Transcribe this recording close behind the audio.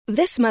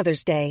This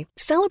Mother's Day,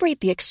 celebrate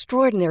the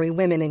extraordinary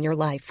women in your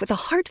life with a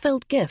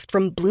heartfelt gift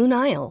from Blue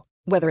Nile.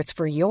 Whether it's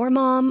for your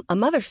mom, a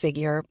mother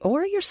figure,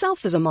 or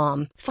yourself as a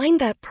mom, find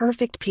that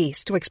perfect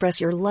piece to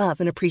express your love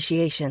and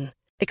appreciation.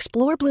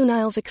 Explore Blue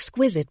Nile's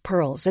exquisite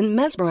pearls and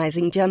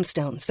mesmerizing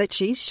gemstones that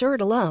she's sure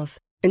to love.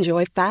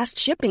 Enjoy fast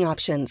shipping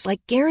options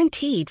like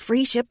guaranteed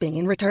free shipping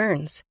and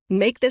returns.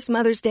 Make this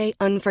Mother's Day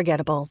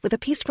unforgettable with a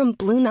piece from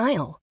Blue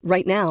Nile.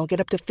 Right now, get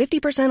up to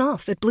 50%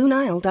 off at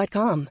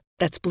BlueNile.com.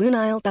 That's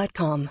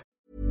BlueNile.com.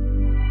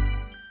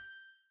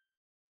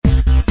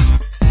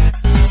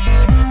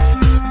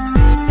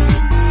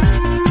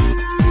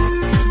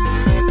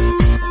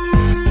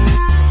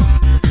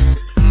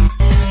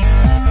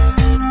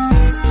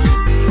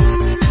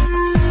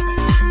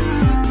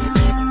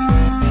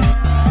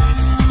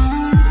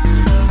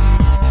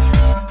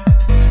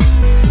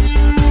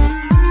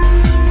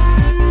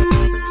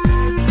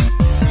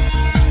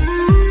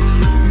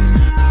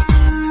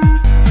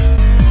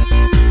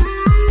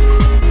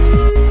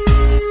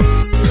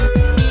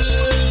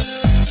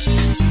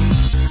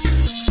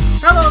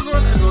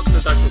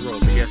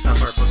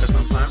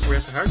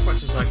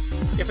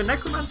 If a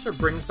necromancer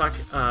brings back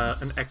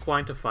an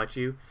equine to fight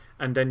you,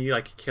 and then you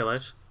kill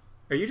it,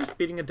 are you just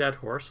beating a dead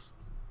horse?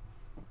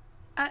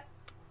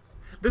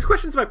 This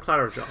question's about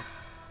Clatterjaw.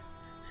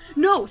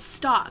 No,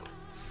 stop.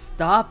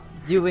 Stop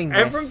doing this.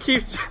 Everyone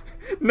keeps...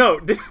 No,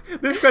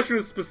 this question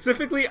was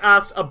specifically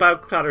asked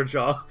about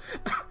Clatterjaw.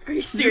 Are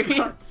you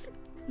serious?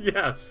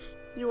 Yes.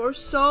 You are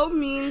so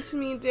mean to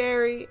me,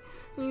 Derry.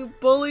 You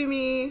bully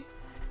me.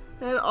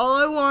 And all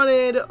I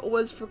wanted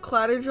was for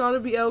Clatterjaw to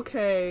be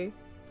okay.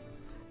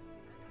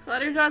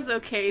 Clatterjaw's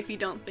okay if you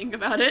don't think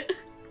about it.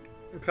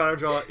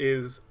 Clatterjaw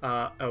is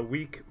a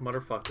weak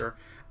motherfucker,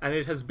 and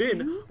it has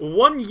been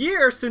 1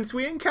 year since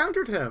we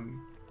encountered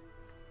him.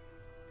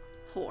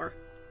 Whore.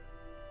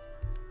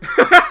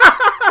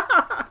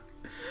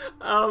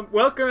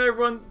 Welcome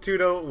everyone to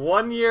the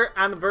 1 year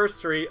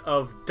anniversary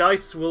of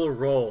Dice Will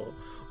Roll.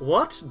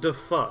 What the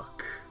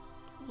fuck?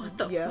 What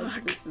the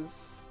fuck? This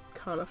is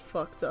kind of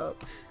fucked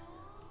up.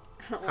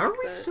 How are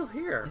we still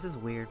here? This is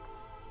weird.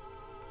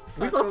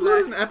 We've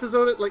uploaded an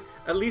episode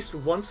at least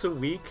once a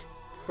week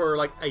for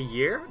a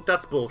year?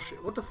 That's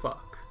bullshit. What the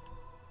fuck?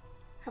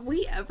 Have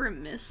we ever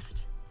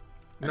missed?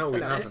 No,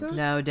 we haven't.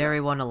 No, Derry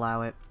won't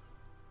allow it.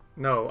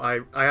 No, I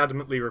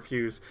adamantly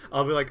refuse.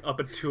 I'll be up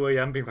at 2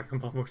 a.m. being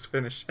I'm almost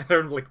finished. And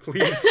I'm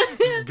please,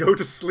 just go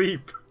to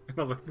sleep.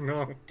 And I'm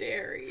no.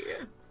 Derry.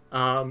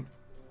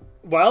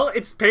 Well,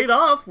 it's paid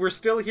off. We're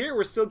still here.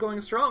 We're still going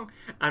strong.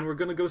 And we're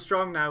going to go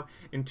strong now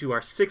into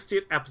our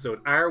 60th episode.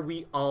 Are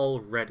we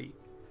all ready?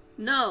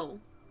 No.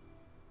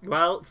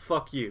 Well,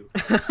 fuck you.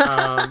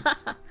 I'm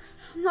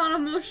not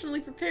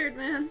emotionally prepared,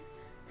 man.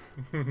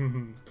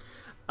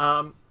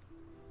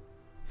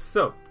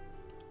 So,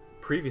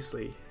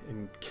 previously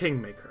in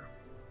Kingmaker,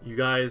 you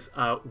guys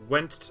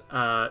went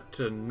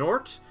to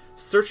Nort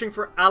searching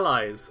for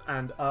allies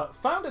and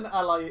found an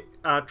ally,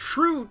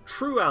 true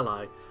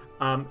ally,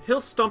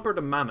 Hill Stomper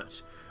the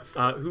Mammoth,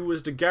 who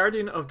was the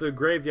guardian of the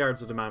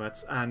graveyards of the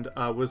mammoths and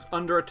was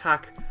under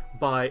attack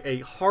by a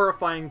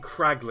horrifying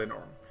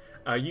Kraglinorm.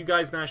 You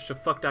guys managed to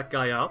fuck that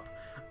guy up.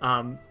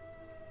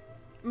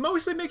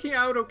 Mostly making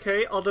out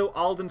okay, although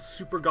Alden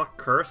super got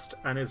cursed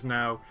and is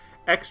now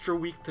extra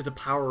weak to the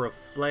power of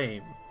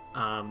flame,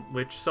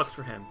 which sucks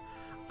for him.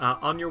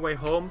 On your way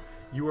home,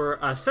 you were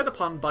set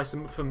upon by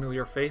some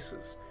familiar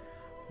faces.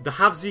 The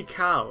Havzi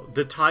Cow,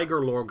 the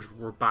Tiger Lords,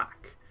 were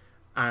back,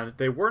 and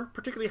they weren't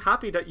particularly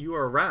happy that you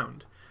were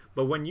around.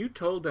 But when you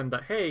told them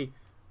that, hey,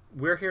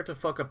 we're here to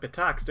fuck up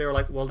Pitax, they were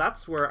like, well,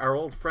 that's where our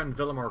old friend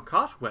Villamor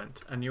Cott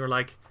went. And you were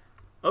like,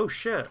 oh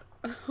shit.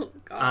 Oh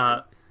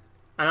god.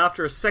 And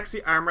after a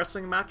sexy arm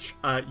wrestling match,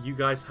 you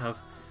guys have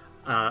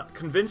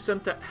convinced them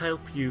to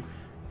help you,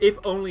 if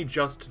only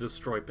just to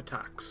destroy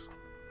Pitax.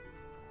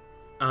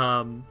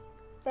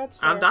 That's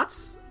fair. And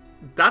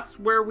that's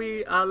where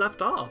we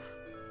left off.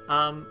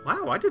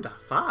 Wow, I did that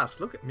fast.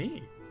 Look at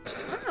me.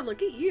 Wow,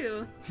 look at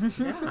you. Yeah.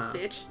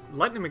 Bitch.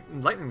 Lightning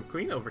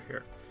McQueen over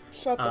here.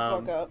 Shut the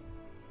fuck up.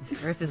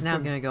 Earth is now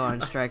going to go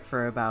on strike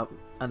for about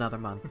another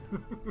month.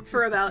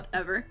 For about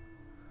ever.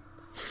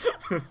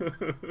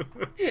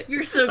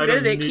 You're so good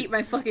at it, keep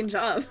my fucking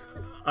job.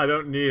 I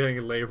don't need any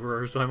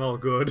laborers. I'm all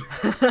good.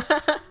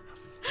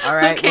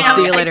 Alright, Okay, we'll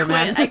see you I later, quit.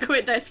 man. I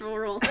quit Dice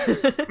Roll.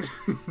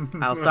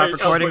 I'll stop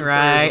recording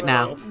right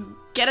now.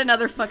 Get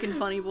another fucking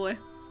funny boy.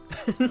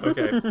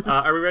 Okay,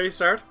 are we ready to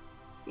start?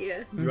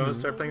 Yeah. Do you want to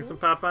start playing some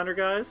Pathfinder,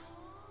 guys?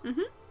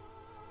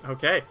 Mm-hmm.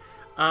 Okay,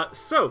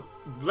 so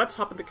let's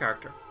hop into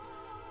character.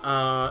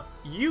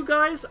 You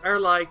guys are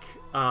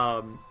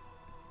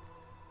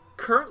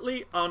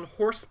currently on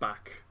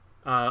horseback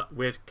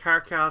with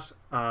Karkat,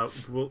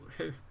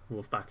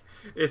 Wolfback,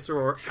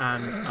 Isseror,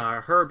 and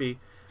Herbie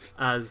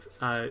as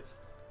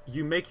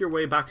you make your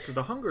way back to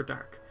the Hunger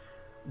Dark.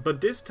 But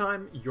this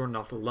time, you're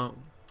not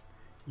alone.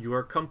 You are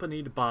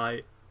accompanied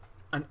by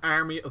an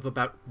army of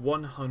about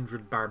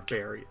 100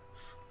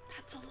 barbarians.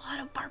 That's a lot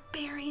of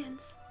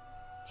barbarians.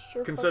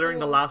 Sure considering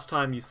the fucking is. last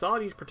time you saw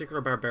these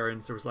particular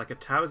barbarians, there was like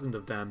 1,000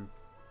 of them.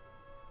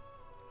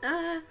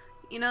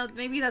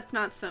 Maybe that's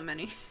not so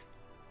many.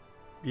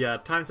 Yeah,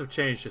 times have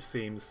changed, it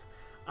seems.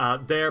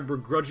 They're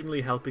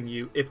begrudgingly helping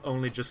you, if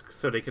only just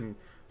so they can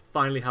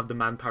finally have the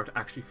manpower to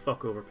actually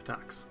fuck over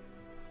Patax.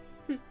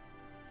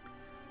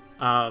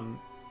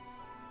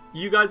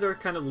 You guys are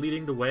kind of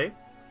leading the way,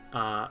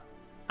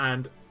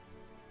 and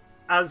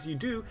as you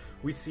do,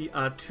 we see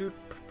two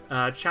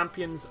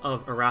champions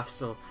of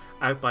Erastil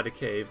out by the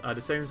cave,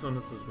 the same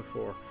ones as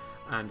before,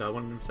 and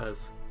one of them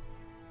says,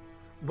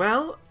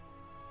 "Well,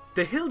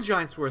 the hill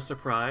giants were a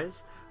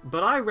surprise,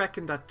 but I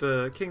reckon that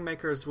the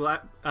Kingmakers will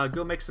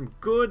go make some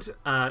good,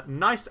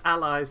 nice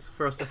allies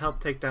for us to help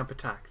take down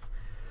Patax."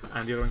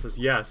 And the other one says,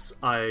 "Yes,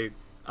 I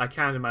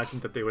can't imagine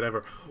that they would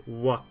ever."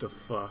 What the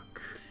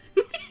fuck?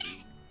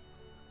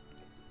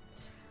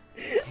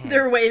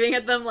 They're waving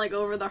at them like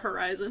over the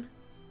horizon.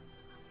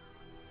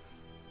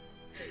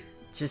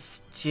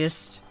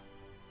 Just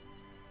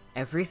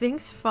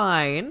everything's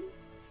fine.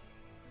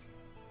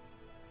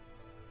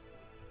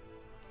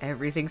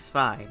 Everything's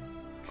fine.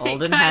 Hey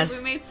guys, we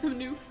made some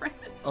new friends.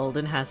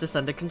 Alden has this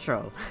under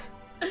control.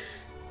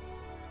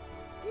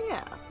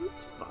 Yeah,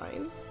 it's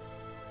fine.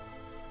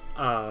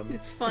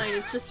 It's fine,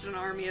 it's just an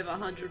army of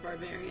 100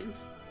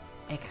 barbarians.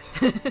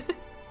 Okay.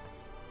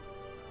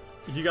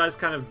 You guys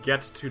kind of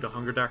get to the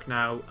Hunger Dark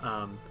now,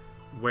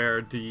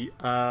 where the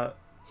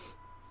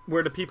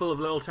people of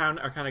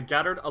Littletown are kind of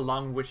gathered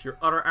along with your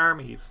other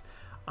armies,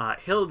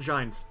 hill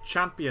giants,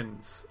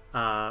 champions,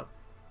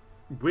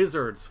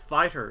 wizards,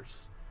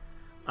 fighters,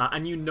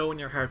 and you know in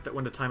your heart that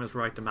when the time is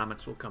right, the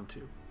mammoths will come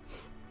too.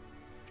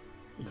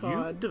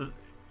 God.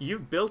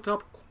 You've built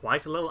up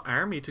quite a little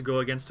army to go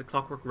against the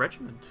Clockwork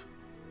Regiment.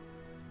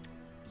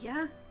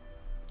 Yeah,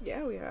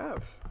 Yeah, we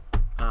have.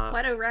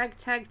 quite a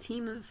ragtag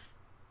team of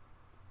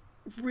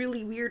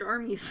really weird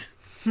armies.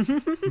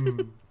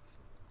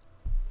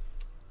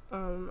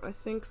 I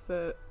think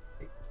that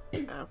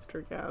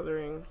after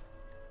gathering,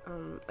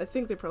 I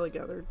think they probably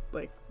gathered,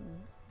 like,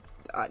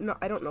 I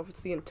don't know if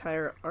it's the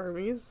entire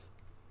armies,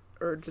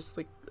 or just,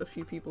 like, a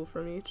few people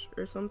from each,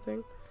 or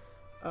something.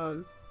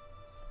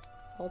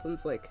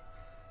 Alden's like,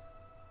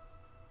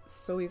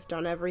 "So we've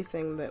done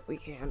everything that we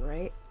can,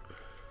 right?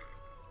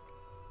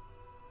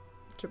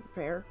 To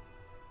prepare?"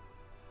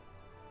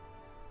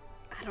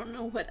 I don't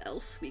know what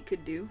else we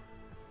could do.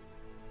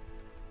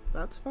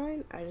 That's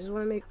fine. I just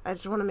want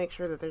to make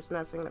sure that there's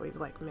nothing that we've,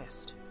 like,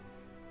 missed.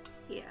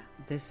 Yeah.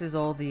 This is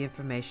all the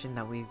information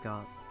that we've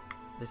got.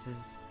 This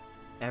is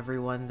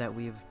everyone that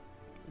we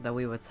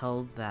were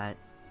told that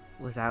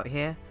was out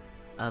here,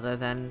 other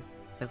than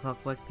the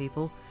Clockwork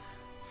people.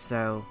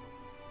 So,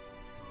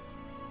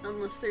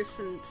 Unless there's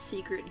some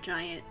secret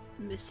giant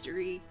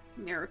mystery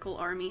miracle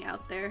army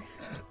out there.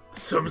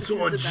 Some This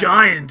sort of is about-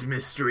 giant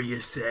mystery, you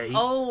say?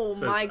 Oh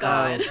Says, my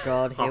god. oh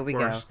god, here we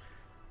go.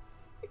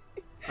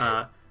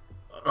 Hogwarts.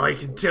 I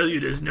can tell you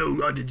there's no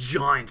other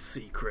giant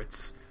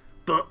secrets,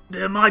 but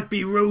there might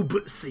be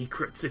robot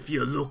secrets if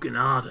you're looking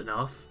hard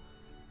enough.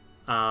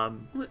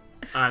 And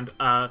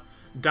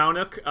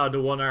Downuk,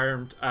 the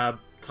one-armed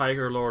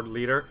Tiger Lord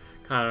leader,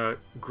 kind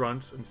of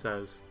grunts and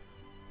says,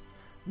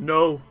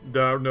 "No,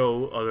 there are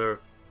no other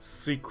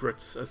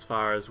secrets as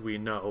far as we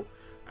know,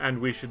 and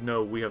we should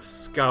know we have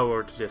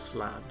scoured this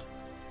land.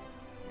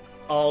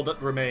 All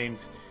that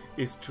remains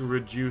is to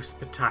reduce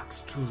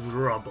Patax to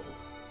rubble."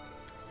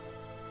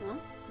 Well,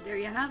 there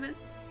you have it.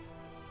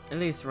 At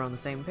least we're on the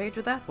same page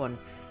with that one.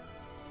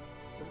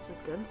 That's a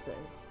good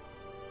thing.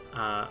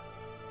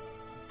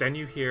 Then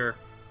you hear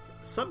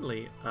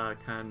suddenly kind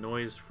of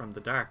noise from the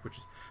dark, which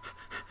is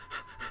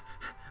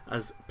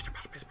as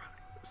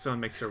someone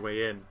makes their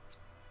way in,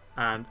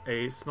 and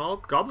a small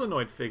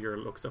goblinoid figure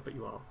looks up at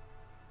you all,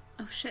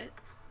 Oh shit.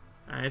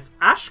 and it's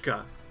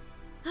Ashka.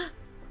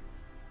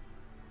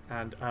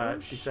 And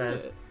she Shit.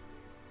 says,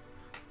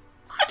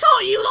 "I thought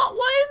you lot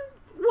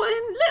were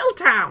in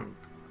Littletown."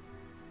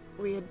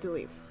 We had to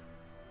leave.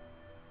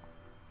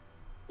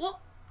 What?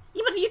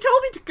 Yeah, but you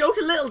told me to go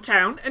to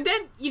Littletown, and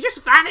then you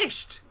just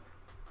vanished.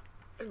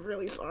 I'm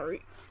really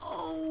sorry.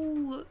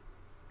 Oh.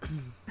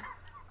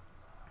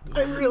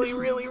 I'm really,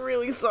 really,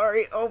 really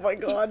sorry. Oh my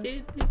god.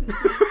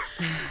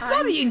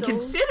 Bloody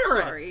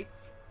inconsiderate.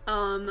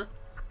 Sorry.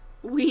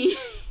 We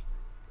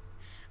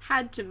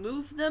had to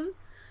move them.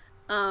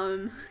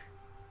 I'm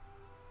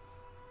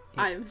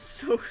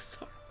so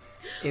sorry.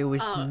 It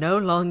was no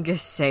longer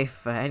safe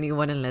for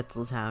anyone in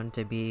Littletown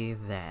to be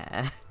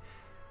there.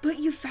 But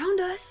you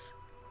found us.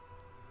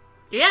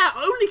 Yeah,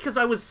 only because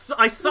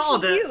I saw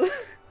You.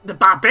 the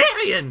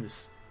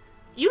barbarians.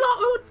 You lot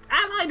were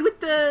allied with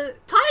the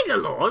Tiger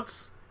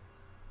Lords.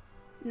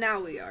 Now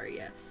we are,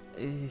 yes.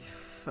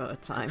 For a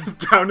time.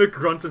 Downuk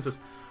grunts and says,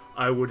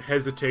 "I would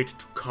hesitate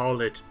to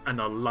call it an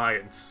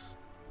alliance.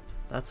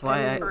 That's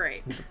why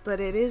Right. But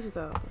it is,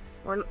 though.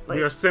 We're like,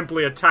 We are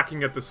simply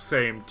attacking at the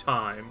same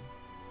time."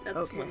 That's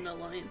Okay. what an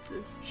alliance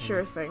is.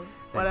 sure thing.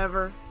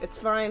 Whatever. It's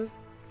fine.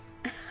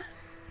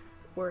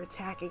 We're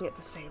attacking at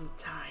the same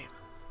time.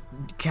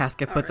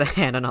 Casca puts a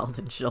hand on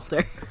Alden's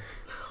shoulder.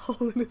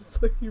 Alden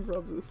is like, he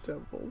rubs his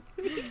temples.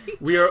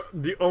 We are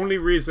the only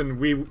reason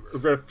we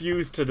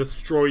refuse to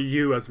destroy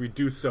you as we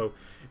do so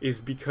is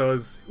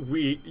because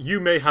you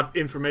may have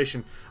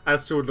information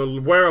as to the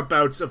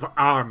whereabouts of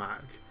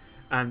Armag.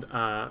 And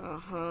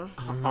Hopper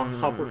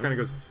kind of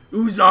goes,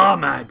 Who's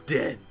Armag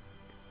then?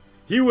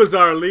 he was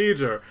our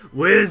leader.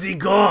 Where's he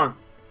gone?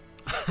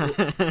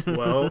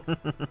 Well,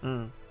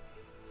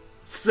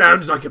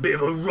 Sounds like a bit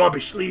of a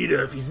rubbish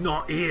leader if he's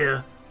not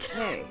here.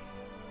 Hey,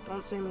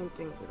 don't say mean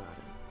things about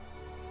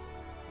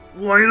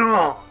him. Why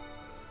not?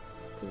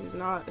 Because he's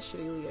not a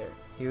shitty leader.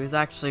 He was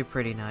actually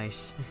pretty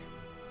nice.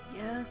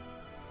 Yeah.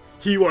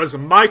 he was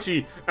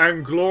mighty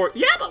and glorious.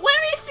 Yeah, but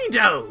where is he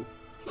though?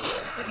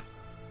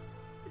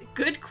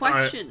 Good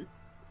question.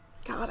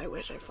 God, I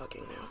wish I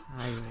fucking knew.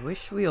 I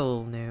wish we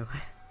all knew.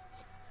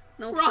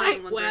 No Right,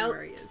 clue on well-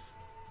 where he is.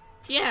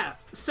 Yeah,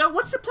 so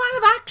what's the plan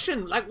of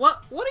action? Like, what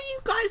are you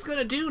guys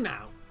gonna do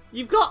now?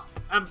 You've got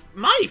a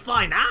mighty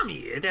fine army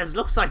here. There's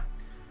looks like...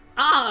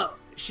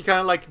 She kind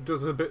of like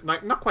does a bit,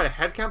 like, not quite a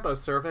head count, but a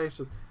survey. It's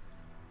just,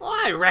 Well,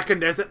 I reckon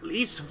there's at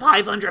least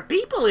 500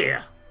 people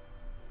here.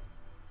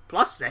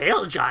 Plus the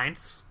hill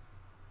giants.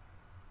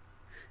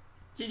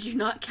 Did you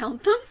not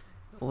count them?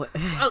 What?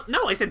 Well,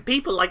 no, I said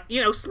people like,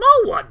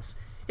 small ones.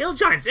 Hill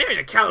giants, they're in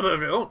a caliber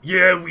of their own.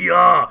 Yeah, we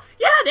are.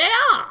 Yeah, they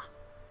are.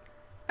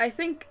 I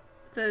think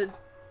the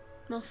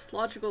most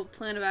logical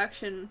plan of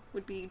action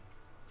would be,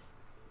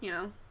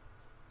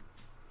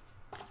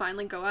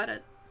 finally go at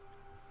it.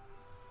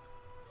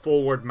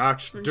 forward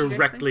march What do you guys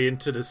directly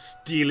into the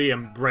steely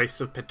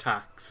embrace of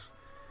Pitax.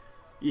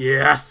 Yeah,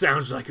 that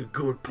sounds like a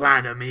good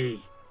plan to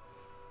me.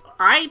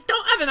 I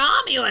don't have an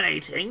army or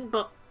anything,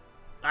 but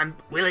I'm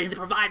willing to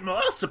provide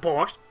moral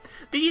support.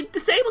 Did you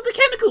disable the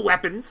chemical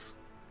weapons?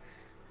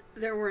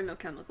 There were no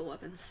chemical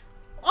weapons.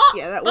 Oh,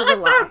 Yeah, that but was I a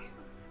thought- lie.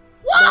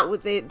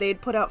 What? They'd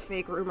put out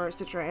fake rumors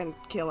to try and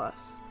kill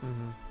us.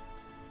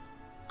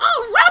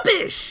 Oh,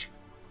 rubbish!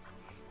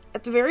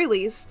 At the very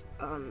least,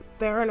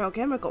 there are no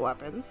chemical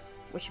weapons,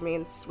 which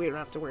means we don't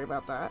have to worry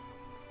about that.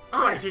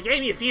 Oh, if you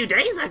gave me a few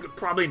days, I could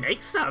probably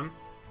make some.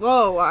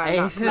 Whoa, I'm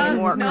not committing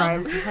war no.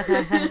 crimes.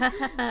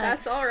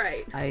 That's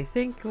alright. I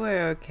think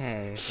we're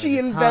okay. for She the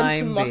invents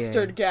time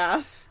mustard being.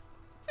 gas.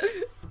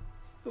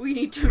 We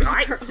need to make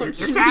Right, our suit own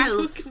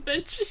yourselves.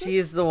 inventions.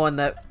 She's the one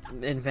that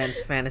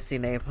invents fantasy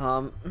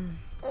napalm.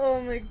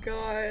 Oh my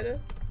god.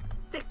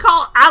 They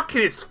call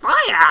alchemists fire,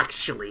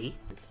 actually.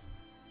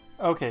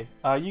 Okay,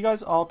 you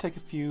guys all take a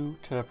few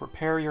to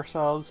prepare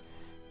yourselves,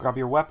 grab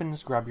your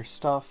weapons, grab your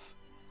stuff,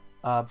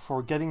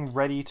 before getting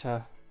ready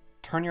to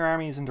turn your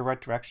armies in the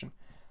right direction.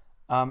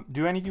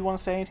 Do any of you want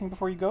to say anything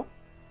before you go?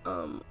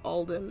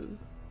 Alden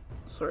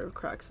sort of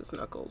cracks his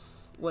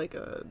knuckles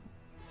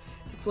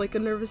it's like a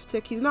nervous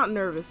tick. He's not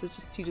nervous,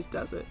 he just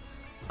does it.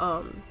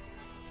 And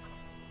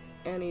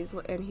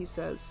he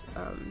says,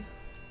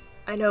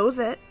 I know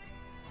that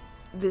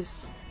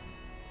this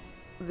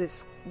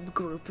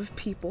group of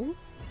people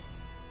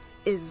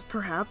is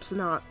perhaps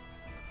not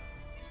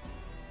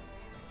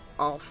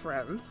all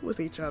friends with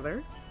each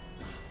other.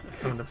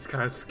 Some of them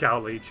kind of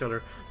scowl at each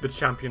other. The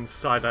champions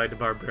side-eye the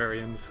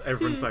barbarians.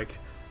 Everyone's like,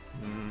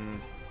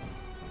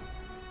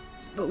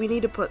 But we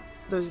need to put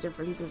those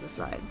differences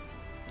aside.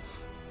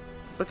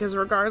 Because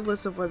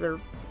regardless of whether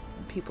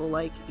people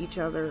like each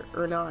other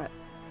or not,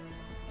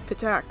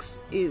 Pitax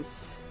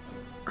is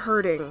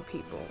hurting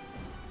people.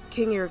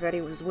 King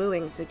Irvedi was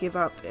willing to give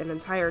up an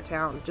entire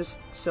town just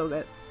so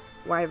that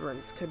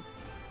wyverns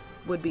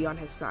would be on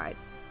his side.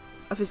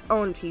 Of his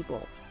own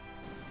people.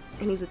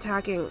 And he's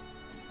attacking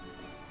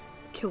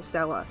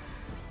Kilsella.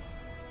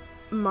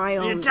 My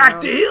own We attacked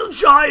town. the hill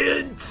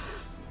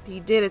giants! He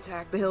did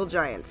attack the hill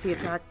giants. He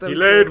attacked them he too.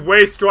 laid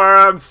waste to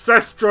our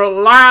ancestral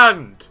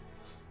land!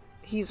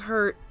 He's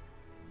hurt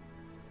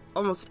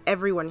almost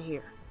everyone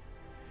here.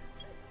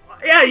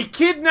 Yeah, he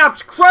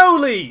kidnapped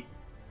Crowley!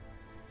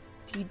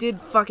 He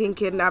did fucking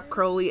kidnap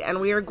Crowley,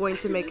 and we are going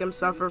to make him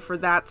suffer for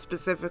that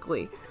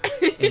specifically.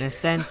 In a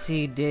sense,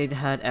 he did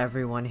hurt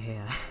everyone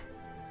here.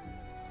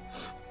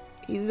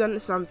 He's done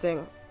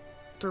something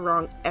to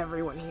wrong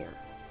everyone here.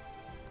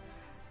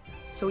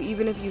 So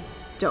even if you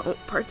don't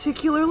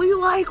particularly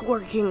like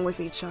working with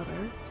each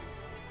other,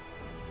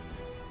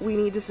 we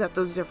need to set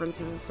those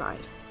differences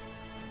aside.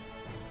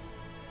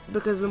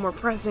 Because the more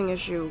pressing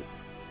issue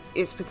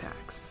is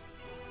Pitax.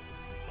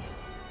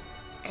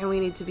 And we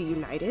need to be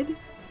united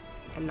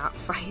and not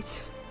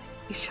fight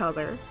each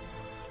other.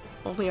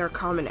 Only our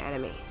common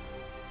enemy.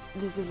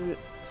 This isn't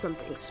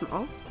something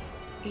small.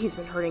 He's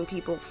been hurting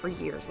people for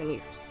years and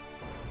years.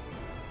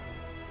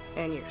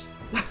 And years.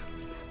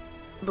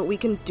 But we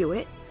can do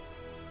it.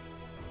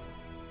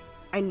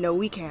 I know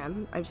we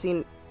can. I've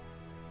seen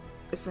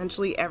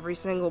essentially every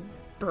single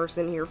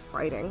person here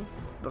fighting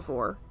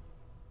before.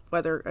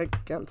 Whether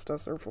against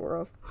us or for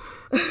us.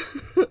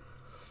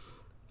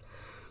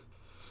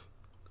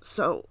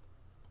 So,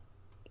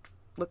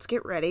 let's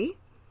get ready.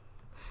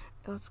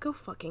 And let's go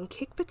fucking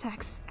kick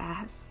Pitax's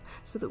ass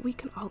so that we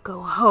can all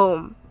go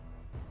home.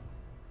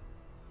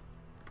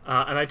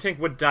 And I think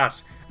with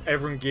that,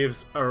 everyone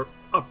gives a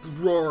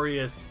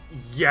uproarious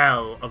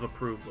yell of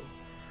approval.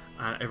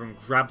 And everyone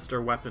grabs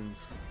their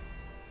weapons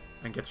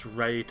and gets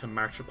ready to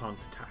march upon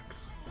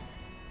Pitax.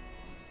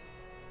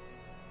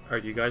 Are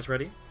you guys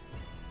ready?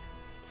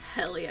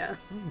 Hell yeah.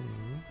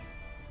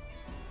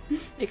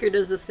 Iker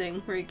does the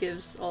thing where he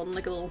gives Alden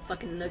like a little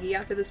fucking noogie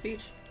after the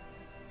speech.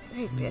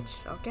 Hey, bitch,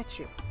 I'll get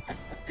you.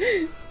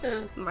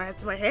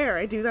 It's my hair.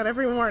 I do that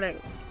every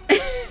morning.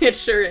 It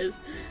sure is.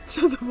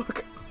 Shut the fuck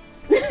up.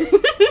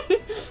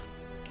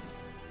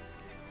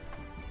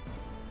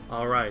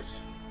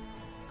 Alright.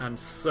 And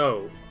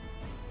so,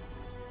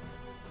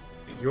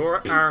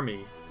 your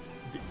army,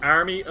 the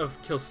army of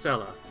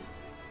Kilsella,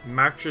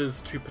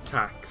 marches to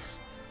Pitax,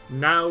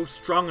 now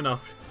strong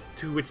enough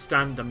to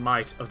withstand the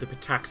might of the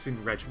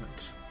Pitaxian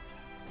regiment.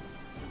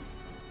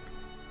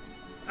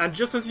 And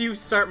just as you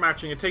start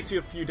marching, it takes you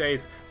a few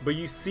days, but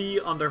you see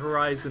on the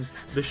horizon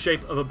the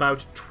shape of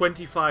about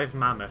 25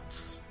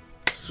 mammoths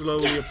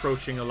slowly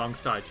approaching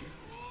alongside you.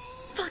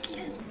 Fuck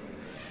yes.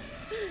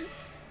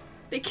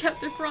 They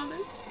kept their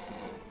promise.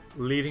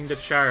 Leading the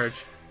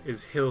charge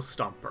is Hill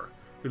Stomper,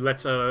 who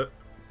lets out a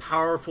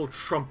powerful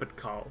trumpet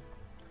call.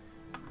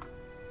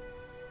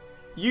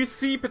 You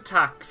see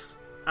Pitax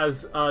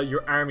as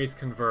your armies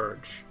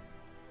converge.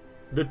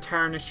 The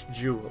Tarnished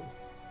Jewel.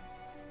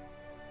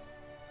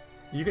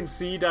 You can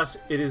see that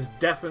it is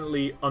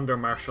definitely under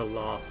martial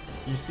law.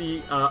 You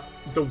see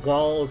the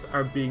walls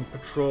are being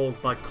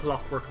patrolled by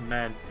clockwork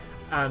men,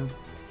 and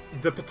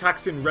the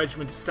Pitaxian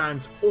regiment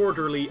stands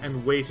orderly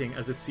and waiting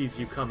as it sees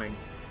you coming,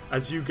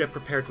 as you get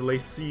prepared to lay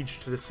siege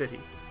to the city.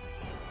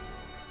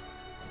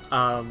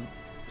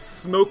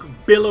 Smoke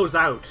billows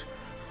out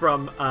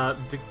from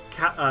the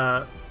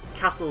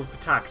castle of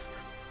Pitax,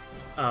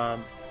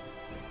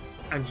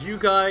 and you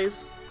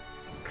guys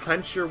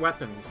clench your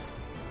weapons,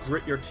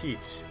 grit your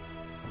teeth,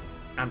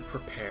 and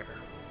prepare.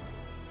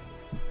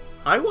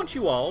 I want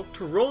you all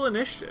to roll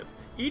initiative.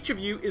 Each of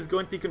you is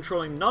going to be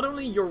controlling not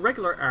only your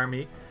regular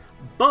army,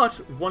 but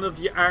one of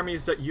the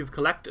armies that you've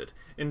collected.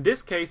 In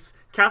this case,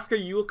 Casca,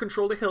 you will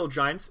control the Hill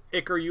Giants,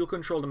 Iker, you will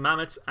control the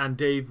Mammoths, and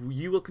Dave,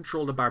 you will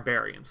control the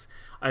Barbarians.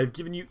 I've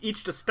given you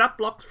each the stat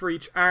blocks for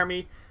each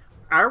army.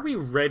 Are we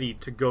ready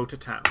to go to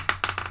town?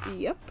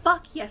 Yep.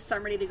 Fuck yes,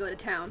 I'm ready to go to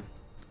town.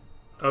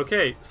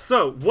 Okay,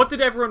 so, what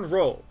did everyone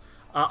roll?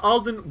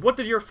 Alden, what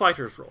did your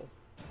fighters roll?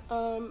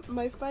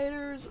 My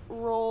fighters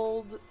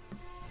rolled,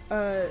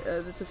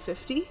 that's a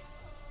 50.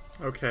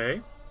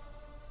 Okay.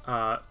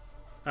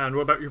 And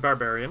what about your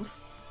Barbarians?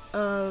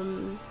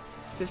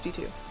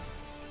 52.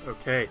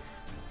 Okay.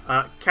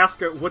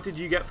 Casca, what did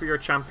you get for your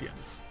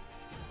champions?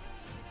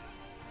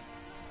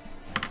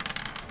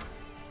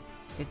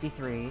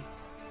 53.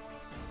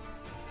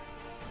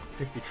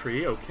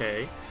 53,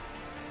 okay.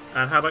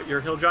 And how about your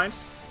Hill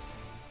Giants?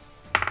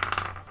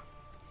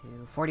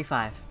 To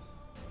 45.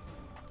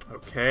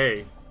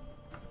 Okay.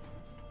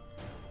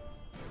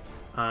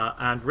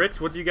 And Ritz,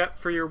 what do you get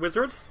for your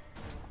Wizards?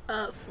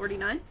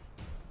 49.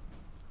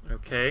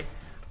 Okay.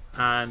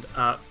 And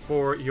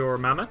for your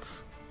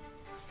Mammoths?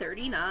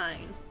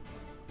 39.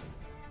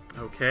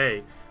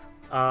 Okay.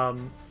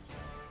 The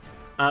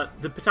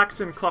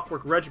Pitaxian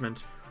Clockwork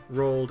Regiment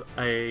rolled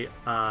a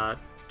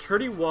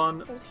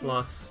 31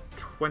 plus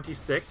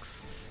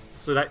 26,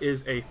 so that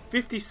is a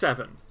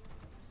 57.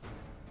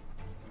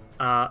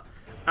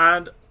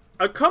 And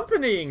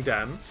accompanying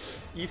them,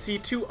 you see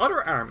two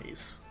other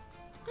armies.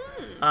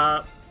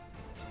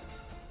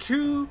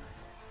 Two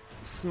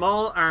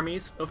small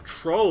armies of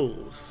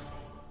trolls.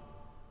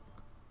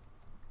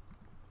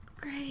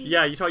 Great.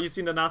 Yeah, you thought you'd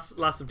seen the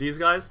last of these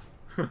guys?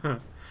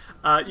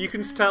 You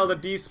can tell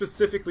that these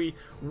specifically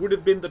would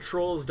have been the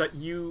trolls that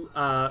you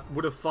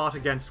would have fought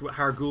against with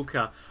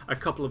Hargulka a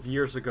couple of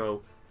years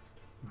ago,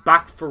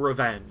 back for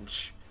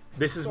revenge.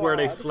 This is where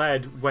they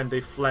fled when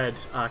they fled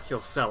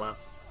Kilsella.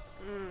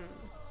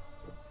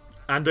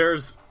 And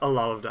there's a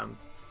lot of them.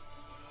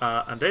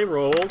 And they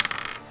roll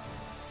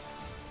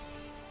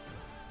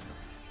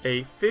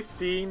a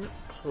 15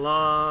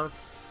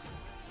 plus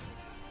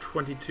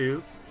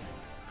 22.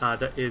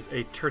 That is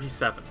a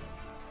 37.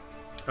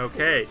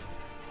 Okay.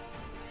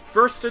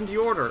 First in the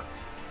order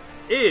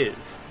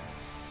is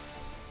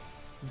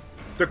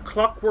the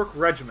Clockwork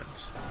Regiment.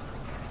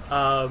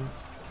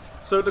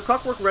 So the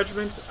Clockwork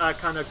Regiment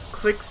kind of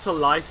clicks to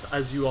life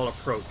as you all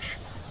approach.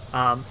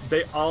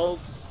 They all,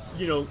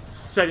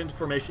 set into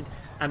formation,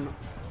 and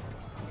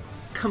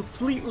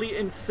completely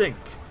in sync,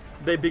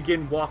 they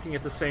begin walking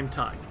at the same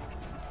time.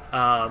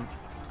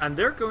 And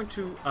they're going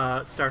to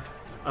start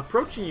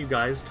approaching you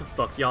guys to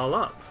fuck y'all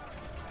up.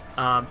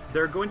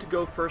 They're going to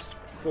go first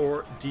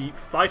for the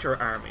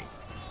fighter army.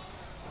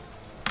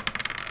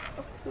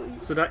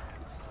 So that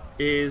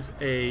is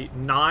a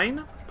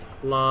 9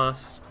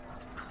 plus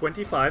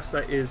 25, so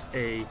that is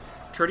a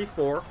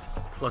 34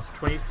 plus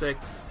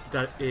 26,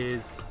 that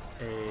is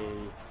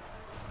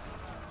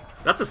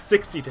that's a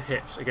 60 to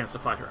hit against a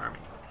fighter army.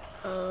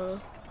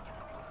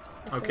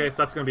 Okay, so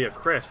that's going to be a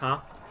crit, huh?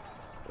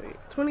 Wait,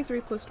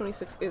 23 plus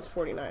 26 is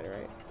 49,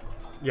 right?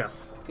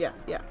 Yes. Yeah.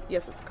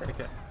 Yes, it's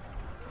correct.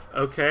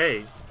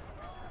 Okay.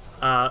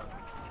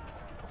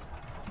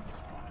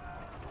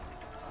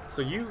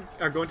 So you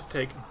are going to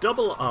take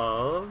double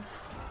of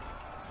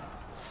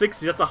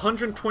 60. That's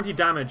 120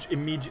 damage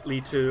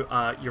immediately to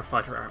your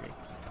fighter army.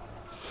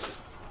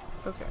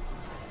 Okay.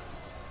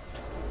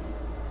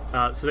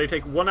 So they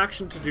take one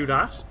action to do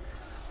that.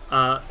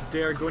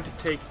 They are going to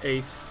take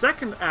a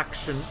second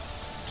action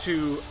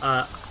to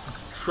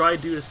try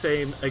do the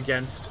same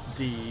against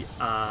the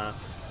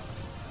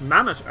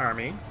Mammoth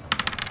army.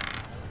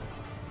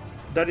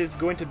 That is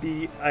going to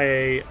be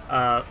a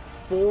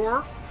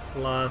 4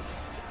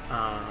 plus...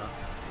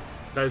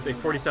 that is a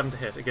 47 to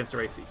hit against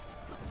their AC.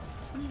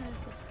 29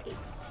 plus 8.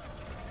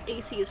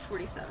 AC is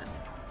 47.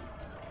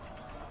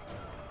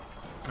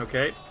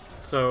 Okay,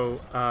 so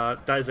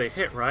that is a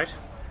hit, right?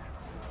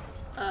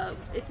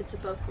 If it's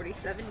above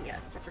 47,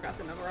 yes. I forgot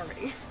the number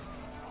already.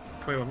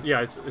 21.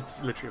 Yeah,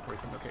 it's literally a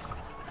 47. Okay.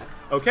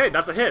 Okay,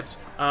 that's a hit.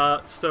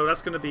 So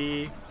that's going to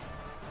be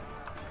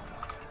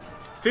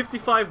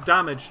 55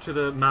 damage to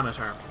the Mammoth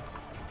army.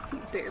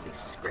 You barely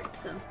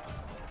scraped them.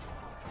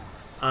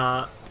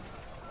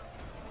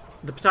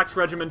 The Patax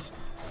regiment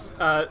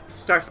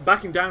starts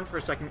backing down for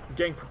a second,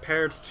 getting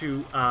prepared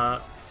to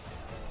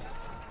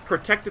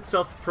protect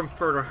itself from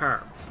further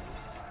harm.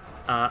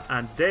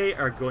 And they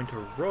are going to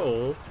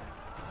roll...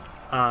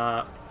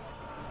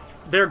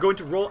 they're going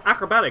to roll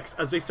acrobatics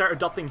as they start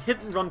adopting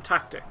hit-and-run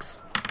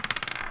tactics.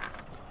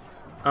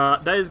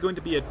 That is going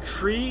to be a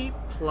 3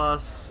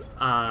 plus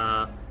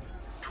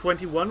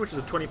 21, which is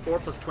a 24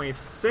 plus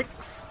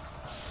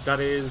 26. That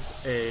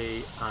is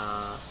a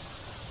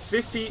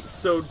 50.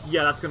 So,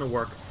 yeah, that's going to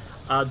work.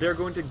 They're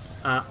going to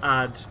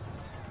add...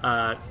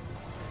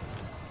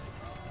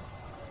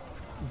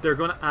 they're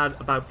going to add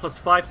about plus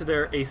 5 to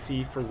their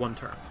AC for one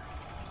turn.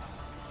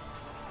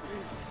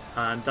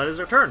 And that is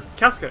their turn.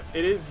 Casca,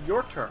 it is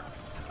your turn.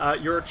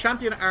 Your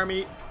champion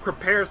army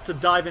prepares to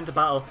dive into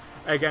battle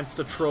against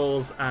the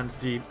trolls and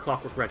the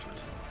Clockwork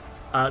Regiment.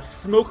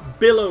 Smoke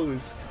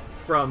billows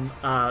from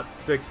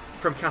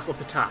Castle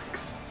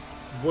Patax.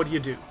 What do you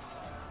do?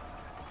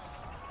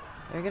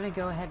 They're gonna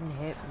go ahead and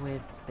hit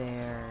with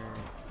their...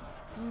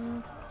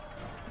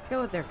 let's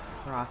go with their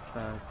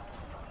crossbows.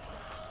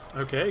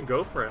 Okay,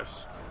 go for it.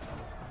 So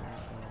that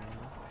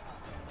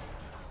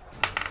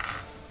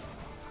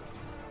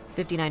is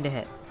 59 to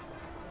hit.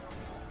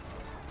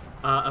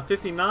 A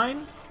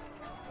 59.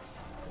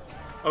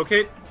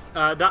 Okay,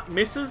 that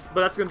misses,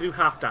 but that's going to do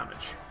half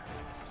damage.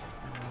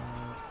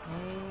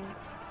 Okay.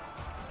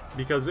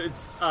 Because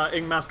it's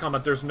in mass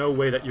combat, there's no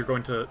way that you're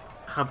going to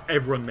have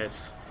everyone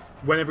miss.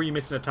 Whenever you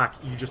miss an attack,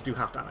 you just do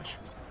half damage.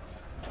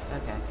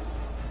 Okay.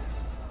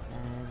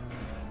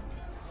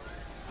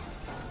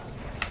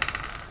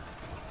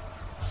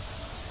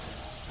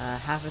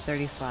 And... half of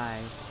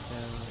 35, so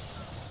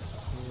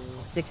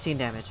 16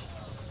 damage.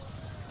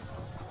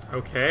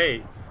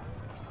 Okay.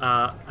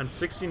 And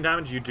 16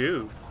 damage you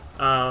do.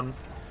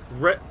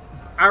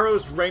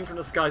 Arrows rain from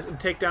the skies and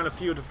take down a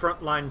few of the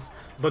front lines,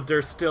 but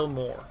there's still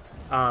more.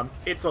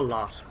 It's a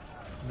lot.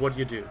 What do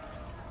you do?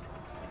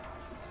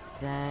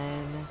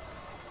 Then...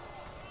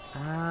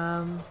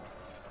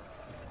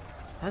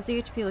 how's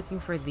the HP looking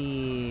for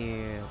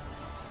the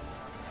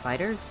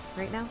fighters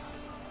right now?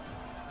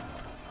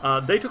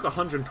 They took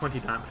 120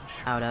 damage.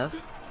 Out of?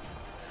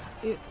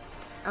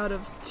 It's out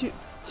of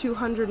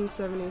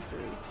 273.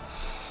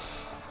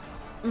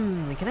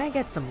 Can I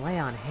get some lay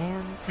on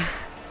hands?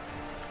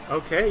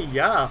 Okay,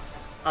 yeah.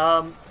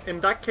 In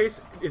that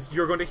case,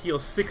 you're going to heal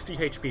 60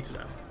 HP to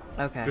them.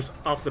 Okay. Just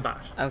off the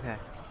bat. Okay.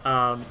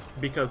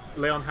 Because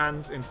lay on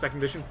hands in 2nd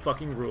edition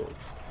fucking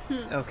rules.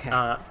 Okay.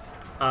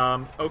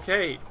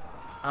 Okay.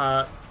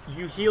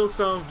 You heal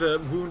some of the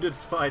wounded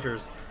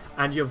fighters,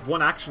 and you have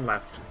one action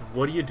left.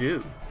 What do you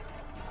do?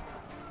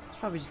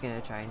 Probably just gonna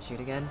try and shoot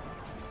again.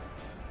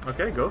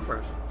 Okay, go for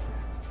it.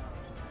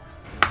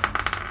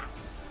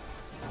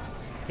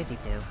 52.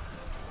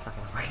 It's not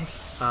gonna work.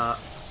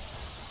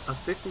 A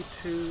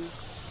 52...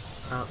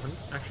 let me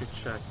actually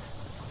check.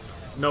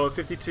 No, a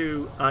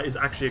 52 is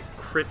actually a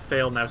crit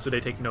fail now, so they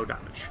take no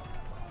damage.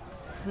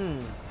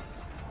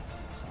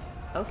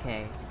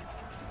 Okay.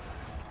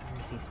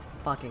 This is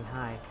fucking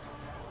high.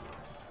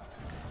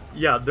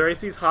 Yeah, their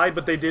AC is high,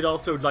 but they did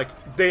also,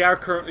 they are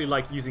currently,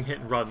 using hit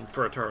and run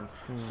for a turn,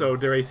 so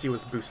their AC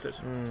was boosted.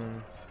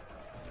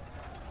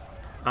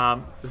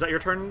 Is that your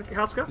turn,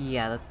 Casca?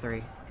 Yeah, that's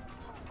 3.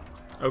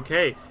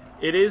 Okay,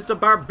 it is the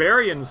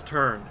barbarians'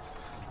 turns.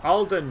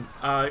 Alden,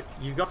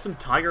 you got some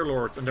Tiger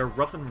Lords, and they're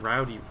rough and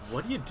rowdy.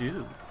 What do you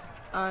do?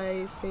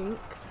 I think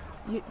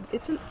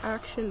it's an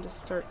action to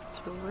start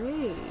to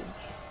rage,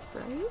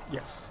 right?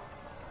 Yes.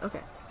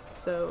 Okay,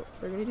 so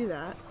we're gonna do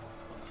that.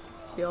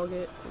 They all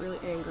get really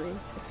angry,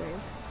 I think.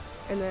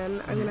 And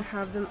then I'm gonna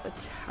have them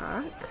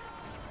attack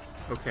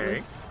Okay.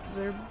 with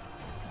their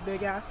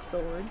big ass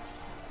swords.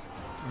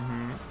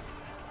 Mm-hmm.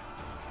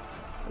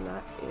 And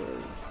that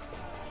is...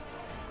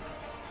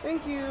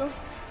 Thank you!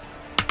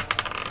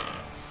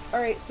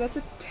 Alright, so that's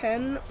a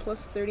 10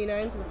 plus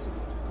 39, so that's a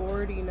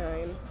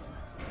 49.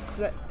 Is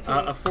that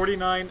A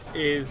 49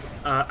 is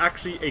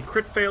actually a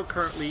crit fail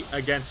currently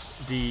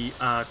against the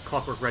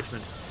Clockwork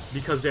Regiment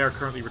because they are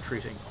currently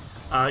retreating.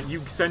 You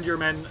send your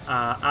men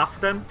after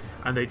them,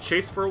 and they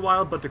chase for a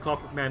while, but the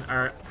Clockwork men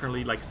are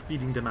currently like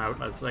speeding them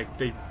out as like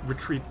they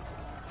retreat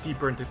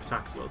deeper into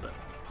attacks a little bit.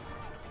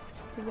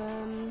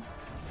 Then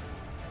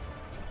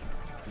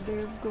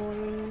they're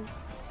going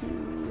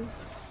to.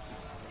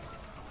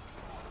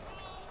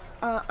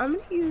 I'm gonna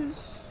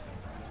use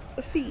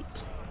a feat.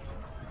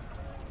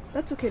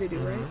 That's okay to do,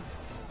 right?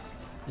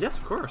 Yes,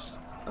 of course.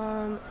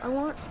 I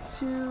want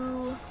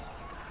to.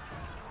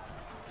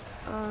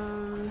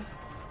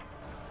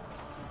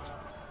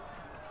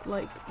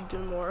 Like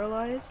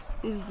demoralize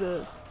is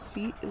the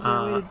feat. Is there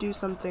a way to do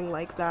something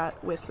like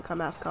that with the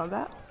mass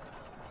combat?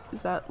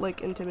 Is that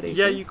like intimidation?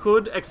 Yeah, you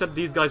could, except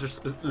these guys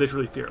are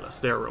literally fearless.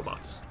 They're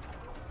robots.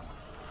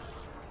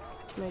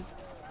 Can I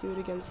do it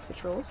against the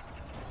trolls?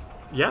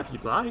 Yeah, if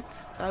you'd like.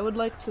 I would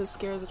like to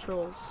scare the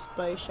trolls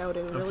by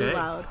shouting really Okay.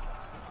 loud.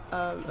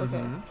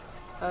 Okay.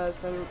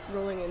 So I'm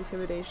rolling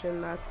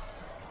intimidation.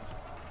 That's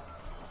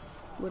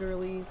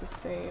literally the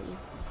same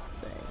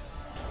thing.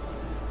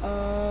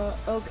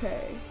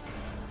 Okay.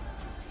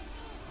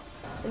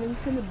 An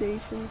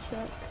intimidation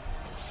check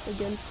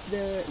against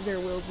their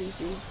will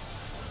DC.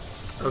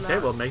 Okay,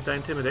 well, make that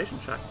intimidation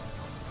check.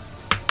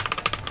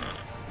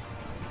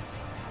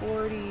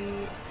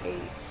 48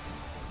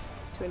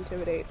 to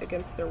intimidate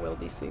against their will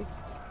DC.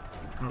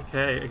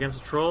 Okay, against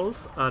the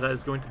trolls, that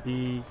is going to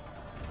be...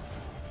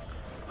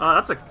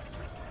 that's a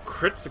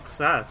crit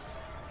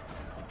success.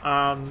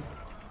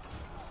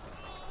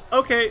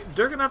 Okay,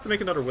 they're gonna have to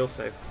make another will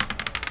save.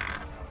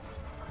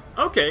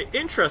 Okay,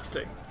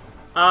 interesting.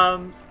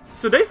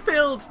 So they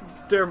failed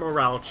their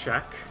morale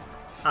check.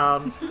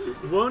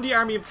 One of the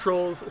army of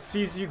trolls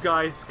sees you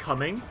guys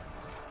coming,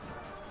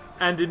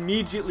 and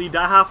immediately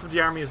that half of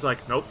the army is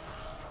like, nope.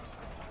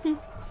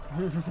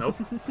 Nope.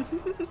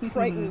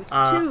 Frightened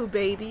too,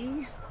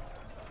 baby.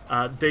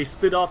 They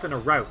split off in a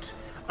rout,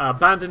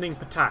 abandoning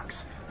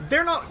Patax.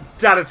 They're not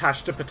that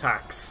attached to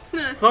Patax.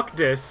 Fuck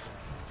this.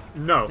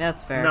 No.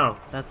 That's fair. No.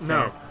 That's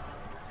no. fair.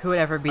 Who would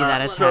ever be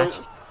that so-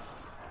 attached?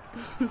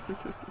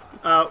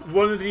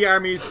 One of the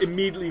armies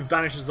immediately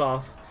vanishes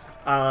off,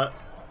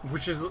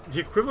 which is the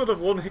equivalent of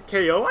one hit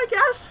KO, I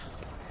guess?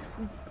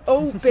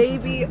 Oh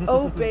baby,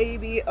 oh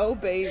baby, oh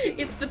baby.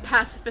 It's the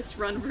pacifist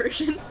run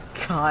version.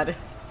 God.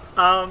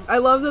 I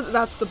love that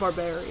that's the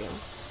barbarian.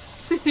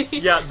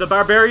 Yeah, the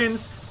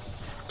barbarians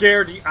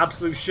scare the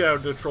absolute shit out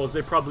of the trolls.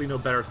 They probably know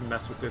better than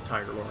mess with the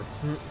Tiger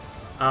Lords.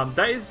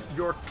 That is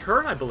your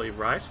turn, I believe,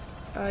 right?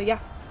 Yeah.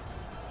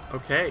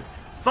 Okay.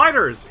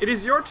 Fighters, it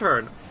is your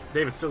turn.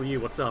 David, still you,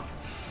 what's up?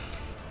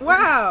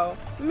 Wow,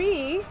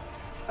 me?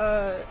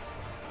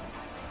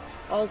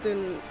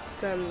 Alden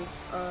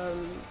sends,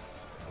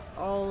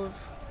 all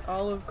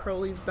of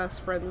Crowley's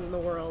best friends in the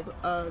world,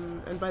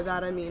 and by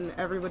that I mean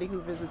everybody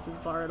who visits his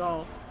bar at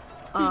all,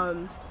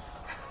 and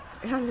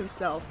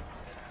himself,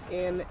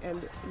 and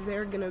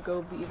they're gonna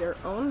go be their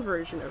own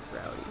version of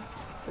Rowdy,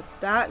 but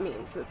that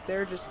means that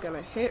they're just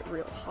gonna hit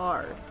real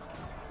hard.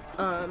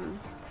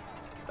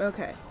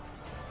 Okay.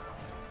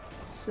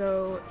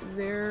 So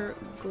they're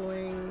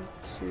going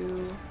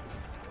to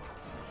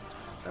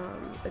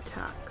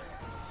attack,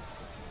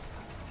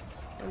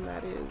 and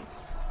that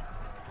is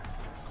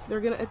they're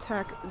gonna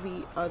attack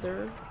the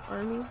other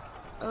army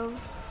of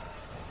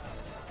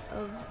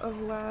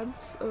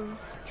lads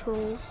of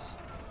trolls,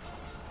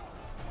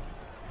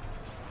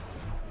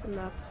 and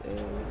that's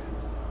in.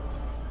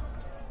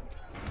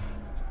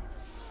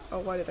 Oh,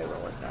 why did I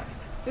roll like that?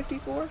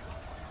 54.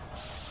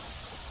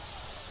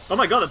 Oh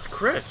my god, it's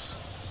crit!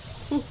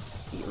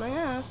 Eat my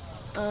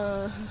ass.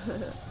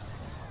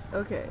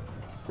 Okay,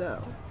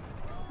 so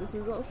this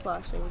is all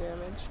slashing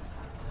damage.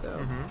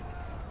 So,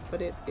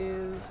 but it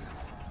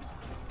is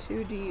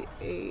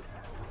 2d8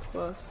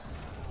 plus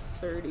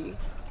 30.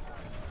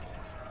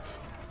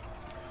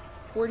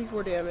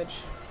 44 damage.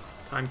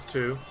 Times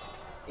 2.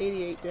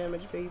 88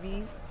 damage,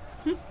 baby.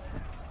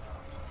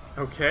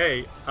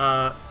 Okay,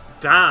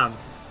 damn.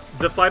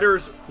 The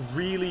fighters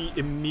really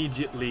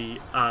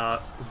immediately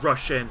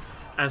rush in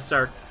and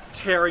start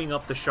tearing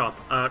up the shop.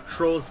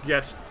 Trolls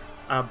get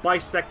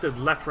bisected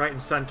left, right,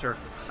 and center.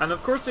 And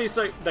of course they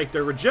say, like,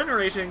 they're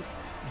regenerating,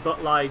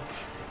 but like,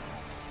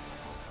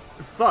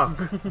 fuck,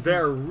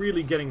 they're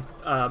really getting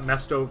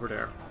messed over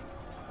there.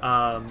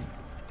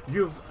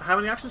 You've, how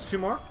many actions? 2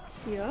 more?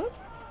 Yeah.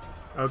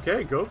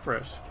 Okay, go for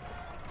it.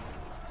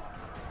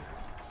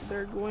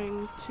 They're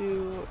going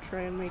to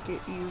try and make it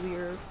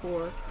easier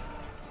for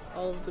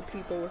all of the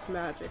people with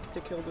magic to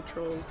kill the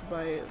trolls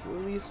by at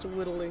least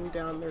whittling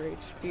down their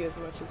HP as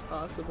much as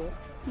possible.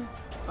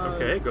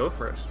 Okay, go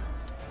for it.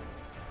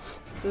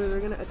 So they're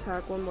gonna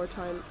attack one more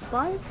time.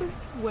 By the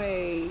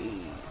way,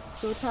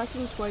 so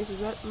attacking twice, is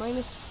that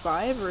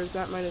 -5 or is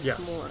that minus Yes.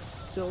 more?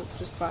 Still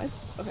just 5?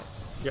 Okay,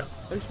 Yeah.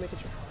 I'm just making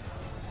sure.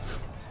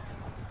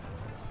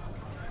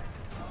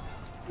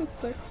 That's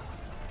sick.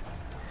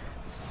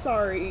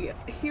 Sorry,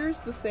 here's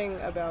the thing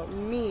about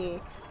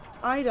me.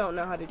 I don't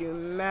know how to do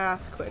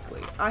math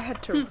quickly. I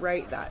had to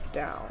write that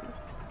down.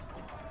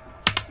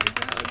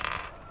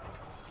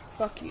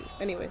 Fuck you.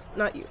 Anyways,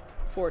 not you.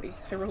 40.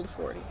 I rolled a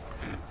 40.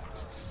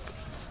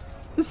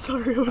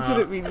 Sorry, I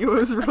didn't mean you. I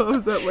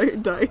was at my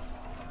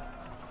dice.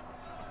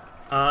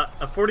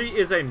 A 40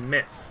 is a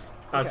miss.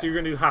 Okay. So you're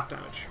going to do half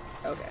damage.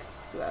 Okay,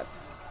 so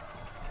that's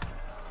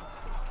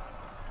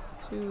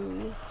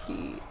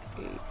 2d8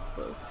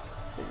 plus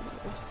 3.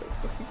 I'm so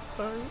fucking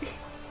sorry.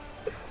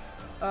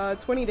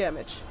 20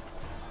 damage.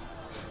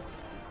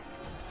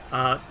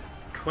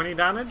 20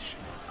 damage?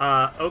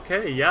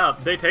 Okay, yeah,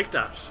 they take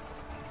that.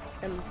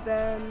 And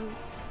then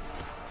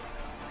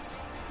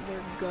they're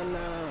gonna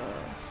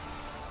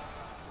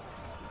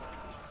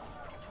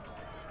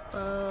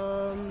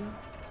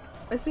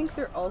I think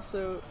they're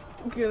also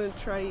gonna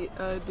try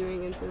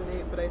doing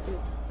Intimidate, but I think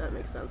that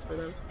makes sense for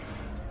them.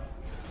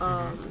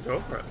 Go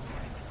for it.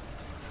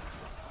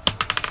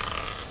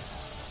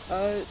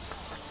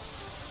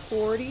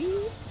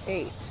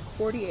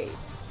 48.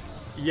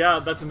 Yeah,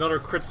 that's another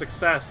crit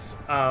success.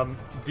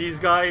 These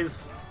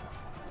guys,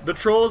 the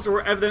trolls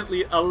were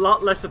evidently a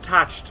lot less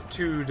attached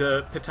to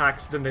the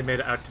Pitax than they made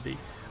it out to be.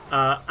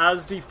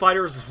 As the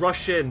fighters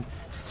rush in,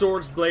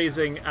 swords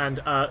blazing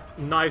and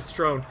knives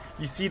thrown,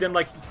 you see them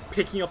like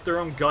picking up their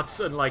own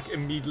guts and like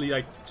immediately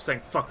like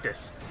saying "fuck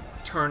this,"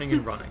 turning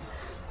and running.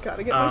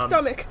 Gotta get my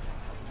stomach.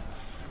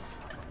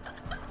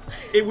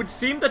 It would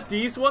seem that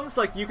these ones,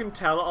 like you can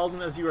tell,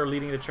 Alden, as you are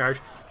leading the charge,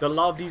 that a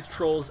lot of these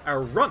trolls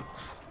are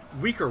runts,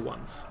 weaker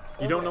ones.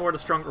 You don't know where the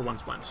stronger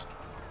ones went.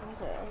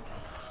 Okay.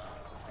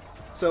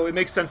 So it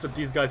makes sense that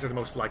these guys are the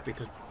most likely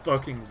to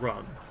fucking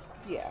run.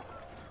 Yeah.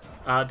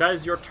 That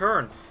is your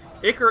turn.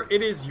 Iker,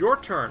 it is your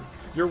turn.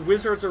 Your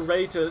wizards are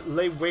ready to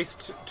lay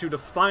waste to the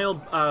final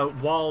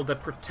wall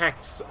that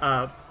protects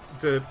Pitax,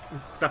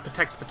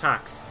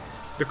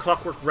 the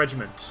Clockwork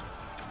Regiment.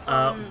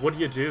 What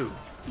do?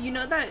 You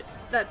know that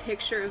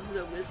picture of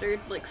the wizard,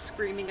 like,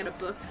 screaming at a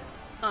book,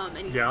 and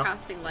he's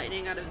casting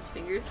lightning out of his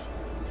fingers?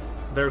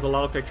 There's a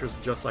lot of pictures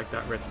just like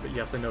that, Ritz, but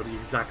yes, I know the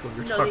exact one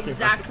you're talking about. No, the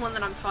exact one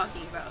that I'm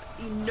talking about.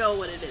 You know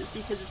what it is,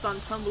 because it's on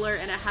Tumblr,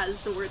 and it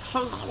has the word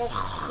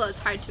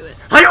tied to it.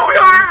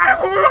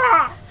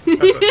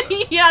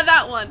 Yeah,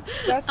 that one.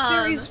 That's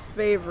Jerry's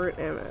favorite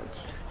image.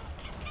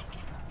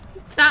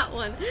 That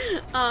one.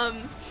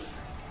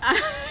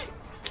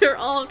 They're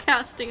all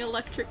casting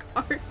electric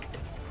arc.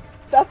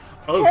 That's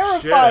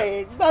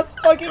terrifying. Shit. That's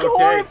fucking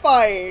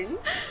horrifying.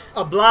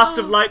 A blast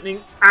of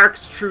lightning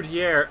arcs through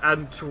the air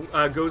and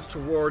goes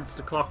towards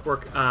the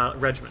Clockwork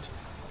Regiment.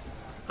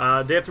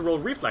 They have to roll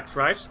reflex,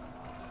 right?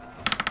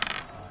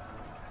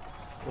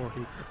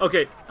 40.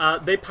 Okay,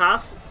 they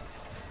pass,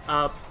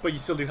 but you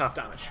still do half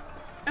damage.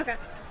 Okay.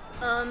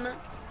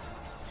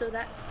 So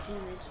that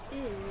damage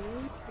is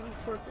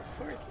 3d4 plus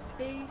 4 is the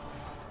base.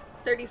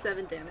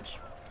 37 damage.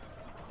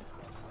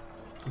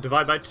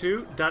 Divide by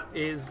 2, that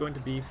is going to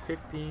be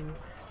 15.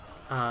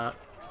 So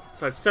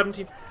that's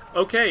 17.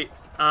 Okay,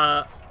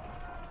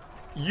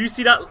 you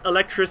see that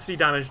electricity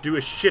damage do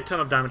a shit ton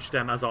of damage to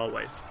them, as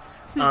always.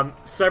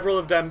 Several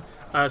of them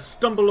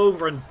stumble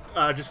over and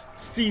just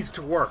cease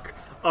to work.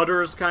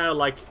 Others kind of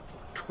like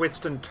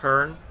twist and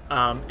turn.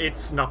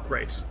 It's not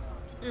great.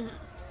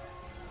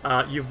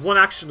 Mm-hmm. You've one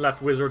action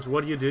left, wizards.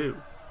 What do?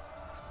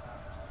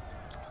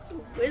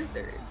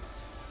 Wizards.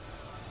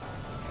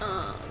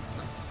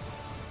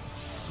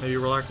 Maybe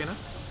roll Arcana?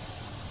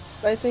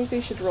 I think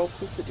they should roll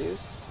to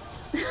seduce.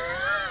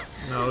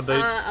 No, they...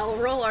 I'll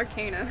roll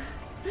Arcana.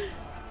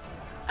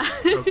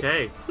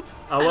 Okay.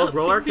 Well,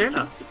 roll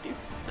Arcana.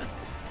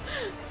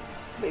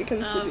 They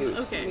can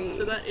seduce okay, me.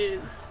 so that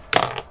is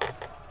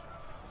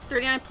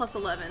 39 plus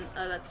 11.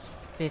 That's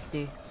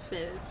 50.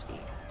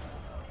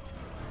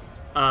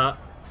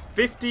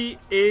 50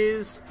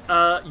 is...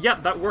 yeah,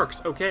 that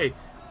works. Okay.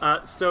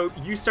 So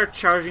you start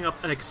charging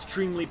up an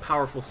extremely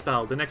powerful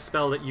spell. The next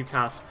spell that you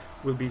cast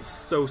will be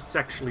so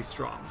sexually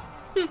strong.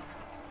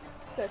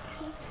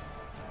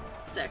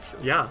 Sexual.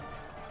 Yeah.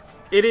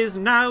 It is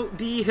now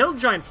the Hill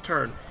Giants'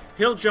 turn.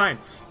 Hill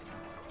Giants.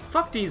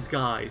 Fuck these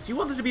guys. You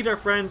wanted to be their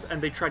friends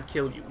and they tried to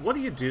kill you. What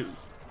do?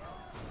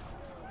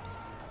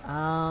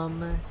 I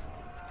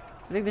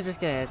think they're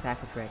just gonna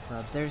attack with great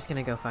clubs. They're just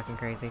gonna go fucking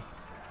crazy.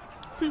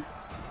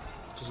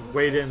 Just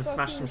wade in and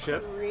smash some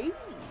shit.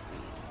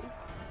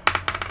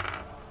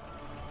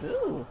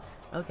 Ooh.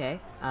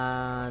 Okay.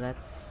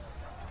 That's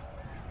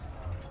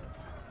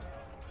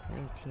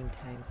 19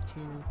 times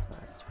 2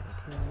 plus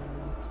 22.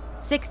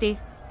 60.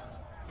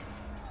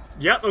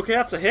 Yep, okay,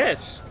 that's a hit.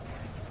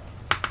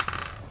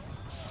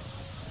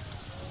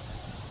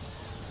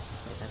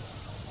 Wait,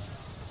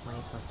 that's 20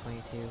 plus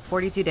 22.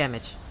 42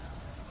 damage.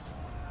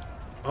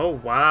 Oh,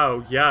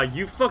 wow. Yeah,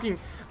 you fucking...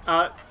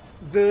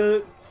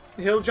 the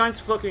Hill Giants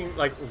fucking,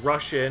 like,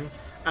 rush in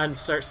and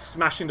start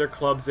smashing their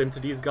clubs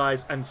into these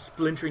guys and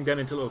splintering them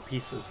into little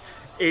pieces.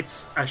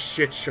 It's a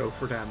shit show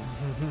for them.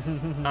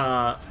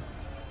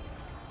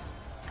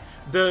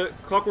 The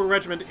Clockwork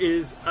Regiment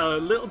is a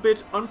little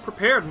bit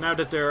unprepared now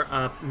that their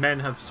men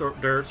have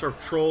their sort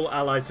of troll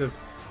allies have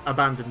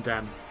abandoned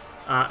them.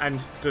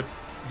 And the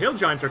hill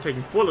giants are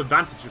taking full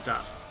advantage of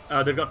that.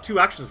 They've got 2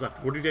 actions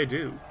left. What do they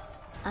do?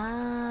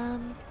 We're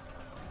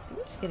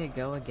just gonna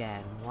go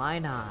again. Why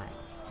not?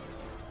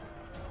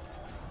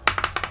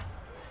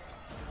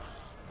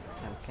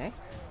 Okay,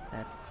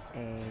 that's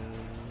a...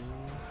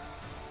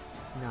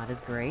 not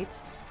as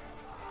great.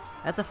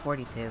 That's a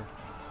 42.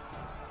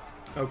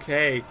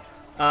 Okay.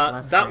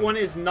 Less That great. one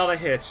is not a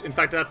hit. In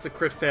fact, that's a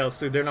crit fail,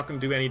 so they're not going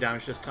to do any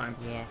damage this time.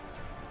 Yeah.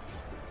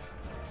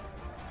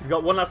 You've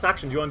got one last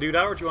action. Do you want to do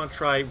that, or do you want to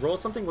try roll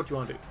something? What do you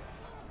want to do?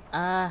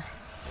 I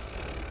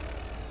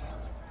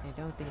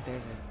don't think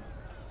there's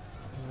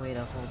a way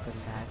to hold them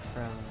back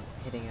from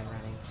hitting and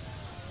running.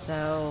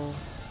 So...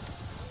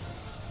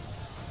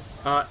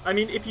 I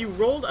mean, if you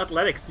rolled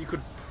athletics, you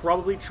could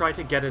probably try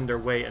to get in their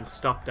way and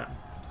stop them.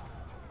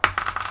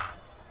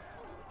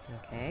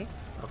 okay.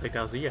 I'll take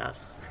that as a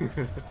yes.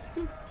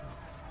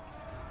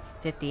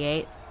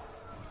 58.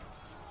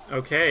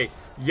 Okay.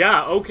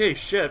 Yeah, okay,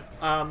 shit.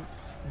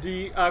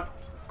 The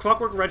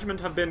Clockwork Regiment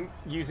have been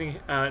using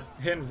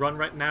hit and run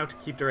right now to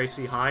keep their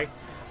AC high.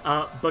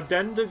 But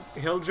then the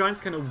Hill Giants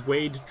kind of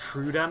wade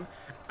through them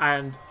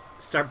and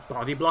start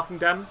body blocking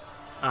them.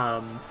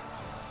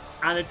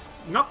 And it's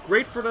not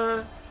great for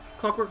the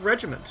Clockwork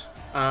Regiment.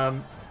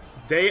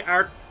 They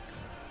are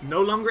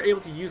no longer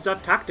able to use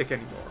that tactic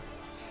anymore.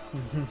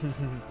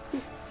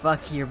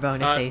 Fuck your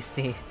bonus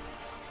AC.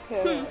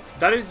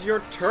 That is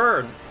your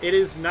turn. It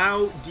is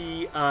now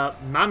the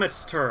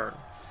Mammoth's turn.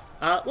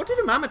 What do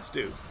the Mammoths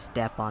do?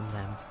 Step on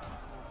them.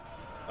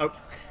 Oh,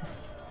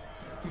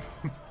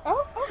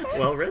 Oh, okay.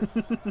 well, Ritz,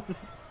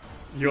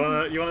 you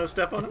wanna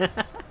step on it?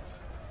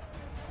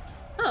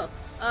 Oh,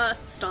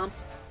 stomp.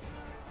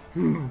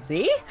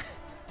 See?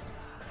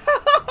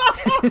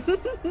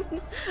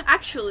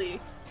 Actually.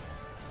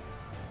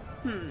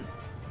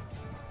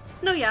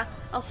 No, yeah,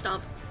 I'll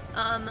stomp.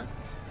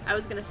 I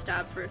was gonna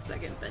stab for a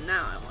second, but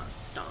now I want to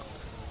stomp.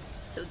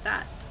 So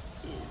that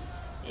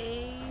is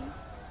a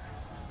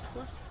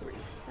plus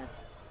 47.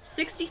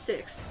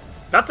 66.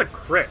 That's a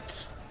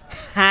crit.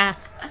 Ha!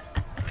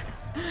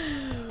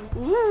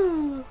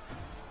 Ooh!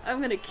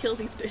 I'm gonna kill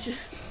these bitches.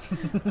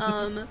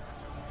 So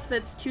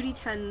that's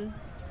 2d10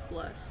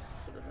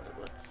 plus...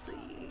 what's the...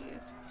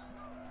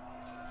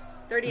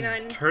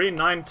 39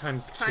 39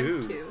 times 2.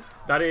 times 2.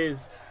 That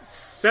is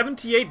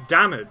 78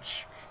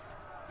 damage.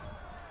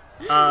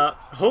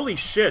 Holy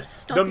shit.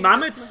 Stomping The with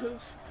Mammoths my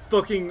hooves.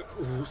 fucking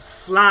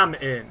slam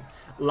in,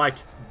 like,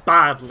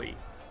 badly.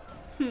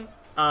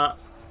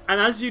 And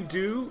as you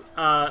do,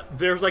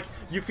 there's like,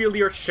 you feel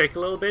the earth shake a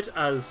little bit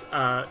as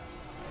a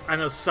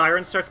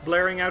siren starts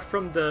blaring out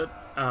from the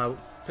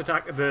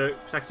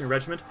Pitaxian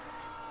regiment.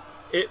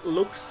 It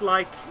looks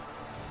like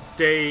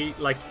they're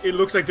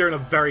in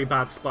a very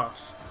bad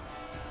spot.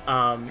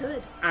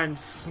 Good. And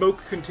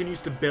smoke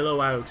continues to billow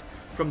out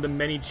from the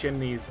many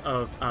chimneys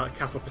of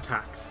Castle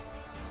Pitax.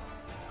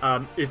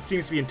 It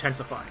seems to be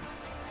intensifying.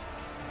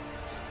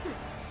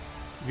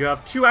 You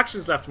have 2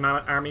 actions left,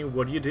 Mammoth Army.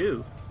 What do you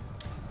do?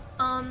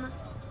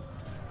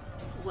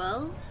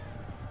 Well,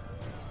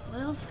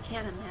 what else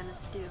can a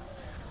mammoth do?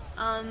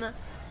 I'm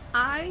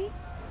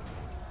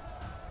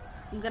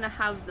gonna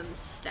have them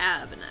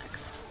stab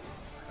next.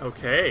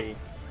 Okay.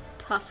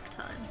 Tusk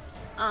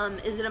time.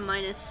 Is it a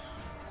minus?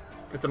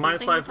 It's a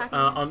minus Something 5 attacking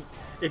on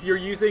if you're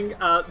using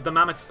the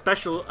Mammoth's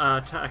special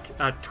attack,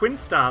 Twin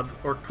Stab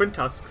or Twin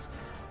Tusks.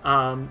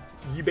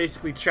 You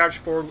basically charge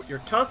forward with your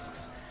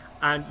tusks,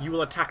 and you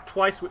will attack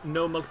twice with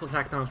no multiple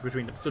attack counters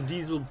between them. So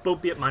these will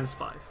both be at minus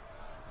 5.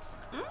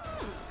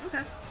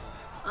 Okay.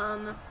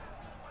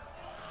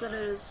 So that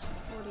is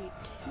 42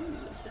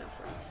 instead of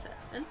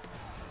 47.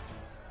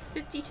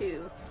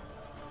 52.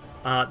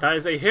 That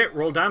is a hit.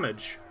 Roll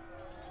damage.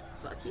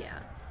 Fuck yeah.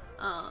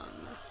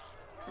 And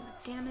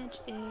the damage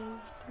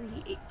is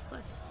 38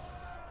 plus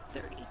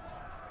 30.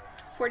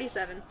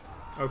 47.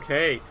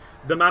 Okay.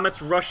 The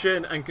Mammoths rush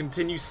in and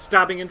continue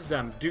stabbing into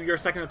them. Do your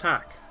second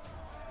attack.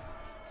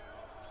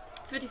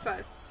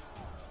 55.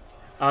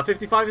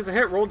 55 is a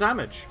hit. Roll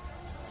damage.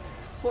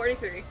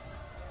 43.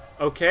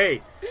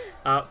 Okay.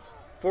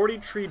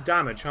 43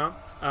 damage, huh?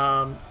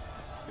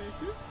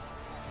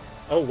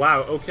 Oh,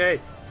 wow. Okay.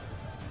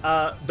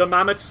 The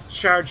Mammoths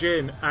charge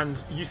in,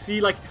 and you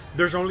see, like,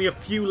 there's only a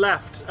few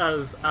left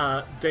as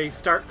they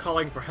start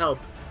calling for help,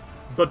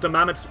 but the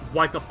Mammoths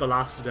wipe up the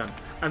last of them,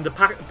 and the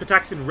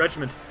Pitaxian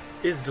regiment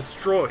is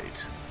destroyed.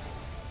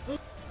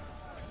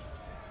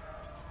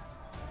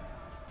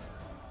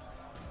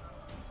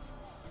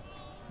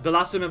 The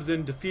last of them have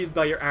been defeated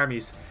by your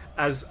armies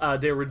as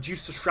they are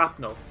reduced to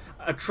shrapnel.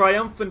 A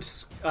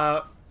triumphant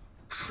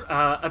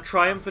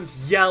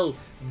yell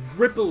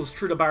ripples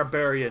through the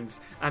barbarians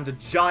and the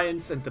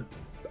giants and the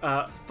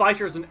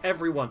fighters and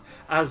everyone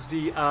as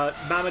the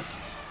mammoths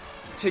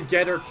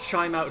together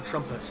chime out a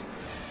trumpet.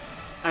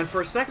 And for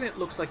a second it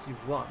looks like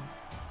you've won.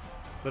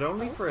 But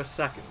only for a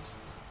second.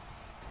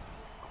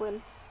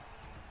 Squints.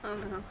 Oh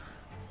no.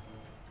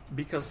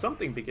 Because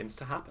something begins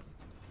to happen.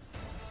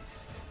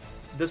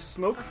 The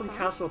smoke from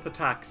Castle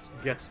Pitax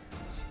gets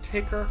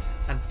thicker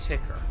and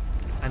thicker.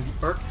 and the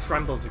earth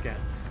trembles again.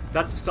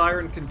 That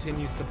siren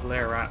continues to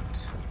blare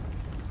out.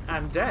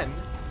 And then,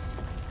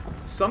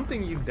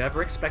 something you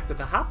never expected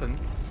to happen,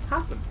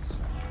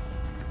 happens.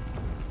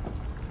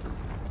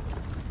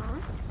 Huh?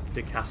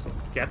 The castle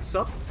gets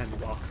up and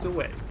walks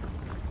away.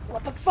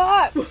 What the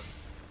fuck?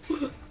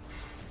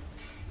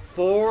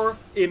 4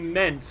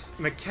 immense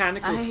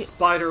mechanical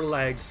spider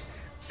legs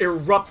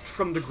erupt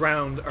from the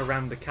ground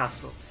around the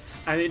castle,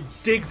 and it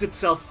digs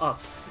itself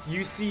up.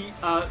 You see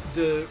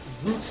the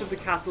roots of the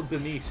castle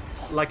beneath,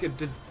 like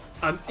an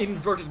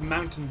inverted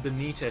mountain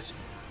beneath it,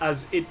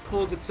 as it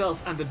pulls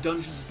itself and the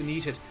dungeons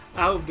beneath it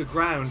out of the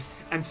ground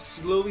and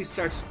slowly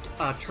starts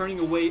turning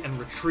away and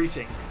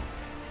retreating.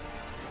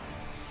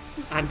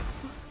 And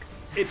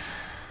it...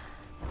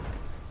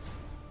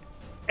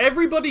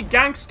 Everybody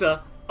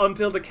gangsta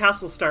until the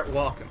castle start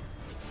walking.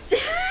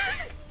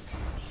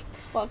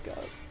 Fuck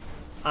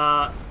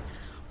up.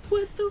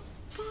 What the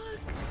fuck?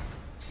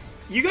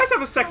 You guys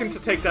have a second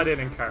to take that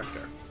in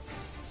character.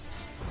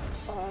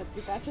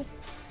 Did that just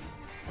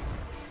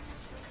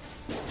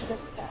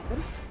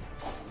happen?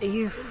 Are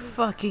you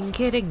fucking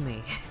kidding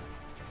me?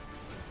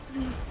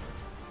 They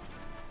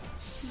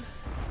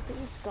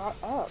just got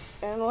up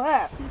and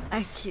left.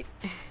 I can't...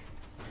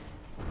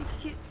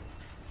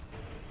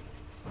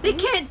 They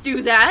can't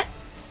do that!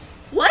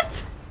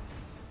 What?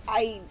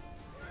 I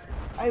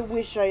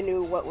wish I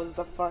knew what was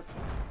the fuck.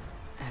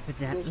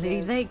 Evidently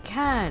This is- they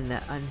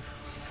can.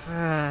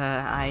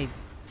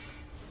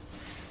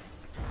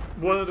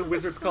 One of the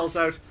wizards calls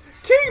out,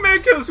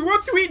 "Kingmakers,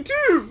 what do we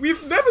do?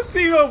 We've never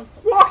seen a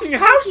walking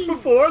house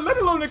before, let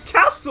alone a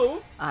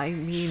castle." I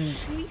mean,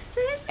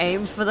 Jason?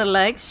 aim for the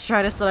legs,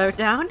 try to slow it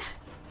down.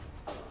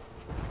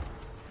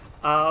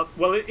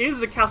 Well, it is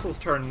the castle's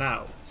turn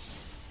now.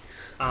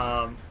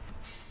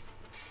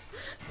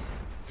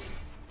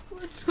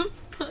 What the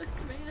fuck,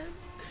 man?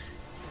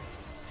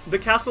 The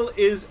castle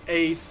is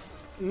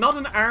not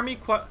an army,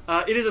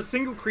 it is a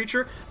single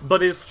creature,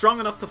 but is strong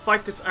enough to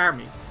fight this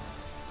army.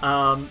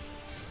 And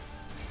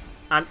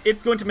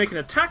it's going to make an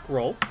attack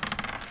roll.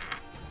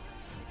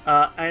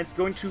 And it's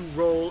going to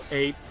roll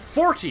a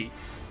 40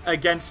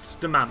 against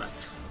the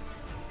mammoths.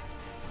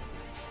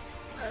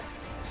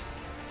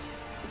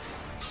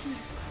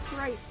 Jesus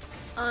Christ.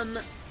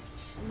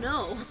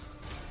 No.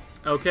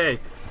 Okay,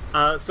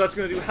 so that's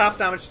going to do half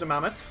damage to the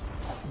mammoths.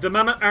 The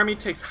mammoth army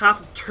takes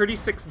half of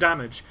 36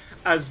 damage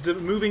as the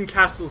moving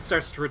castle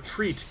starts to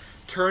retreat,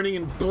 turning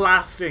and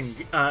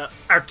blasting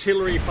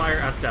artillery fire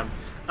at them.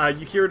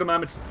 You hear the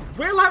mammoths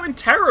wail out in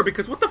terror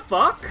because what the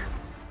fuck?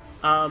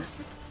 And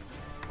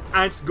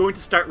it's going to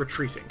start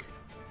retreating.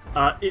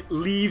 It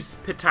leaves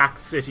Pitak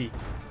City,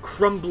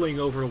 crumbling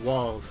over the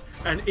walls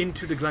and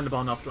into the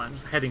Glendabon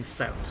uplands, heading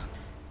south.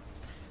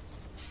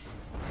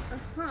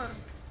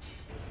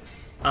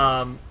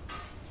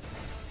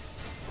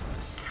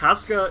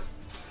 Casca,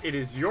 it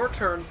is your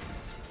turn.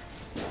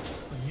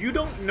 You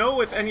don't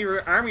know if any of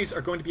your armies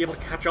are going to be able to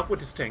catch up with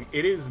this thing.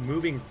 It is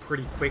moving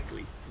pretty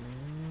quickly.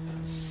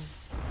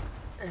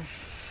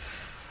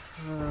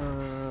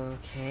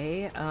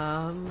 Okay,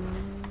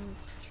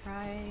 let's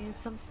try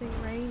something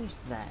ranged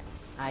then.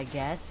 I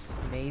guess,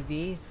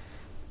 maybe.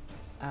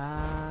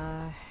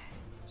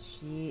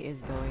 She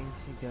is going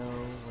to go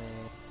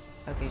with...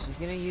 Okay, she's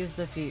gonna use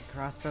the feat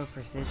crossbow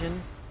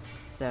precision.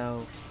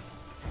 So,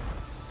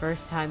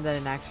 first time that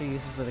an actor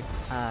uses with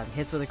a,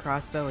 hits with a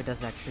crossbow, it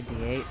does an extra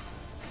d8.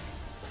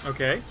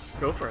 Okay,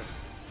 go for it.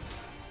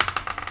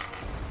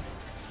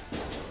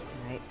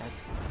 Right,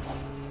 that's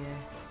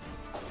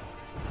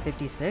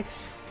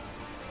 56.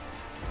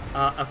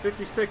 A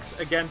 56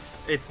 against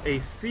its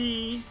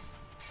AC.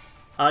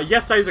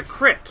 Yes, that is a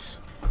crit.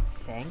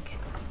 Thank.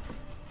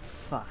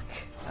 Fuck.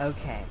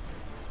 Okay.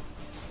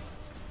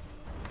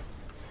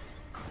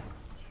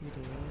 That's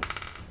 2d8.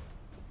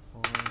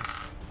 4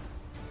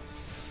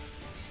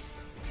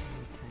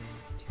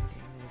 times 2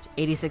 damage.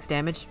 86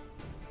 damage.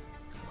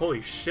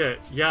 Holy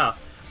shit, yeah.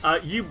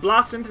 You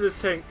blast into this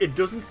thing. It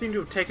doesn't seem to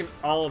have taken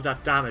all of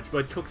that damage, but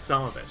it took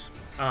some of it.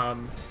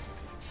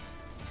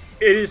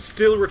 It is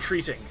still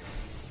retreating.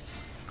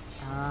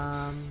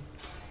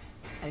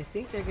 I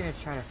think they're gonna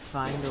try to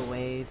find a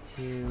way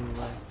to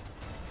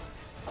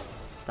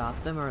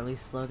stop them, or at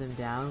least slow them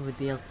down. Would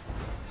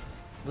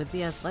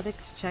the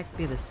athletics check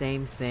be the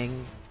same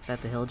thing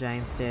that the Hill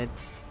Giants did?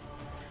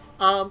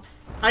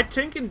 I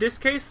think in this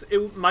case,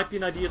 it might be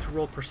an idea to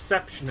roll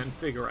perception and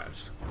figure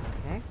out.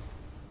 Okay.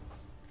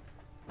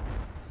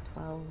 It's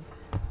 12.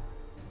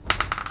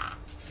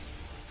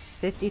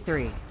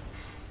 53.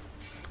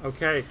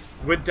 Okay,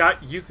 with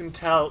that, you can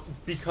tell,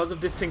 because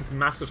of this thing's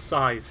massive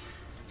size,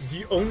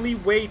 the only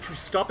way to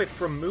stop it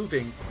from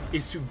moving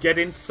is to get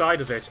inside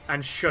of it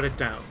and shut it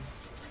down.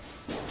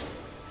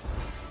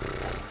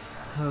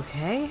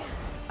 Okay.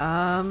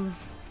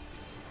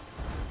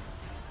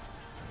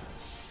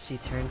 She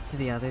turns to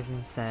the others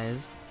and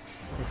says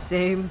the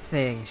same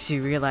thing. She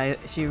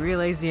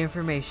relays the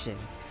information.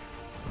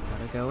 We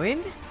gotta go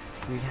in.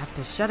 We have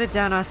to shut it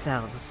down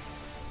ourselves.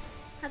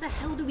 How the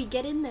hell do we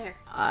get in there?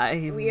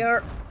 We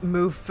are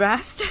Move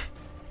fast.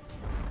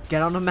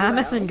 get on a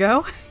mammoth and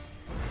go?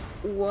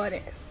 What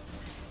if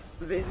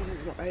this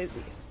is what I did?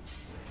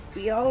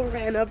 We all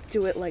ran up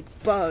to it like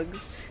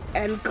bugs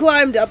and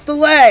climbed up the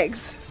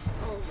legs.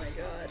 Oh my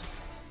god.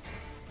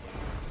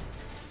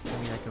 I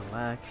mean, that could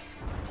work.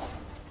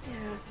 Yeah,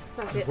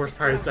 fuck The it. worst let's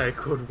part go. is that it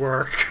could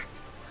work.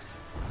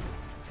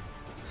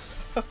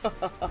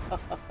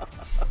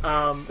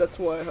 That's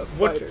why I have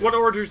fighters. What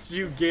orders do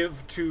you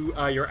give to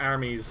your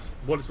armies?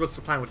 What's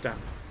the plan with them?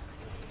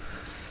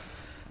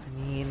 I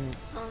mean,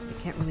 you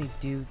can't really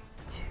do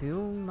too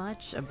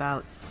much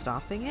about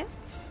stopping it.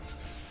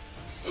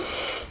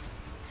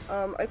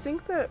 I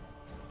think that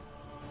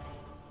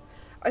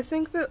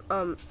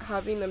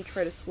having them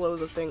try to slow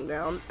the thing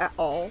down at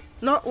all,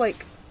 not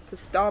like to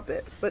stop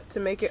it, but to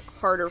make it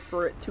harder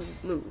for it to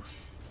move.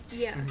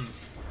 Yeah.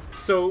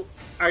 So,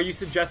 are you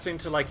suggesting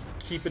to like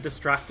keep it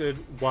distracted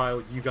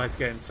while you guys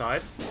get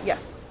inside?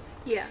 Yes.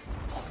 Yeah.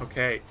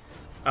 Okay.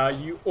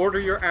 You order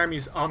your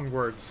armies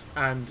onwards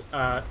and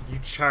you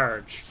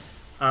charge.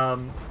 I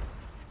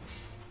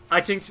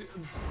think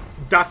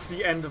that's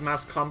the end of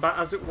mass combat,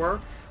 as it were,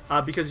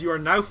 because you are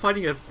now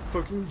fighting a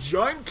fucking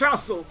giant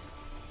castle.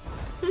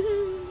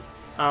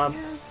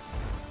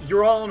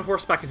 You're all on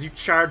horseback as you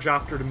charge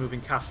after the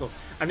moving castle,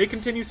 and it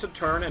continues to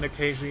turn, and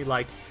occasionally,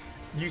 like,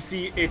 you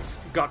see it's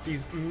got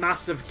these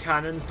massive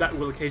cannons that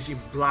will occasionally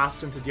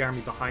blast into the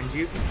army behind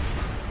you.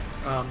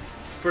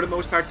 For the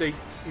most part, they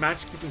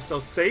manage to keep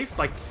themselves safe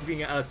by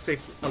keeping it at a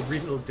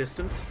reasonable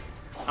distance,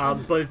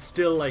 but it's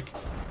still, like,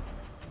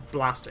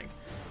 blasting.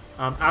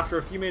 After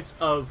a few minutes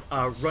of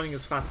running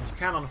as fast as you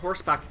can on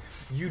horseback,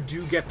 you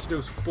do get to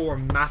those 4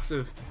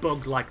 massive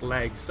bug-like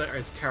legs that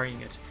is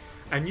carrying it,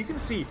 and you can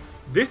see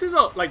this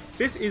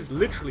is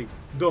literally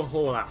the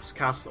whole ass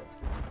castle,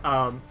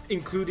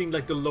 including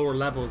like the lower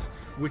levels,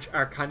 which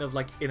are kind of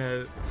like in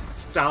a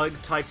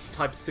stalactites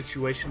type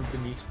situation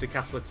beneath the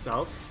castle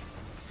itself.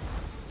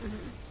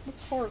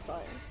 It's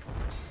horrifying.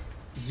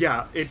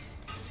 Yeah,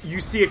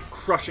 you see it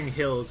crushing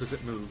hills as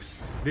it moves.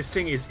 This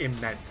thing is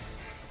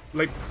immense.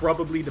 Like,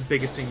 probably the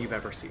biggest thing you've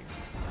ever seen.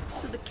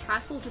 So the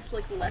castle just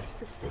like left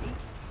the city?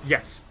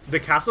 Yes, the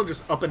castle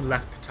just up and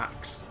left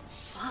Patax.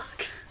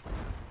 Fuck.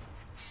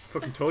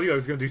 Fucking told you I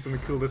was gonna do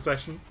something cool this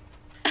session.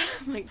 Oh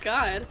my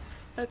god.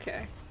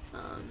 Okay.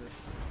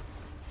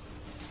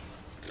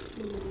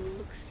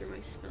 Looks through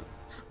my spell.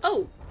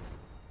 Oh!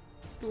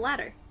 The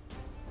ladder.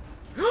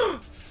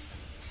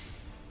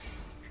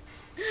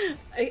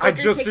 I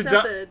just did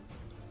that.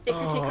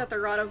 Iker takes out the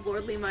Rod of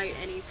Lordly Might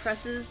and he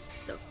presses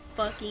the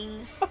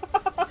fucking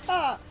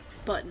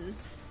button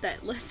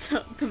that lets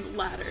up the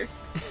ladder.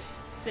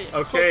 And it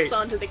Okay. hooks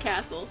onto the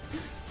castle.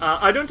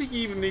 I don't think you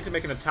even need to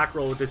make an attack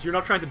roll with this. You're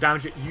not trying to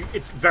damage it.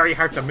 It's very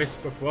hard to miss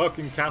the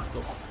fucking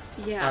castle.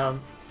 Yeah.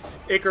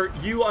 Iker,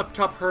 you up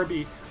top,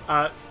 Herbie,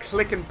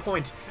 click and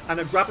point, and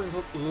a grappling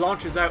hook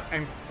launches out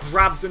and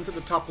grabs into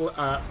the top,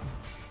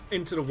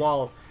 into the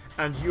wall,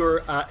 and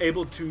you're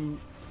able to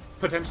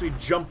potentially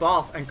jump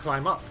off and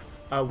climb up.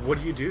 What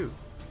do you do?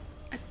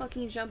 I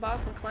fucking jump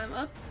off and climb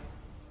up.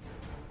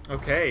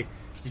 Okay,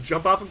 you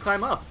jump off and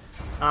climb up.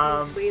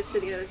 Waves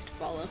to the others to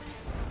follow.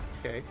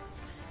 Okay.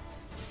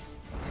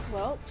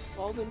 Well,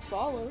 Alden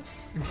follow.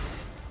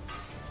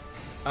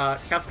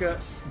 Casca,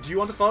 do you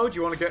want to follow? Do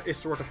you want to get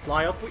Isra to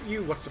fly up with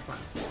you? What's the plan?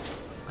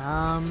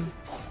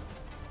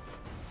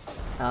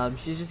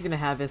 She's just gonna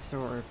have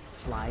Isor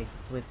fly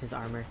with his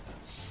armor.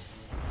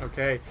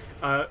 Okay.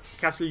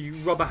 Casca, you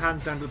rub a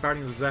hand down to the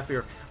Barding of the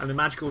Zephyr, and the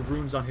magical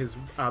runes on his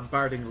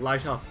Barding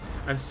light up,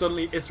 and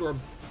suddenly Isra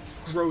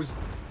grows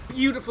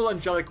beautiful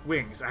angelic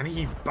wings, and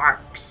he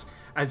barks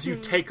as you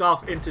take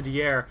off into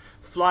the air,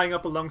 flying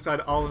up alongside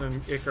Alden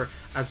and Iker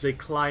as they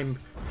climb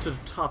to the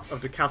top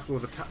of the Castle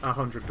of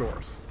 100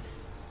 Doors.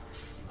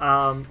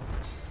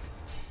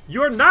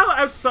 You are now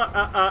outside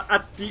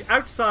at the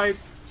outside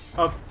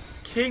of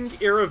King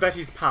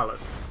Iravetti's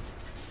palace.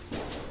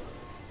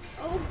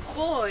 Oh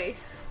boy.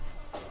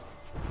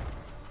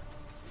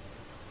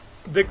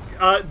 The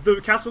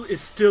castle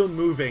is still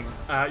moving.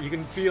 You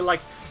can feel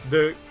like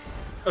the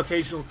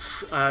occasional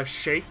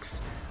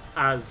shakes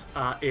as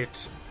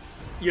it,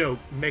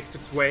 makes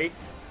its way.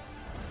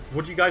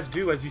 What do you guys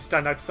do as you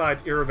stand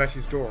outside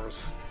Iravetti's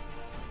doors?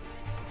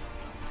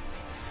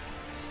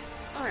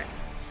 Alright.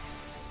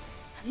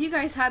 Have you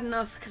guys had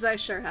enough? Because I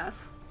sure have.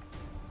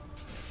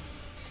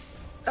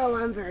 Oh,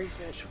 I'm very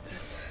finished with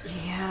this.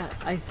 Yeah,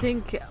 I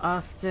think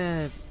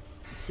after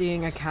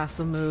seeing a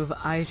castle move,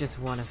 I just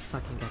want to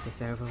fucking get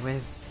this over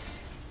with.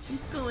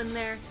 Let's go in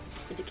there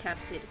and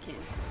decapitate a king.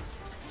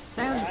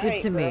 Sounds good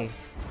Right, to bro. me.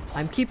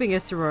 I'm keeping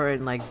Isseror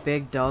in like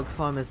big dog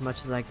form as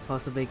much as I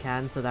possibly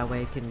can, so that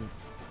way it can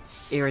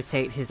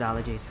irritate his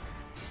allergies.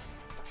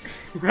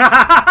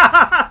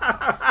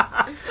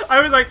 I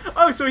was like,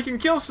 oh, so he can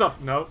kill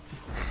stuff. No.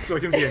 So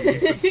he can be a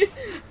nuisance.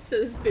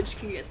 So this bitch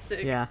can get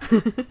sick. Yeah. So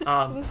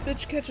this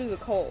bitch catches a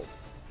cold.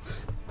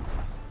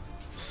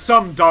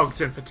 Some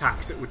dogs in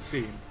Patax, it would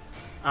seem.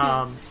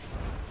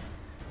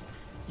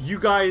 You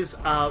guys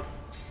do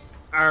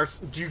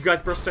you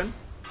guys burst in?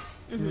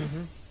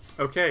 Mm-hmm.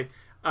 Okay.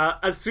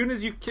 As soon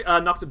as you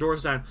knock the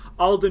doors down,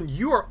 Alden,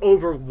 you are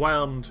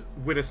overwhelmed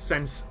with a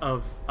sense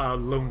of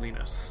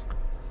loneliness.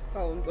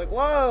 Alden's like,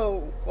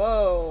 whoa,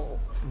 whoa.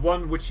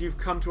 One which you've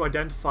come to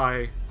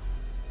identify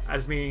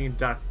as meaning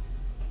that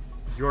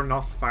you're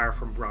not far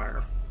from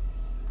Briar.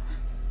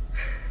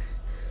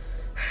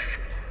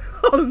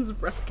 Alden's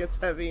breath gets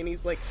heavy and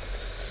he's like...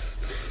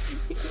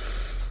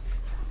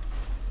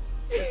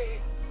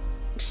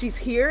 She's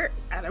here,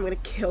 and I'm gonna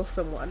kill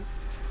someone.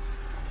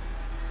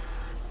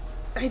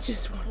 I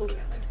just want to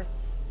get to her.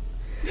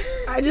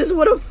 I just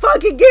want to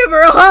fucking give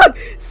her a hug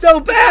so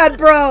bad,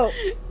 bro!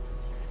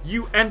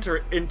 You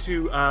enter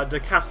into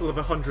the Castle of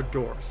 100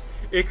 Doors.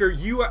 Iker,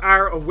 you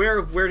are aware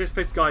of where this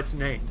place got its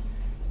name.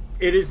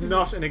 It is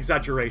not an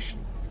exaggeration.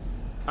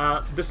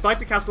 Despite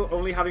the castle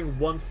only having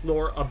one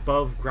floor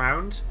above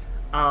ground,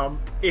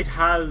 it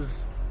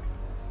has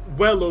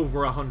well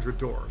over 100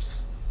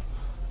 doors.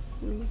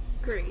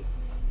 Great.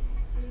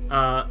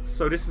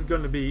 So this is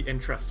going to be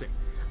interesting.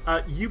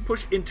 You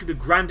push into the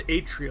Grand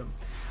Atrium.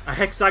 A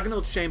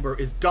hexagonal chamber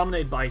is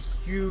dominated by a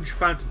huge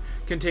fountain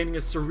containing a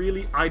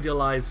surreally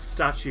idealized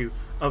statue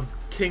of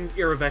King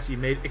Iravetti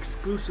made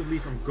exclusively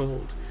from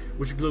gold,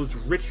 which glows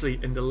richly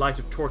in the light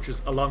of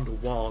torches along the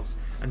walls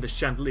and the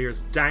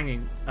chandeliers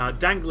dangling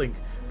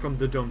from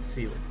the domed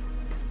ceiling.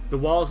 The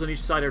walls on each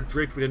side are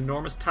draped with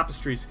enormous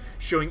tapestries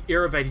showing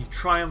Iravetti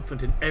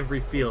triumphant in every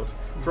field,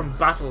 from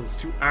battles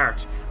to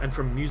art, and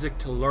from music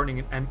to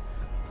learning and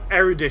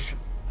erudition.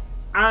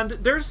 And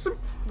there's some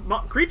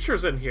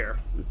creatures in here.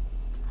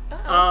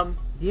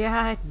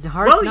 Yeah,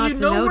 hard well, not you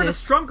to know notice. where the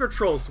stronger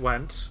trolls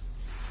went.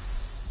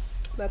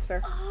 That's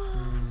fair.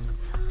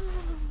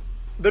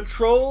 The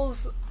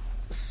trolls...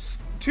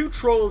 Two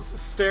trolls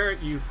stare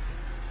at you,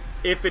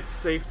 if it's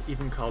safe to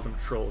even call them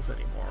trolls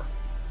anymore.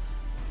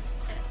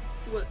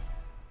 What?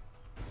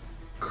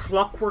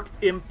 Clockwork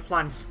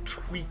implants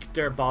tweak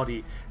their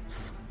body,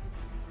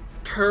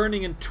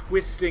 turning and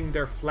twisting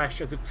their flesh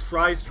as it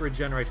tries to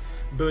regenerate,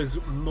 but is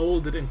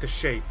molded into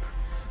shape.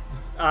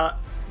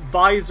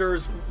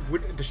 Visors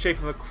with the shape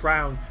of a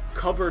crown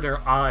cover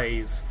their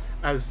eyes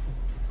as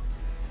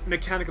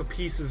mechanical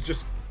pieces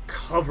just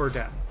cover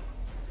them.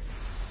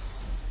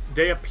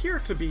 They appear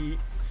to be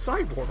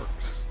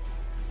cyborgs.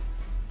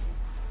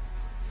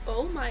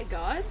 Oh my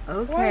god. Why are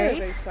Okay.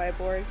 they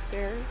cyborgs,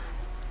 Darren?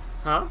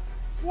 Huh?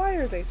 Why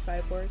are they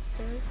cyborgs,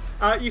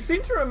 Darren? You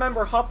seem to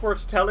remember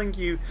Hopworth telling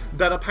you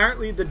that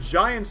apparently the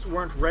giants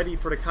weren't ready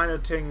for the kind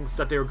of things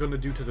that they were going to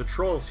do to the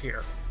trolls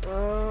here.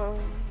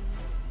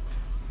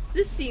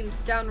 This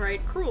seems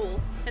downright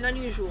cruel and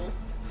unusual.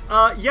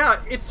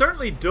 Yeah, it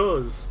certainly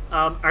does.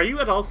 Are you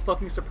at all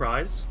fucking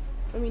surprised?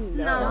 I mean,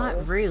 no.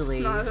 Not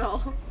really. Not at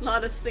all.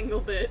 Not a single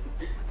bit.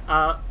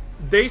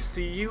 They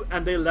see you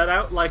and they let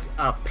out like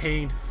a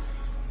pained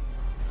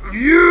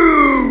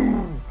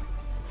 "You!"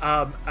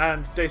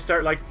 And they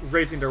start like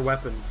raising their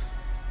weapons.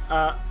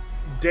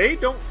 They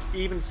don't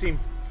even seem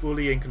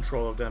fully in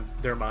control of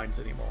their minds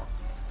anymore.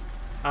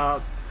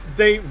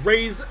 They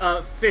raise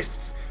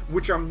fists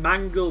which are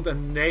mangled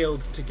and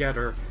nailed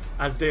together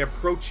as they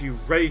approach you,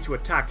 ready to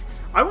attack.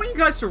 I want you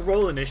guys to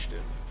roll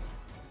initiative.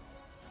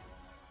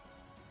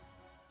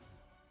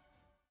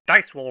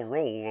 Dice will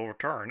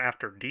return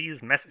after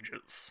these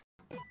messages.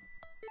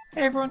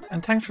 Hey everyone,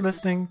 and thanks for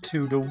listening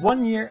to the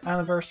 1 year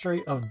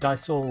anniversary of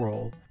Dice Will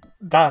Roll.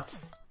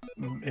 That's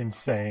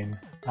insane.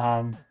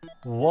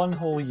 1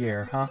 whole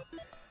year, huh?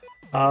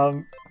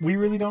 We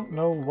really don't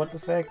know what to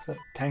say except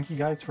thank you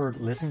guys for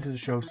listening to the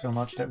show so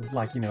much that,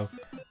 like, you know,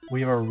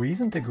 we have a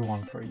reason to go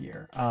on for a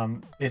year.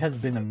 It has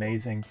been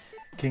amazing.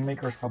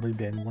 Kingmaker has probably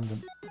been one of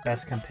the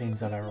best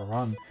campaigns I've ever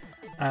run.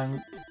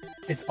 And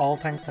it's all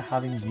thanks to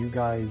having you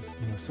guys,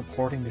 you know,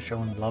 supporting the show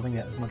and loving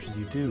it as much as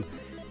you do.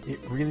 It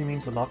really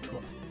means a lot to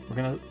us. We're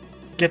going to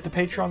get the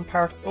Patreon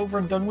part over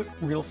and done with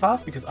real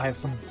fast because I have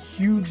some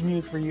huge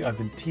news for you I've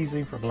been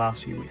teasing for the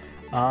last few weeks.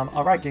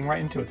 Alright, getting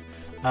right into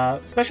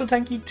it. Special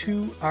thank you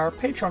to our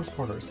Patreon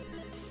supporters: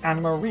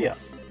 Anna Maria,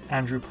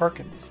 Andrew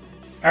Perkins,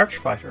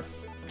 Archfighter,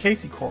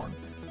 Casey Korn,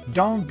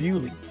 Don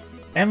Bewley,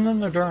 Emlyn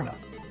Laderna,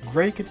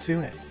 Grey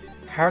Kitsune,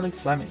 Harley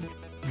Fleming,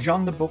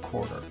 John the Book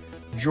Hoarder,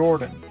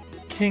 Jordan,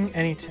 King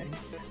Anything,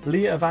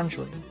 Leah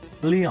Evangeline,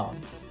 Leon,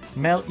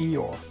 Mel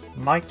Eeyore,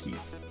 Mikey,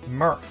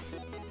 Murph,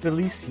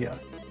 Felicia,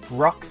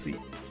 Roxy,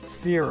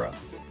 Sierra,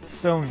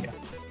 Sonia,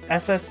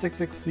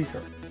 SS66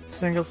 Seeker,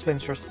 Single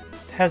Spinstress,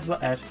 Tesla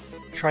Ed,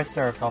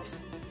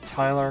 Triceratops,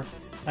 Tyler,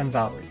 and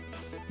Valerie.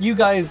 You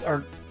guys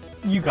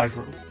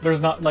rule. There's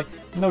not, like,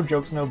 no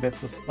jokes, no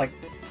bits. It's like,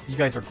 you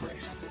guys are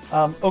great.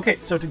 Okay,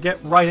 so to get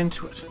right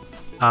into it,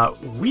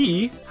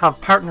 we have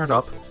partnered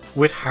up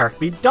with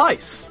Heartbeat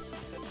Dice.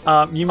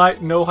 You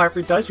might know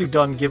Heartbeat Dice. We've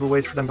done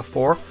giveaways for them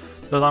before.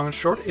 The long and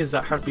short is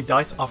that Heartbeat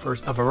Dice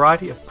offers a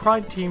variety of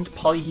Pride-themed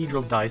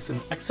polyhedral dice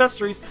and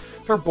accessories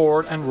for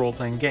board and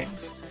role-playing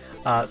games.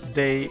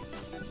 They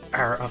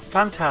are a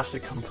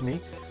fantastic company.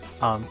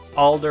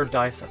 All their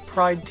dice are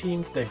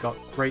Pride-themed. They've got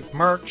great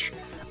merch.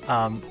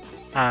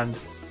 And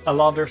a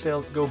lot of their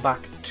sales go back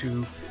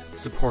to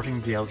supporting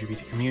the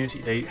LGBT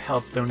community. They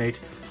help donate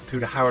to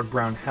the Howard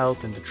Brown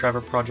Health and the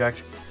Trevor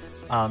Project.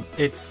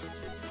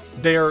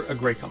 They're a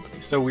great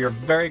company, so we are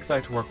very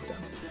excited to work with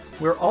them.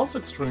 We're also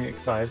extremely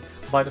excited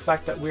by the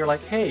fact that we were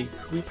like, hey,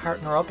 could we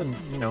partner up and,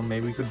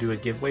 maybe we could do a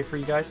giveaway for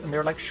you guys? And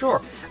they're like,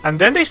 sure. And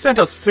then they sent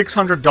us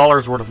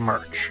 $600 worth of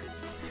merch.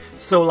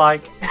 So,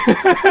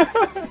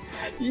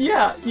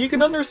 yeah, you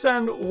can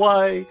understand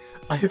why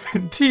I've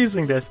been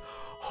teasing this.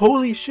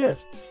 Holy shit.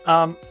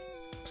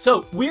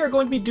 So, we are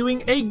going to be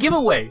doing a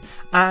giveaway.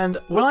 And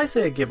when I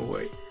say a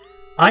giveaway,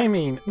 I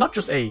mean not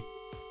just a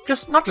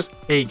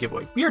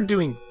giveaway. We are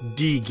doing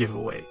the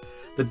giveaway.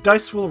 The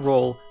Dice Will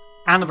Roll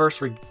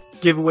Anniversary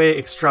Giveaway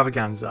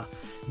Extravaganza.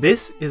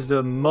 This is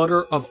the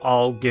mother of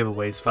all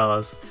giveaways,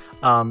 fellas.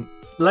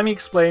 Let me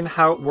explain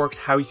how it works,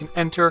 how you can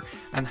enter,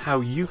 and how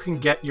you can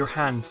get your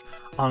hands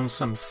on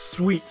some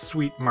sweet,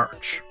 sweet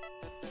merch.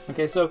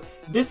 Okay, so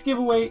this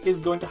giveaway is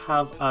going to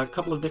have a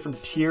couple of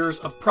different tiers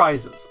of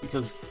prizes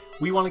because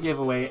we want to give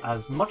away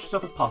as much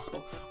stuff as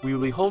possible. We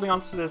will be holding on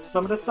to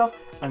some of this stuff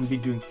and be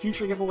doing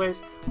future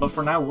giveaways, but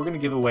for now we're going to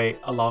give away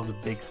a lot of the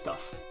big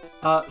stuff.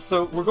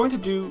 So we're going to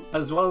do,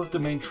 as well as the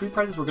main 3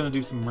 prizes, we're going to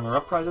do some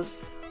runner-up prizes.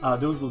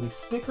 Those will be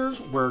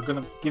stickers. We're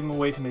going to give them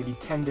away to maybe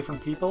 10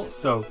 different people,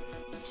 so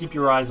keep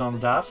your eyes on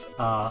that.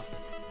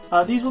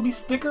 These will be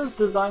stickers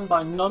designed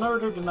by none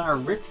other than our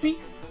Ritzy.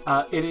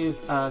 It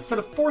is a set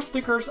of 4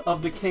 stickers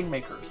of the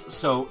Kingmakers.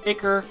 So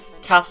Iker,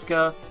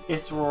 Casca,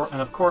 Isror,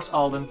 and of course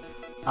Alden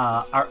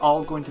are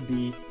all going to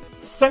be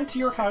sent to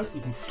your house.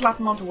 You can slap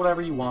them onto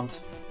whatever you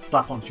want.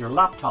 Slap onto your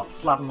laptop,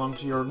 slap them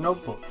onto your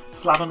notebook,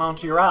 slap them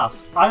onto your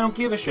ass. I don't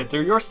give a shit.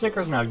 They're your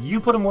stickers now. You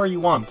put them where you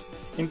want.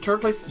 In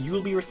third place, you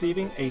will be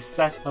receiving a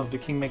set of the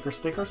Kingmaker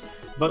stickers,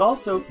 but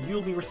also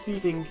you'll be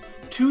receiving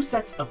 2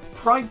 sets of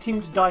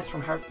Pride-themed dice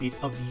from Heartbeat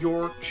of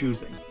your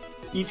choosing.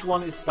 Each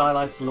one is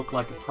stylized to look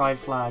like a Pride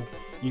flag.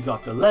 You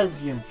got the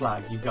lesbian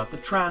flag, you got the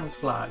trans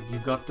flag, you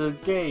got the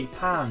gay,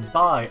 pan,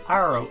 bi,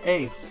 arrow,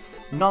 ace,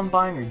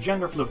 non-binary,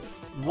 gender fluid,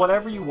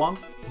 whatever you want.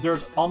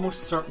 There's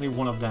almost certainly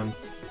one of them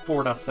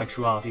for that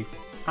sexuality,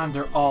 and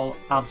they're all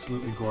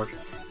absolutely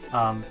gorgeous.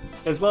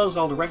 As well as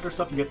all the regular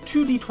stuff, you get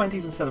 2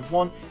 D20s instead of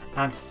 1,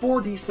 and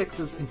 4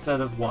 D6s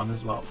instead of 1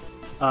 as well.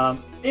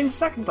 In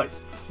second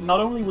place, not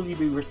only will you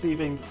be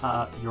receiving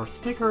your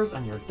stickers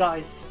and your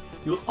dice,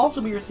 you'll also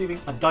be receiving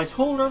a dice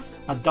holder,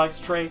 a dice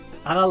tray,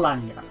 and a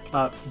lanyard.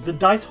 The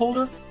dice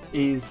holder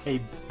is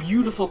a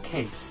beautiful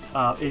case.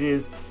 It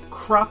is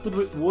crafted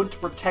with wood to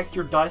protect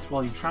your dice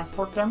while you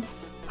transport them.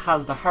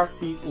 Has the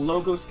Heartbeat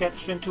logo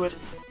sketched into it,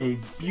 a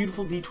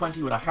beautiful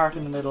D20 with a heart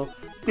in the middle.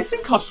 This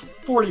thing costs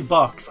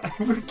 $40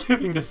 and we're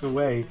giving this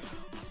away.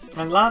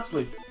 And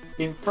lastly,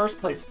 in first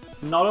place,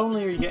 not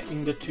only are you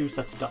getting the 2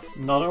 sets of dice,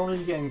 not only are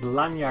you getting the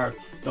lanyard,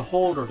 the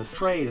holder, the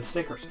tray, the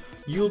stickers,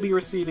 you'll be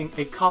receiving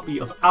a copy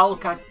of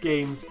Owlcat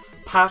Games'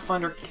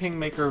 Pathfinder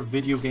Kingmaker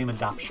video game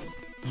adaptation.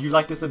 You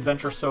like this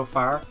adventure so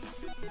far?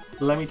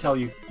 Let me tell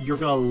you, you're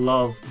gonna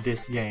love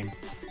this game.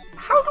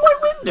 How do I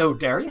win though,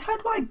 Derry? How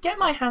do I get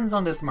my hands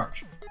on this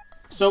merch?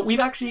 So we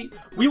want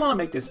to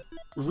make this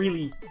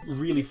really,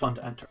 really fun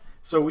to enter.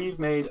 So we've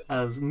made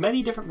as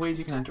many different ways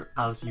you can enter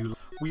as you like.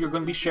 We are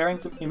going to be sharing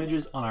some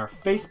images on our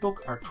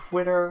Facebook, our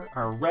Twitter,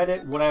 our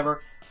Reddit,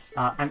 whatever.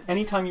 And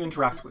anytime you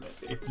interact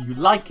with it, if you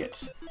like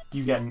it,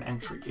 you get an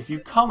entry. If you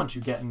comment,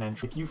 you get an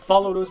entry. If you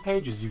follow those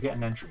pages, you get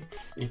an entry.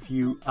 If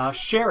you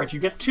share it, you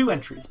get 2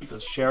 entries,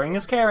 because sharing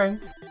is caring.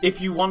 If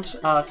you want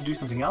to do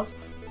something else,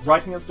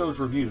 writing us those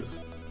reviews.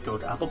 Go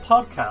to Apple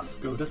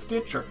Podcasts, go to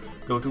Stitcher,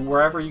 go to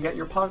wherever you get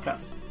your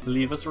podcasts.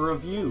 Leave us a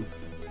review.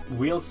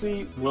 We'll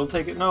see, we'll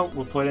take it note,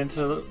 we'll put it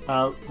into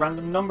a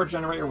random number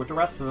generator with the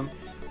rest of them.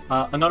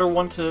 Another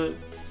one to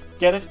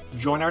get it,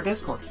 join our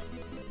Discord.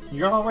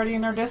 You're already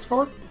in our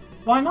Discord?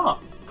 Why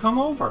not? Come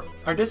over.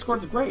 Our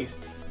Discord's great.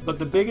 But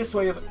the biggest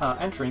way of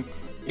entering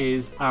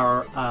is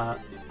our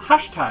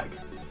hashtag.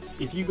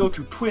 If you go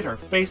to Twitter,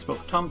 Facebook,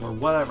 Tumblr,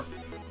 whatever,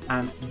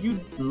 and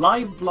you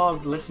live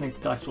blog listening to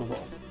Dice Will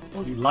Roll,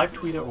 or you live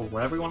tweet it, or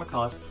whatever you want to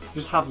call it,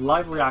 just have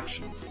live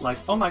reactions. Like,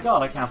 oh my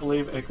god, I can't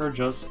believe Iker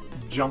just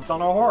jumped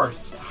on a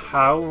horse.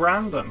 How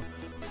random.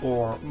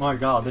 Or, my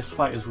god, this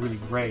fight is really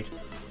great.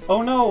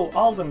 Oh no,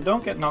 Alden,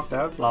 don't get knocked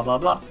out, blah blah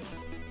blah.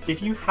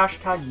 If you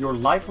hashtag your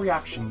live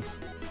reactions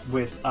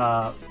with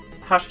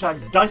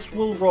hashtag Dice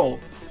Will Roll,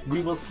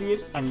 we will see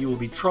it and you will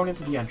be thrown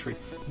into the entry.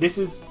 This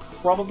is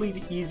probably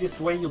the easiest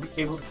way you'll be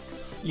able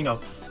to,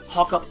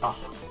 hawk up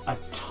a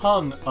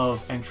ton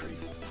of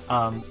entries.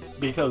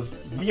 Because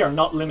we are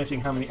not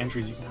limiting how many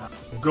entries you can have.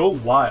 Go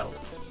wild.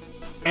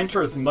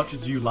 Enter as much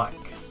as you like.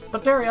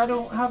 But Derry, I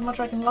don't have much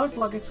I can live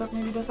blog except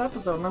maybe this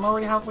episode, and I'm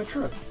already halfway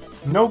through it.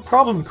 No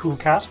problem, Cool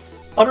Cat.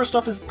 Other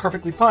stuff is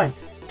perfectly fine.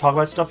 Talk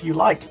about stuff you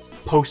like.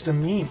 Post a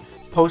meme.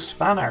 Post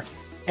fan art.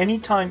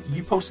 Anytime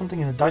you post something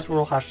in a Dice Will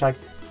Roll hashtag,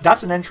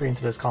 that's an entry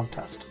into this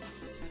contest.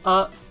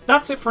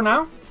 That's it for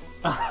now.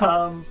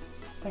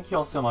 Thank you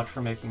all so much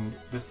for making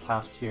this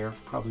past year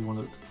probably one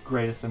of the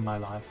greatest in my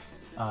life.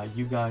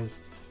 You guys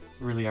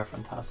really are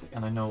fantastic,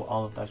 and I know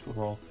all of Dice Will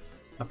Roll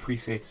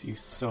appreciates you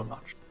so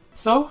much.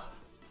 So,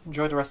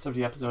 enjoy the rest of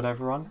the episode,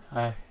 everyone.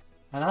 And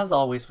as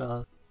always,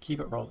 fellas, Keep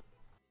it rolling.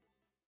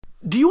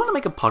 Do you want to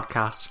make a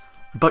podcast,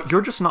 but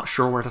you're just not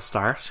sure where to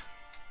start?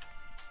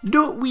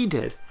 Do what we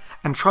did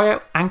and try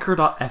out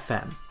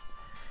Anchor.fm.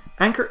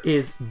 Anchor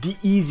is the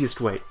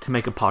easiest way to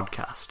make a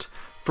podcast.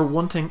 For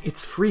one thing,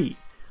 it's free.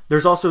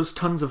 There's also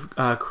tons of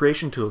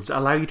creation tools that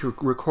allow you to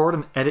record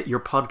and edit your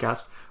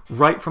podcast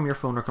right from your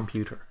phone or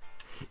computer.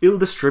 It'll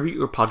distribute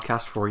your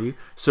podcast for you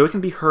so it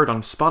can be heard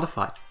on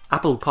Spotify,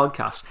 Apple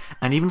Podcasts,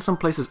 and even some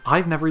places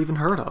I've never even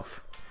heard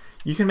of.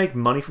 You can make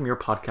money from your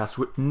podcast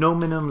with no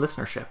minimum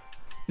listenership.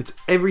 It's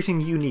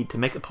everything you need to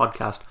make a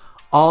podcast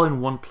all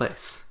in one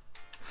place.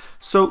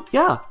 So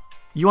yeah,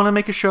 you want to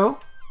make a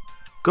show?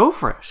 Go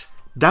for it.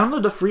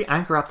 Download the free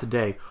Anchor app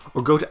today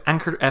or go to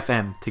Anchor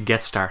FM to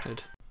get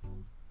started.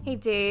 Hey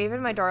David,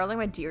 my darling,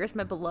 my dearest,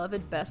 my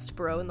beloved best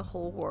bro in the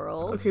whole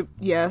world. Okay,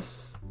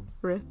 yes.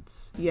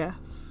 Ritz,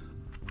 yes.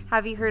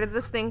 Have you heard of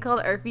this thing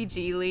called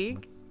RPG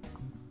League?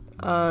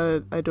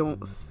 I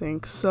don't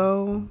think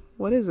so.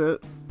 What is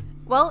it?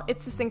 Well,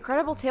 it's this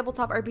incredible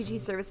tabletop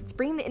RPG service that's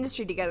bringing the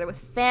industry together with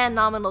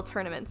phenomenal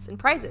tournaments and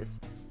prizes.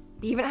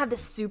 They even have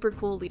this super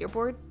cool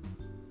leaderboard.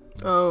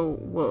 Oh,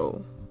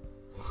 whoa.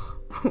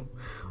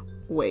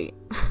 Wait.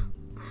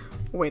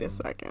 Wait a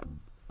second.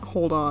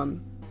 Hold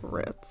on,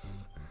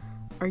 Ritz.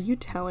 Are you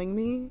telling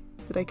me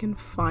that I can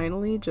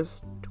finally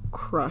just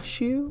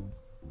crush you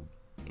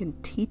in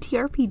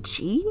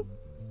TTRPG?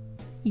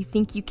 You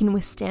think you can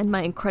withstand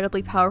my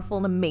incredibly powerful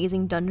and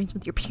amazing dungeons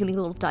with your puny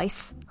little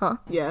dice, huh?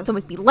 Yes. Don't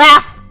make me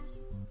laugh!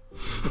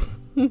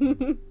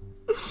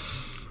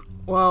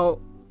 Well,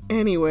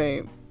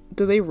 anyway,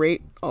 do they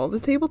rate all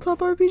the tabletop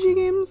RPG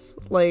games?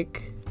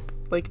 Like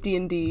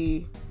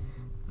D&D,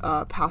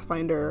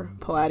 Pathfinder,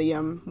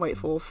 Palladium,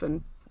 White Wolf,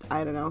 and,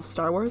 I don't know,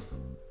 Star Wars?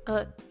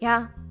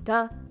 Yeah,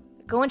 duh.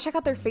 Go and check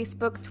out their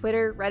Facebook,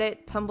 Twitter,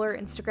 Reddit,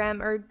 Tumblr,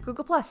 Instagram, or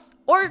Google+,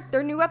 or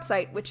their new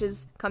website, which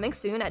is coming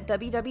soon at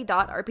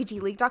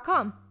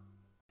www.rpgleague.com.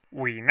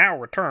 We now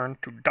return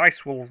to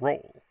Dice Will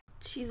Roll.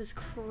 Jesus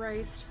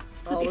Christ.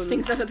 Let's put these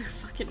things out of their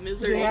fucking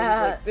misery.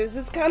 Yeah. This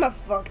is kind of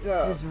fucked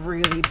up. This is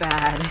really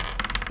bad.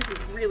 This is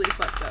really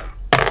fucked up.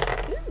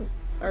 Ooh.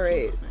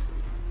 Alright.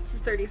 This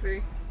is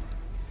 33.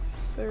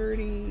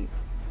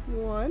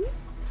 31?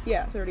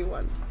 Yeah,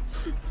 31.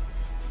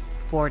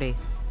 40.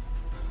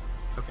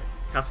 Okay,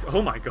 Casca.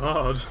 Oh my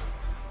god.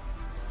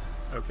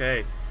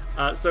 Okay,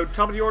 so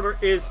top of the order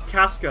is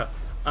Casca.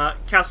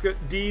 Casca,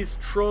 these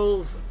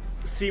trolls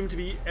seem to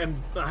be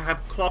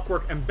have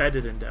clockwork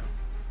embedded in them.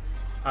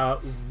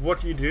 What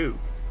do you do?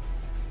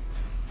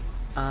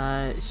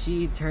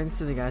 She turns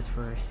to the guys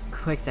for a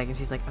quick second.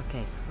 She's like,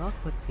 okay,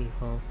 clockwork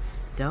people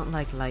don't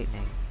like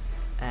lightning.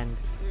 And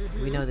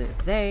we know that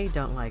they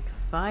don't like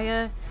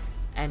fire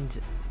and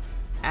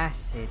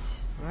acid,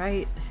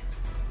 right?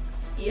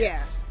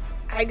 Yeah.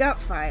 I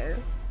got fire.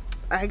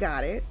 I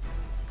got it.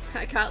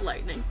 I got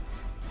lightning.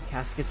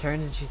 Casca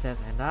turns and she says,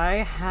 and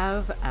I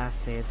have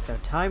acid, so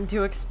time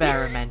to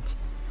experiment.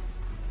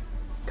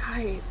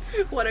 Guys.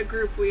 What a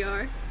group we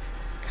are.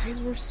 Guys,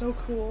 we're so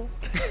cool.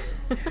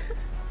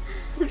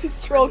 We're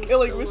just troll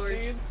killing Sword.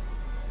 machines.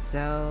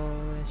 So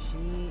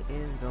she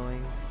is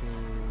going to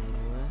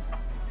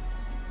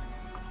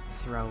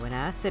throw an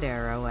acid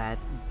arrow at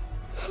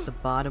the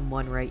bottom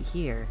one right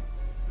here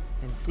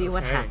and see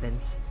what Okay.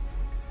 happens.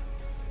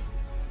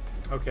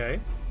 Okay.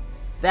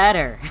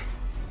 Better.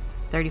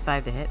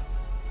 35 to hit.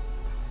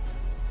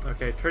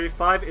 Okay,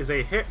 35 is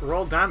a hit.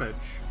 Roll damage.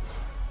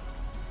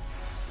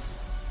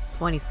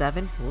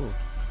 27. Ooh.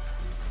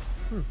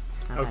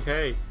 Not bad.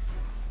 Okay.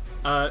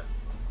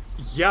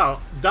 Yeah,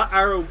 that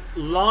arrow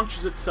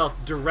launches itself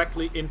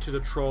directly into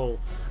the troll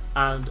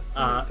and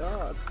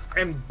God.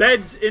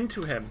 embeds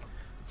into him.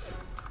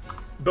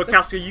 But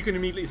Casca, you can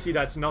immediately see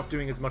that it's not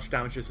doing as much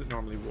damage as it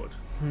normally would.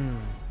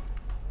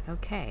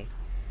 Okay.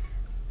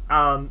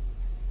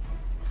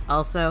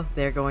 Also,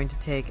 they're going to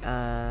take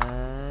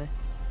 4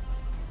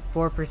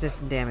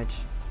 persistent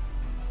damage.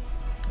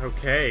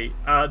 Okay.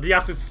 The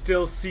acid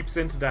still seeps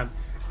into them,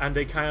 and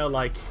they kind of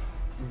like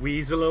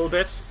wheeze a little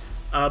bit.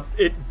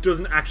 It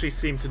doesn't actually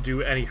seem to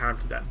do any harm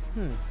to them.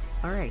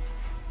 Alright.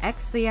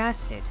 X the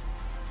acid.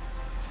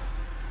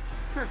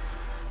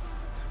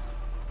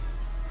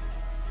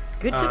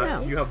 Good to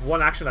know. You have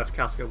one action left,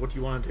 Casca. What do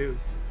you want to do?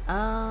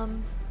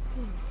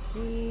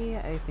 She,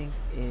 I think,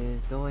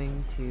 is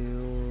going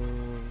to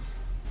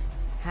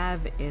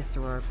have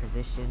Isror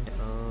positioned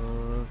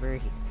over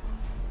here.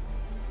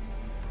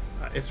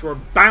 Isror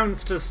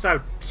bounds to the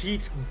south,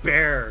 teeth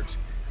bared.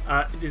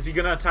 Is he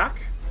gonna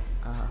attack?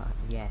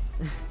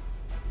 Yes.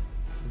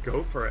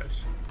 Go for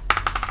it.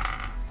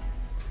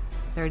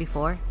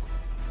 34.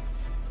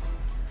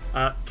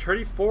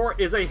 34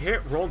 is a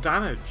hit. Roll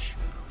damage.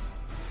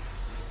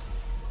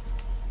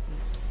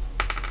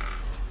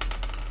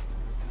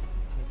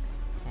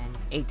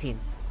 18.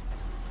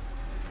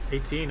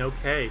 18,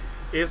 okay.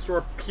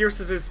 Isror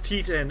pierces his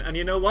teeth in, and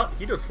you know what?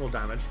 He does full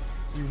damage.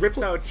 He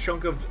rips out a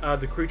chunk of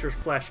the creature's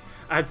flesh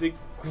as it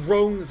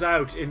groans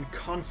out in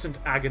constant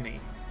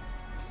agony.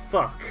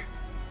 Fuck.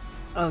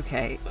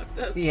 Okay.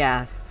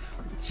 Yeah.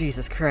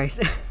 Jesus Christ.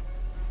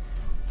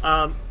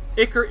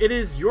 Iker, it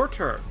is your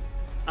turn.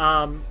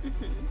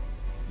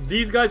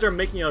 These guys are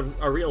making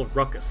a real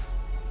ruckus.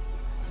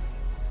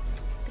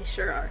 They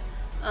sure are.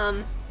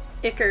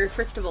 Iker,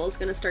 first of all, is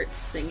gonna start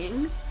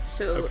singing.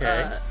 So,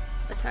 Okay.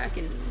 Attack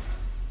and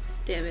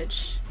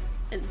damage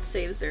and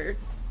saves are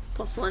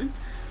 +1.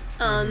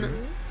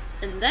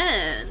 And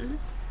then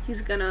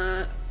he's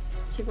gonna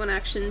take one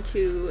action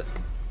to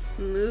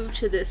move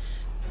to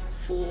this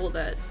fool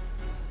that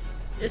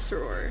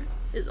Isseror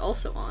is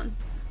also on.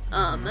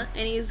 And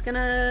he's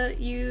gonna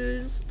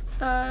use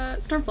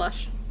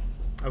Stormflash.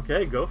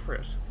 Okay, go for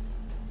it.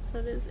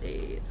 So that is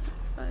a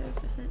 25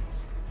 to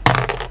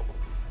hit.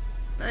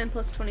 9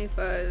 plus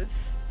 25,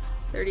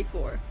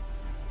 34.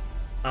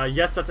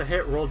 Yes, that's a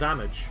hit. Roll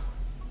damage.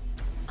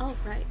 Oh,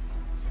 right.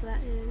 So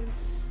that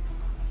is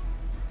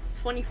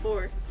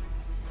 24.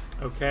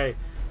 Okay.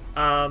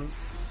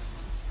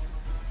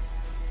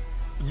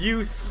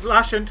 You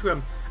slash into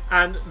him,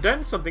 and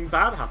then something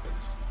bad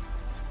happens.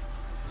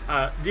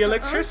 The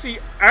electricity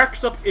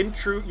arcs up in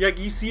through. Yeah,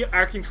 you see it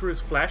arcing through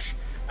his flesh,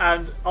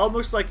 and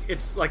almost like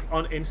it's like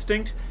on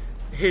instinct,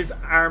 his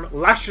arm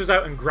lashes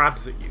out and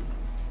grabs at you.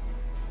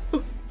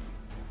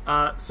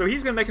 So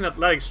he's gonna make an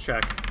athletics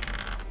check.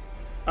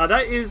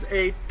 That is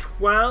a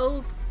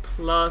 12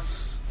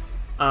 plus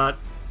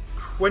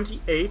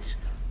 28.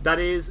 That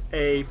is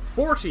a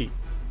 40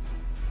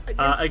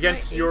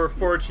 against my your AC.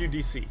 fortitude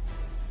DC.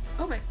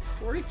 Oh, my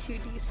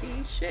fortitude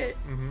DC? Shit.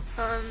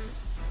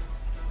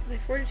 My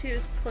fortitude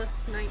is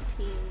plus 19.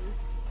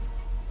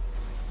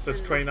 So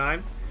it's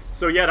 29.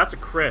 So yeah, that's a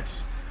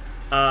crit.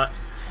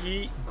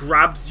 He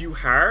grabs you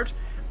hard,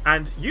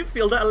 and you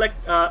feel that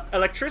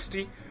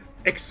electricity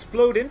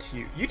explode into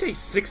you. You take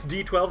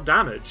 6d12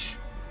 damage.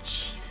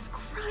 Jesus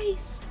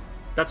Christ.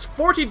 That's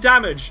 40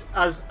 damage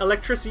as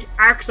electricity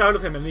arcs out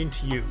of him and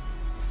into you.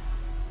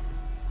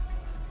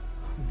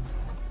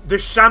 The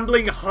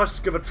shambling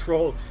husk of a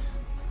troll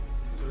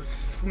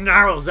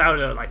snarls out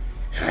like,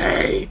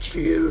 hate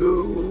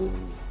you.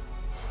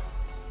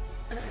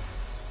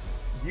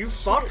 You've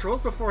fought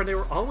trolls before and they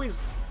were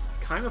always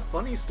kind of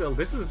funny still.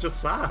 This is just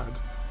sad.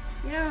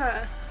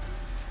 Yeah.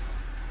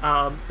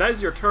 That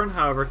is your turn,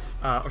 however.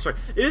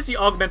 It is the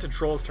augmented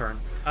troll's turn.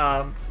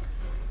 Well,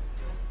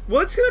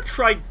 it's gonna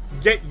try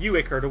get you,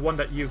 Iker, the one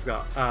that you've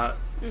got.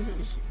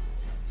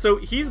 So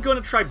he's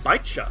gonna try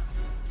bite you.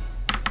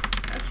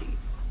 Ouchie.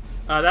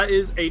 That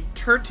is a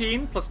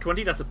 13 plus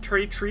 20. That's a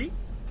 33.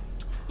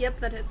 Yep,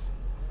 that hits.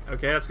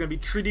 Okay, that's gonna be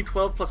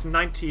 3d12 plus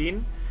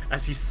 19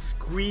 as he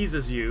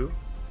squeezes you,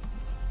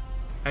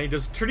 and he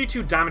does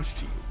 32 damage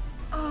to you.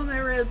 Oh, my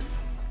ribs.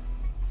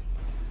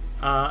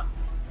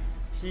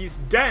 He's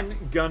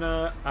then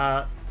gonna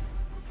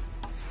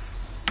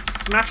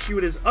smash you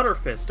with his other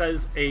fist. That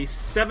is a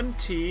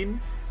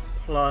 17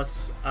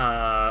 plus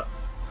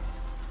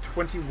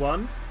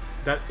 21.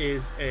 That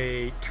is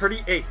a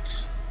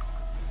 38.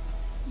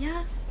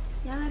 Yeah,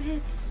 that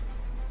hits.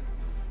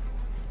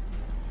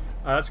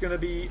 That's gonna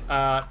be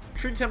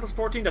 3d10 plus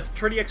 14. That's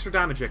 30 extra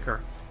damage, Iker.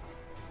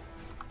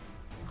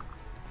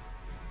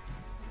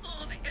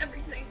 Oh, my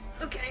everything.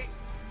 Okay.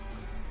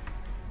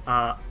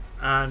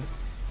 And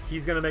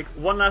he's gonna make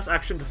one last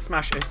action to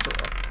smash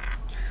Isseror.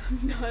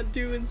 I'm not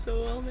doing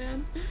so well,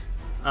 man.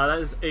 That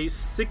is a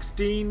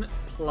 16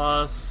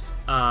 plus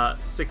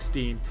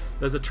 16.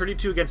 There's a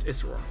 32 against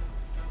Isseror.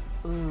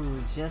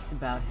 Ooh, just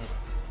about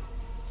hits.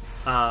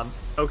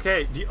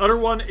 Okay, the other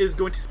one is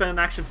going to spend an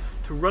action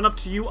to run up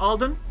to you,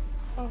 Alden.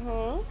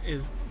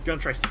 Is gonna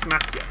try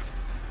smack you.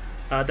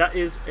 That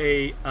is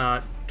a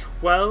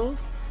 12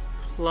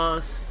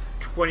 plus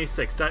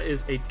 26. That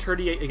is a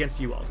 38 against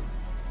you, Alden.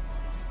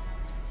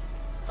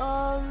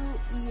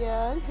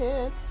 Yeah, it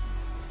hits.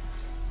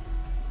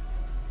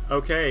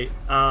 Okay,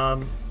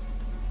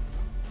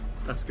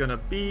 that's gonna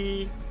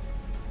be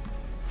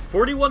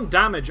 41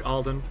 damage,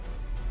 Alden.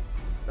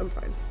 I'm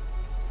fine.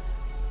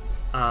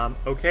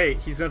 Okay,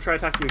 he's gonna try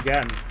to attack you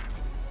again.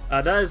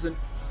 That is an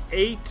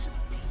 8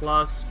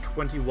 plus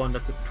 21,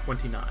 that's a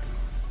 29.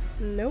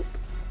 Nope.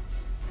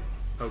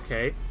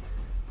 Okay.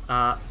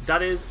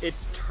 That is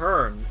its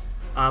turn.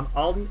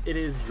 Alden, it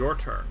is your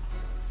turn.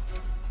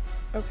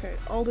 Okay,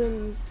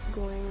 Alden's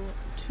going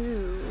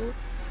to...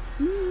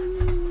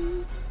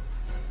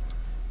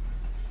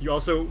 You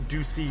also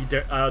do see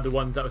the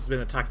one that has been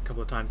attacked a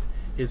couple of times,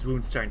 his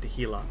wounds starting to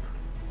heal up.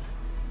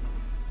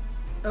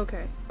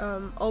 Okay,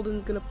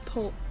 Alden's gonna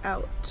pull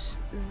out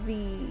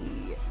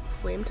the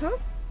flame tongue,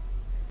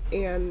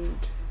 and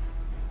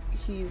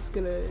he's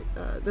gonna,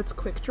 that's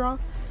quick draw,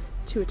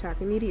 to attack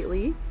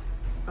immediately.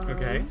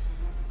 Okay.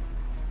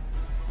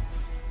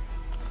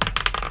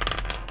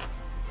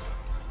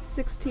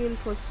 16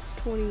 plus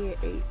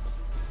 28.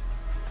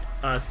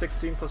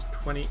 16 plus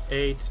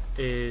 28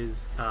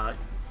 is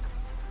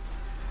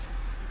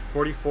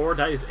 44.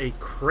 That is a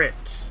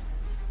crit.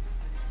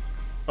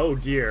 Oh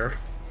dear.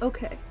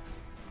 Okay.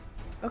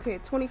 Okay,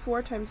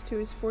 24 times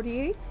 2 is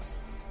 48.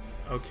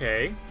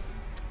 Okay.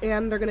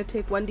 And they're gonna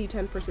take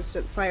 1d10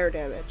 persistent fire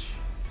damage,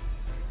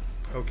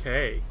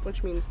 Okay.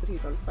 which means that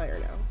he's on fire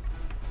now.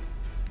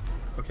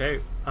 Okay,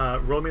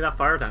 roll me that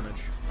fire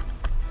damage.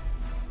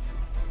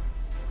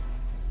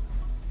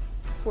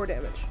 4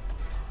 damage.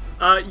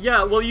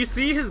 Yeah, well, you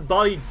see his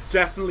body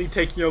definitely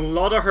taking a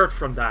lot of hurt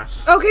from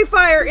that. Okay,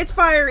 fire! It's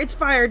fire! It's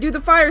fire! Do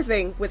the fire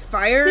thing. With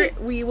fire,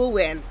 we will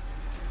win.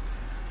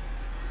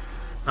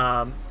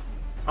 Alden,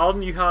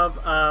 you have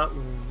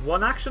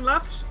 1 action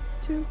left?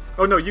 2.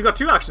 Oh no, you got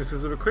 2 actions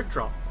because of a quick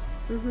draw.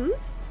 Mm-hmm.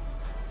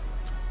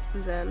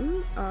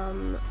 Then,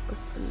 with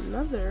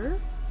another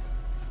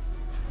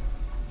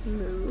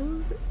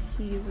move,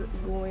 he's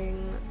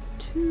going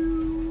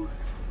to...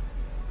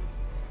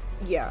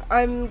 Yeah,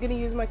 I'm gonna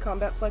use my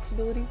combat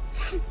flexibility.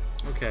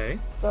 Okay.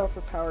 For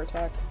power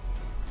attack.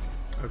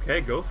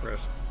 Okay, go for it.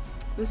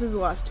 This is the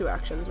last 2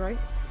 actions, right?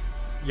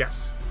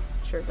 Yes.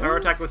 Sure. Power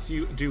attack lets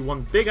you do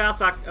 1 big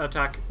ass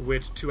attack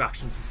with 2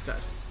 actions instead.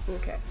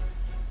 Okay.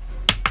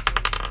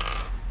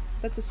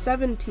 That's a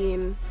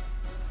 17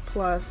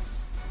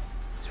 plus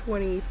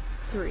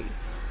 23.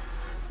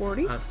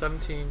 40?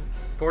 17.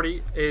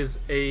 40 is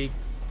a...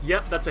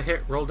 Yep, that's a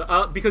hit. Rolled.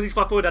 Because he's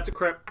flat-footed, that's a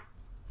crit.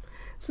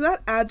 So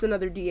that adds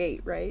another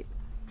d8, right?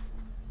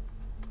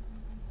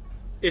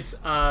 It's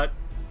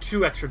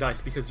 2 extra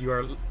dice because you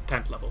are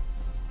 10th level,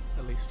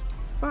 at least.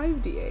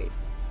 5d8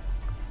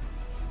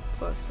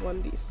 plus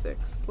 1d6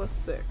 plus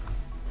 6.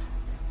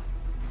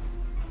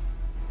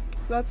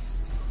 So that's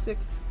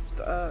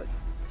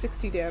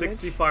 60 damage.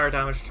 60 fire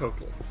damage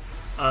total.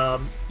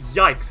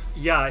 Yikes.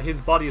 Yeah, his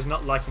body is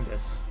not liking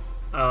this.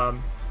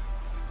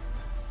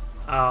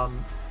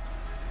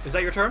 Is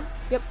that your turn?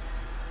 Yep.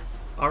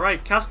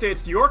 Alright, Cascade,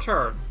 it's your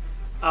turn.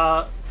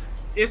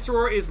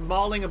 Isror is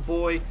mauling a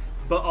boy,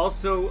 but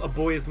also a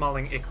boy is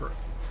mauling Icar.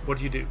 What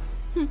do you do?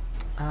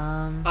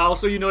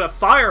 Also, you know that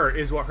fire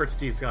is what hurts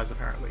these guys,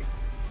 apparently.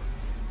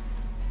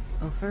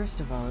 Well, first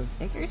of all, is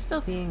Icar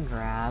still being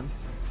grabbed?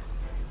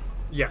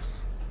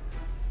 Yes.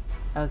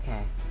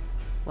 Okay.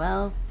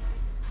 Well,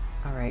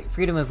 alright,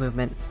 freedom of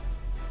movement.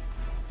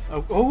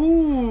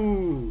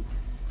 Oh!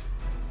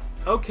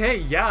 Okay,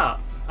 yeah.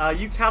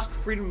 You cast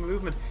freedom of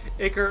movement.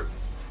 Icar,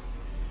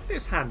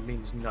 this hand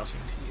means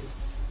nothing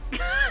to you.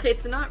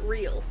 It's not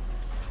real.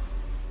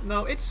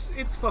 No,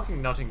 it's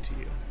fucking nothing to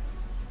you.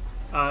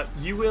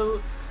 You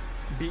will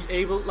be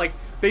able, like,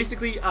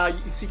 basically,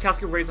 you see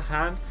Casca raise a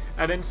hand,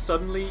 and then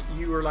suddenly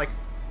you are like,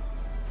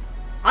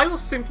 I will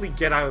simply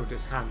get out of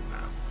this hand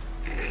now.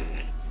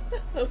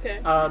 Okay.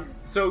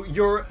 So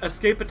your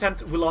escape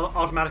attempt will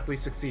automatically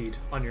succeed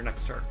on your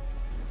next turn.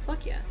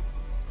 Fuck yeah.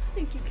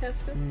 Thank you,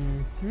 Casca.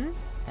 Mm-hmm.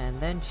 And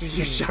then she's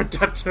You gonna... shout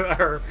that to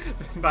her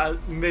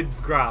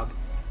mid-grab.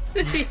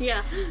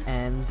 Yeah.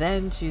 And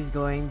then she's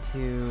going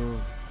to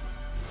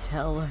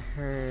tell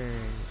her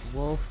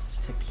wolf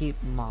to keep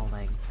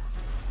mauling.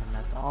 And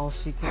that's all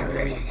she can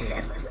really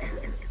do.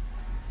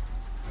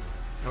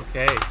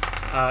 Okay.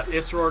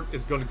 Isror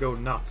is going to go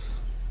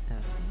nuts. Okay.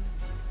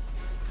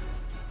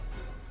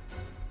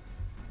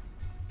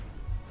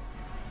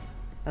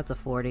 That's a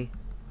 40.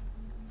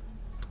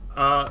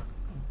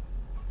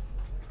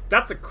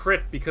 That's a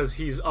crit because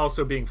he's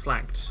also being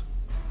flanked.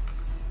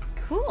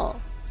 Cool.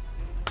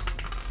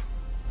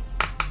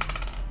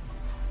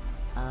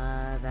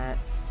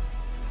 That's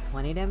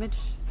 20 damage.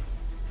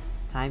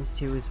 Times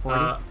 2 is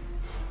 40.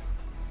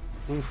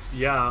 Oof,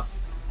 yeah.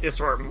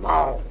 Isror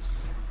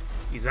mauls.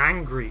 He's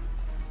angry.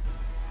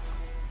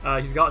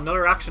 He's got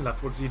another action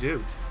left. What does he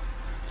do?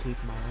 Keep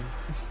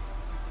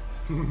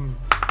mauling.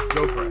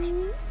 Go for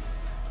it.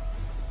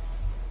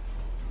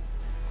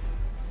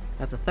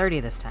 That's a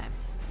 30 this time.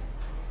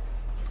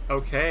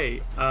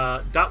 Okay,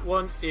 that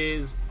one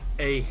is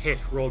a hit.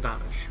 Roll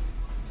damage.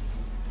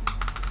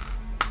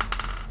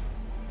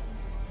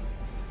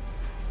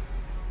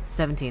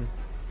 $17.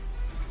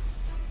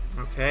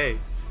 Okay.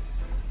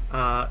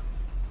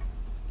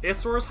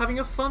 Isror's having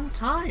a fun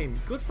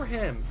time. Good for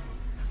him.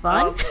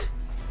 Fun?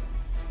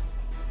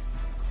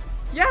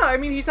 Yeah, I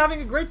mean, he's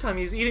having a great time.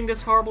 He's eating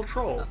this horrible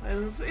troll.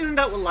 And isn't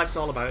that what life's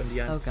all about in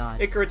the end? Oh, God.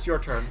 Icar, it's your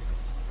turn.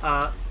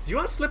 Do you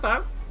want to slip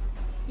out?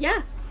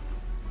 Yeah.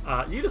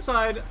 You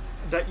decide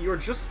that you're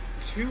just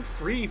too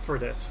free for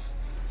this.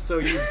 So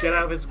you get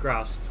out of his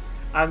grasp.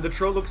 And the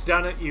troll looks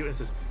down at you and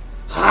says,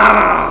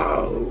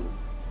 "How?"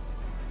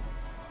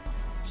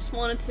 Just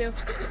wanted to.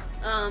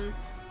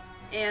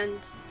 And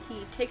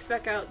he takes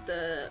back out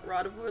the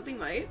Rod of Worldly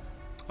Might.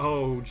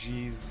 Oh,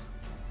 jeez.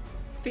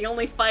 It's the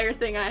only fire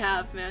thing I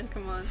have, man.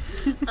 Come on.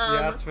 Yeah,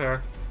 that's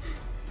fair.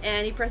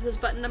 And he presses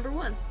button number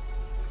 1.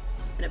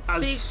 And a A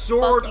big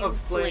sword fucking of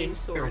flame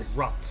sword.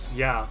 erupts,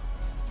 yeah.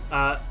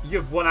 You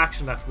have 1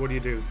 action left. What do you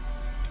do?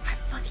 I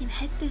fucking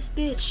hit this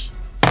bitch.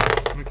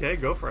 Okay,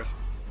 go for it.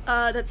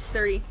 That's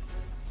 30.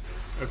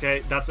 Okay,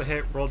 that's a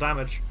hit. Roll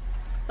damage.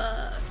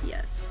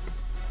 Yes.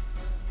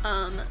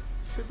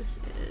 So this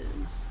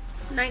is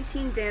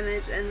 19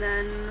 damage and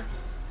then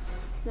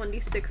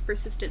 1d6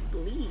 persistent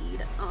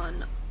bleed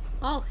on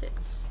all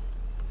hits.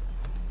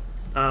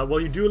 Well,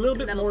 you do a little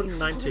bit that'll more be than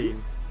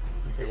 19.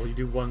 Okay, well, you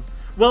do 1.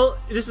 Well,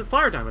 this is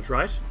fire damage,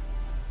 right?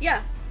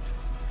 Yeah.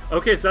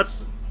 Okay, so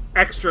that's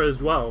extra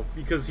as well,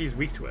 because he's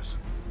weak to it.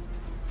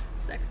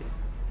 Sexy.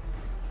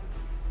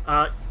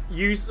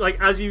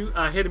 As you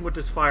hit him with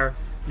this fire,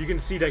 you can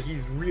see that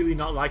he's really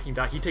not liking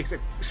that. He takes a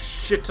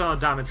shit ton of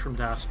damage from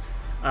that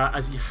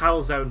as he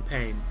howls out in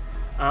pain.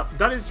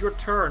 That is your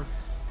turn.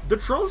 The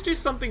trolls do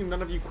something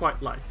none of you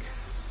quite like.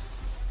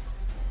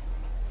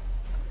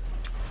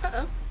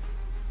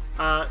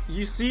 Uh-oh.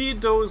 You see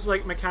those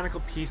like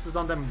mechanical pieces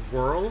on them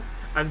whirl,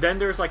 and then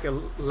there's like a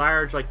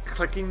large like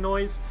clicking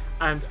noise,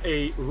 and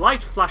a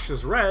light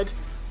flashes red,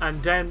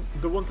 and then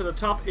the one to the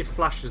top it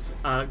flashes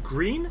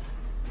green,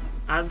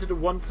 and to the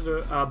one to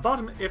the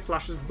bottom it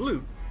flashes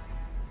blue.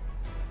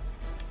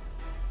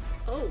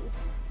 Oh.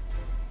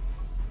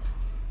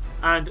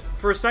 And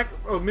for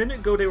a minute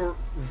ago they were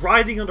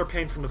writhing under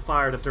pain from the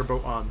fire that they're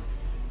both on,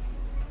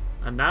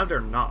 and now they're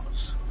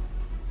not.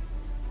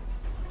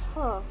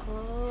 Huh.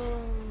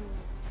 Oh.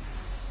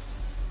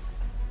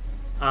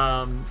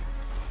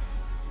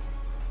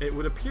 It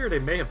would appear they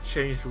may have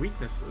changed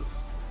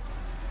weaknesses.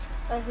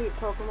 I hate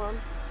Pokemon.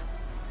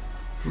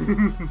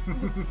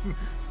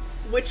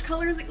 Which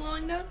color is it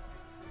glowing now?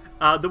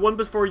 The one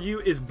before you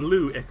is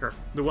blue, Iker.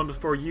 The one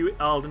before you,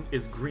 Alden,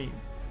 is green.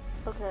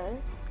 Okay.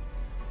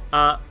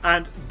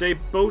 And they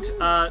both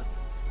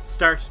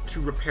start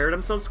to repair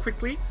themselves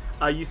quickly.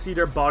 You see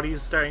their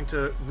bodies starting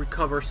to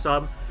recover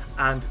some,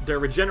 and their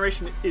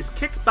regeneration is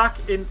kicked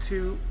back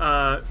into...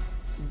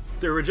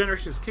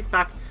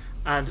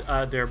 and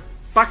they're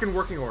back in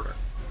working order.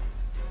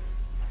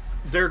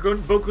 They're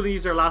both going to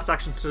use their last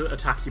actions to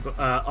attack you,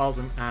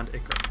 Alden and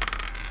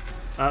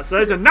Iker. So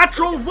there's a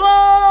natural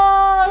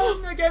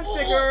 1 against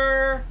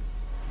Iker.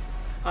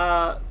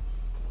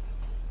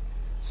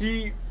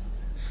 He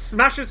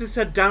smashes his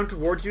head down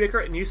towards you,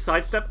 Iker, and you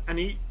sidestep, and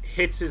he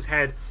hits his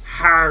head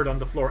hard on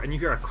the floor, and you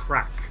hear a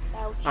crack.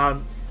 Ouch.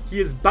 He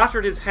has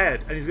battered his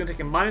head, and he's going to take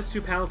a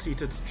 -2 penalty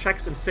to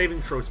checks and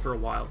saving throws for a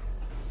while.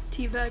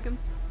 Teabag him.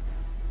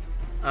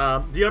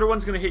 The other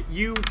one's going to hit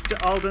you,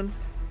 Alden,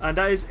 and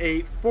that is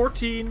a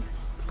 14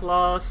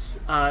 plus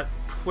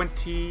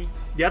 20.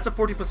 Yeah, that's a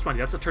 14 plus 20.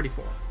 That's a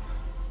 34.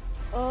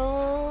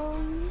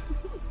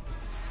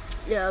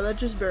 Yeah, that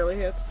just barely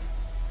hits.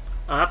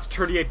 That's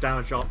 38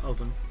 damage,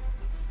 Alden.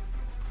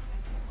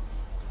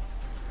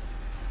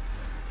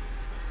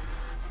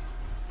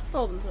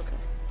 Alden's okay.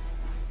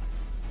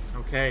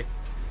 Okay.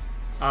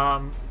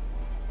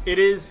 It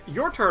is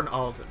your turn,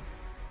 Alden.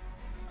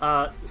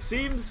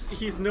 Seems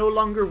he's no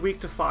longer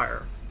weak to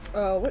fire.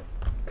 What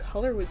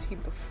color was he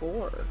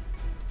before?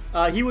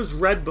 He was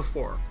red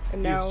before.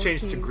 And now he's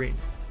changed to green.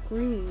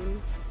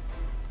 Green.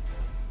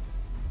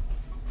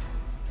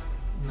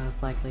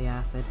 Most likely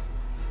acid.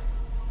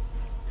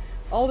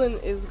 Alden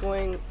is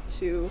going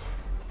to,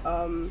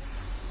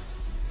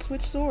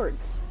 switch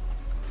swords.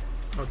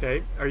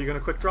 Okay. Are you going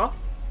to quick draw?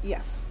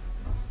 Yes.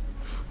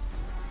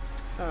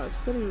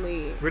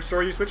 Suddenly... Which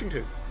sword are you switching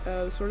to?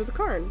 The Sword of the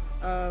Karn.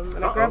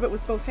 And I grab it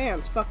with both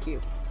hands. Fuck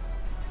you.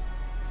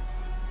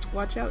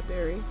 Watch out,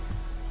 Derry.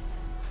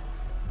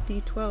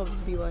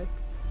 D12s be like.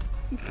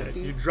 Okay.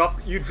 You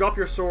drop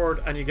your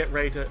sword and you get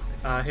ready to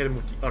hit him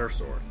with the other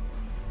sword.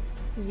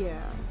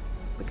 Yeah,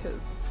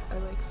 because I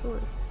like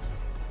swords.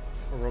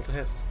 Or roll to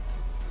hit.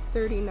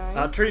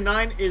 39.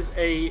 39 is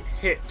a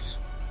hit.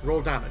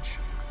 Roll damage.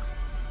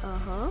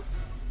 Uh-huh.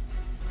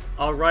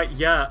 Alright,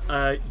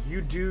 yeah.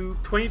 You do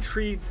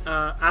 23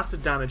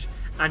 acid damage,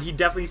 and he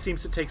definitely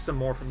seems to take some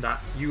more from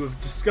that. You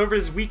have discovered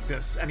his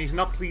weakness, and he's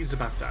not pleased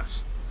about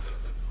that.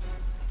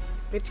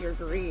 Bitch, you're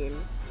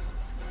green.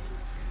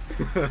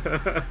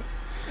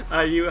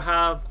 You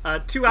have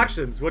 2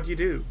 actions. What do you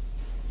do?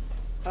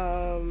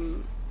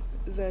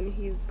 Then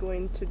he's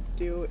going to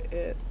do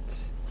it.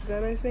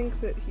 Then I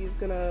think that he's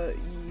gonna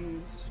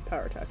use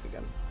power attack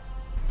again.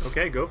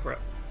 Okay, go for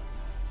it.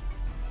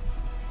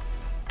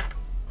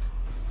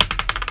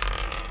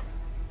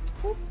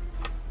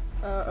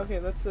 Okay,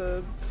 that's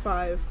a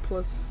 5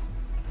 plus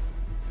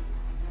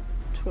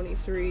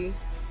 23.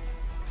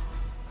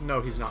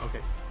 No, he's not. Okay,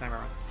 time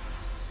around.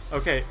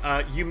 Okay,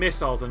 you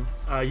miss, Alden.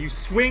 You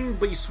swing,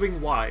 but you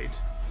swing wide.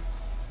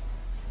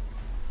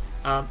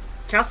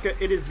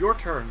 Casca, it is your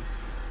turn.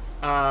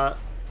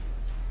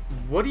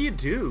 What do you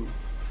do?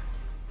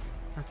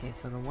 Okay,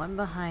 so the one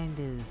behind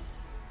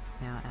is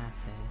now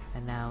acid,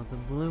 and now the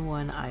blue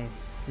one, I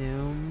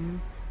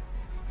assume...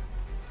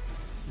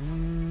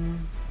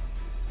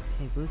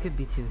 Okay, blue could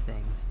be 2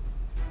 things.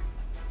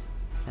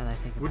 Now that I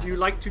think about Would you it.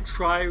 like to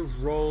try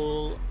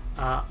roll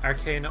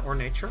Arcana or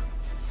Nature?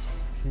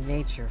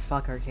 Nature,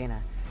 fuck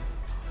Arcana.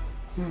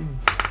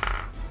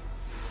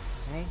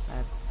 Okay,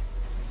 that's...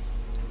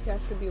 He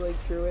has to be like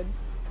Druid.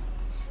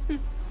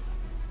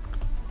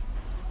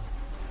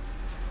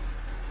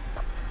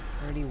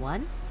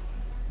 31?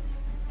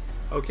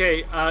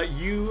 Okay,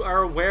 you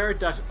are aware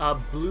that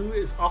blue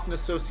is often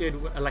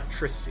associated with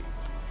electricity.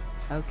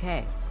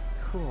 Okay,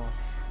 cool.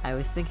 I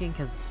was thinking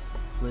because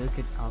blue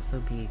could also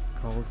be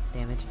cold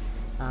damage.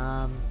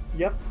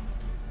 Yep.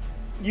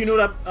 You know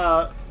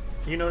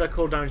that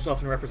cold damage is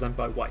often represented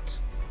by white.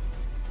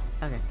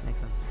 Okay, makes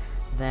sense.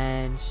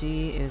 Then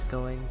she is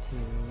going to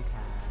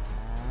cast...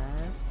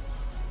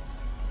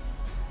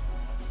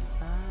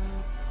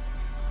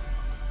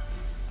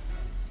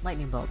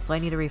 lightning bolt, so I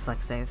need a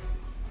reflex save.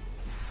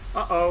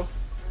 Uh-oh.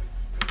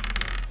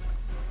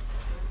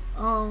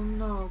 Oh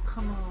no,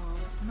 come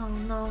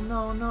on.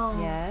 No.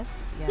 Yes.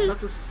 Yes.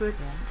 That's a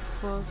 6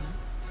 plus...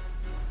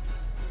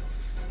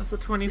 That's a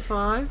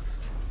 25?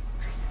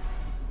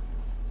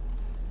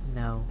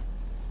 No.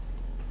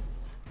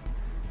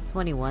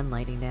 21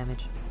 lightning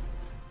damage.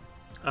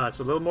 It's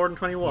a little more than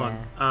 21.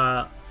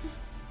 Yeah.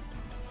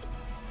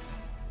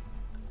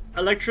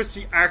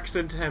 Electricity arcs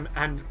into him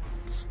and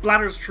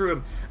splatters through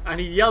him, and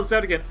he yells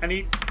out again, and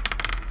he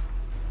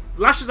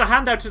lashes a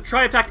hand out to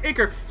try attack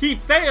Iker. He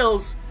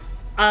fails.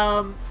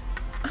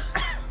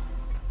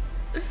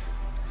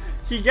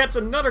 He gets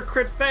another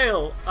crit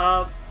fail.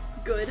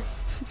 Good.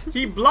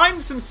 He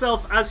blinds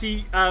himself as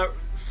he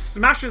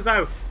smashes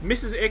out,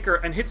 misses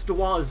Iker, and hits the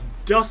wall as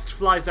dust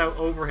flies out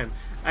over him,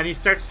 and he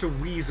starts to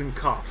wheeze and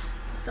cough.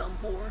 Dumb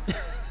whore.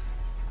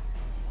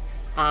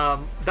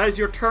 That is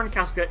your turn,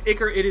 Casca.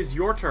 Iker, it is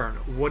your turn.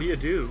 What do you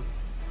do?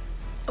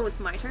 Oh, it's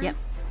my turn? Yep.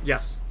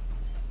 Yes.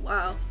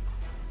 Wow.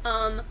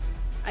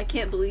 I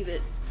can't believe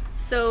it.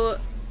 So,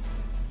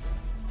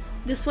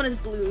 this one is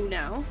blue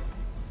now.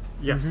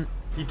 Yes.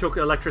 Mm-hmm. He took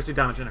electricity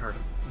damage and hurt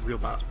him. Real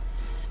bad.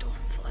 Storm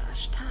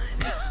flash time.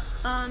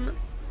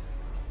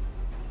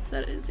 So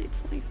that is a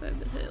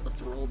 25 to hit.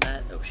 Let's roll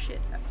that. Oh shit.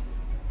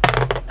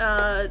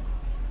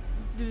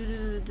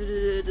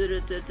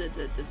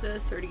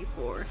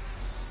 34.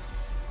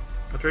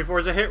 A 34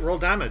 is a hit. Roll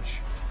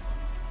damage.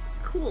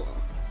 Cool.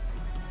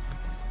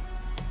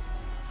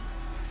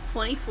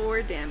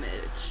 24 damage.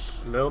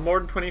 A little more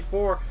than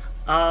 24.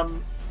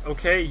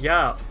 Okay,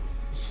 yeah.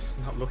 He's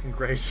not looking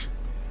great.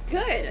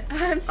 Good.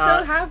 I'm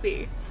so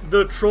happy.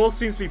 The troll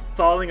seems to be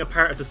falling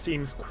apart at the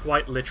seams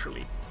quite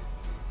literally.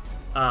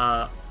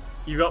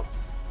 You got...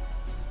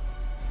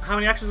 How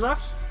many actions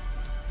left?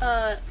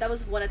 That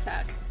was one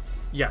attack.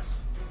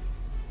 Yes.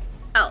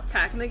 I'll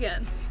attack him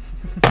again.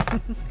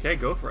 Okay,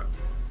 go for it.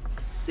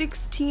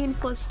 16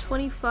 plus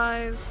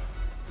 25.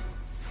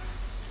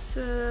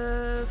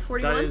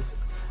 41? That is...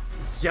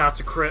 Yeah, it's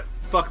a crit.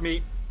 Fuck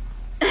me.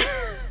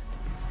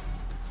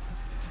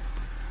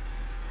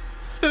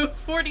 So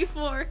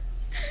 44.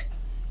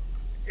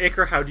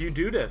 Iker, how do you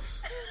do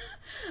this?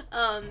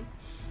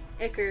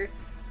 Iker,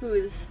 who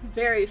is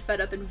very fed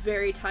up and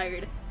very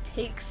tired,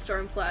 takes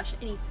Stormflash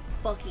and he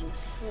fucking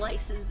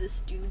slices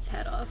this dude's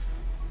head off.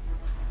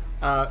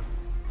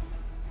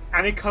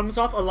 And it comes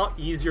off a lot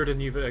easier than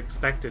you've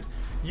expected.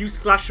 You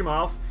slash him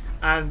off,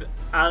 and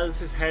as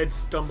his head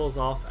stumbles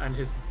off and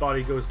his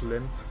body goes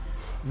limp,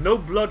 no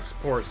blood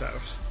pours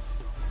out.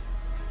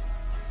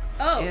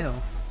 Oh. Ew.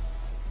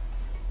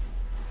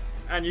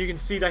 And you can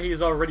see that he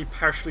is already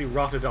partially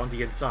rotted on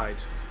the inside.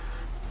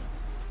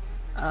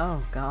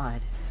 Oh,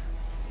 God.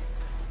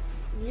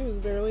 He was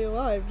barely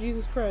alive.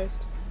 Jesus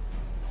Christ.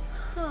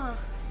 Huh.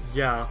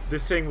 Yeah,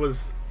 this thing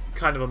was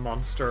kind of a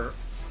monster.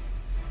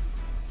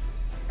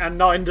 And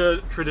not in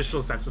the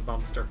traditional sense of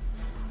monster.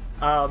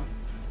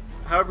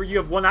 However, you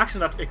have one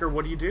action left, Iker.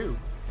 What do you do?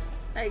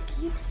 I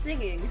keep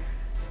singing.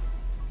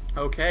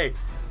 Okay.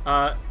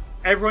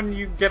 Everyone,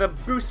 you get a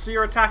boost to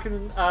your attack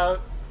and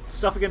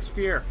stuff against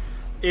fear.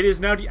 It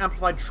is now the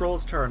Amplified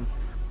Troll's turn.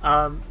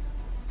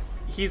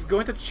 He's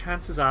going to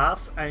chance his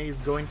ass, and he's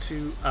going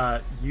to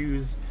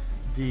use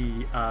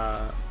the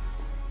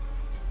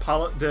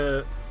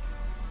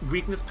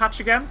weakness patch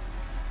again.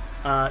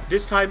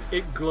 This time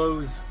it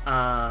glows.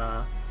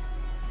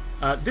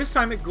 This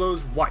time it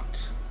glows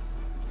white.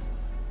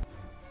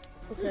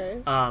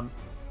 Okay.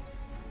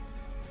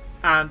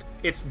 And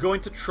it's going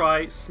to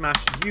try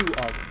smash you,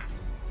 Alden.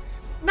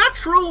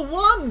 Natural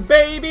 1,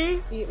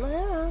 baby! Eat my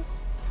ass.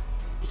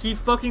 He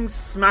fucking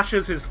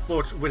smashes his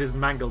foot with his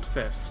mangled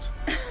fist.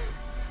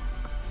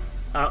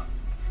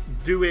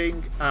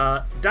 Doing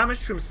damage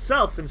to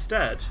himself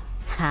instead.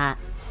 Ha.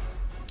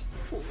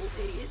 Fool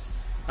idiot.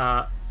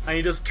 And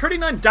he does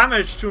 39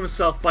 damage to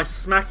himself by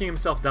smacking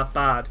himself that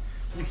bad.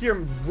 You hear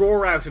him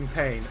roar out in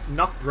pain.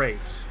 Not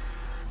great.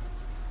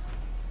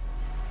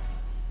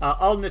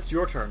 Alden, it's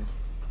your turn.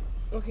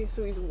 Okay,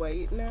 so he's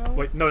white now?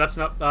 Wait, no, that's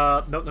not...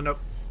 No.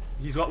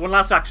 He's got one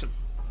last action.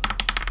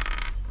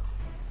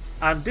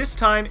 And this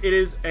time it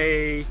is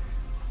a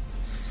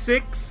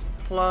 6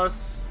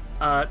 plus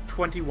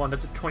 21.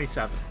 That's a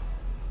 27.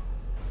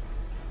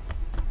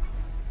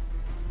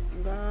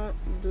 That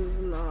does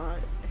not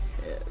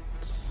hit.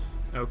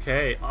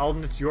 Okay,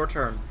 Alden, it's your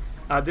turn.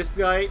 This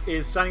guy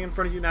is standing in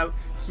front of you now.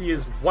 He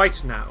is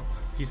white now.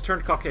 He's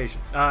turned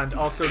Caucasian. And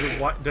also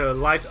the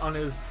light on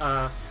his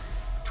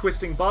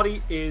twisting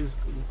body is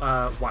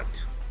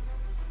white.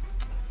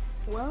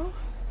 Well,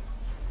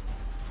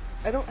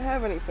 I don't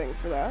have anything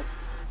for that.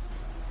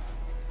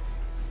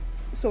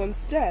 So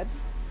instead,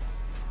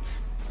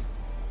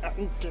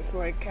 I'm just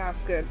like,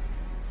 Casca,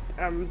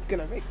 I'm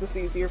gonna make this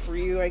easier for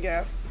you, I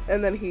guess.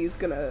 And then he's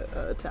gonna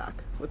attack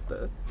with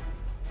the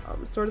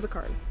Sword of the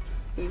Karn.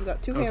 He's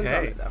got 2 hands on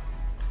Okay. it, though.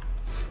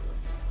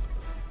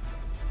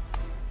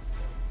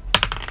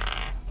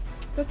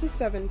 That's a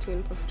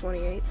 17 plus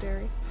 28,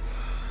 Derry.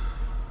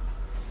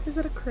 Is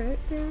that a crit,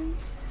 Derry?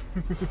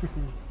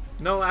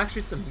 No,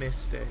 actually, it's a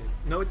miss, Dave.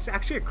 No, it's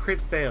actually a crit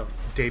fail,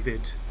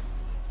 David.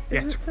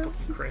 Yeah, it's a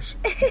fucking crit.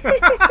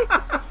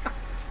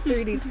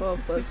 3d12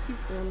 plus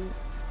 1.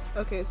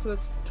 Okay, so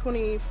that's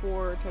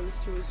 24 times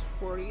 2 is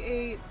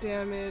 48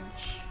 damage.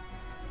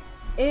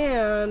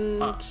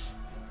 And...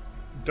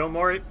 Don't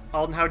worry,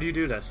 Alden, how do you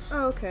do this?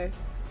 Oh, okay.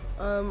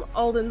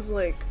 Alden's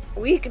like,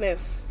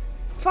 weakness.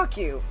 Fuck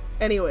you.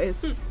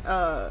 Anyways, he's like,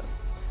 I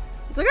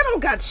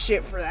don't got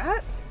shit for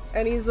that.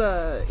 And he's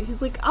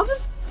like, I'll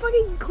just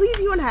fucking cleave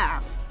you in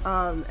half.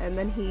 And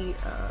then he,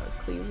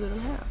 cleaves it in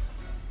half.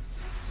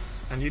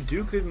 And you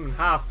do cleave him in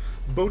half.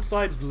 Both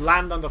sides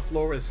land on the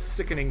floor as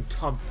sickening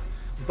thump.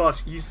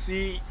 But you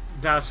see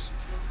that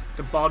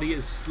the body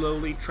is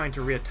slowly trying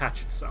to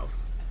reattach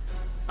itself.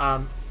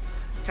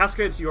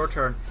 Casca, it's your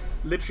turn.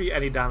 Literally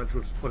any damage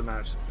will just put him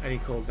out. Any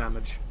cold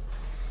damage.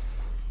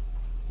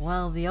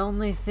 Well, the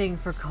only thing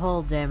for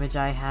cold damage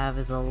I have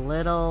is a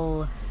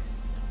little...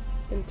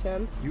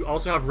 intense. You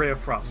also have Ray of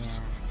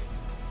Frost.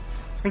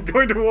 I'm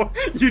going to war.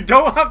 You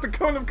don't have the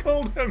Cone of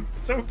Cold him.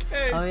 It's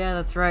okay. Oh yeah,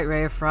 that's right.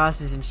 Ray of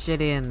Frost isn't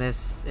shitty in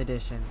this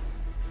edition.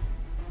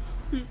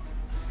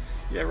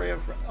 Yeah, Ray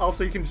of Frost.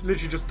 Also, you can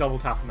literally just double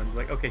tap him and be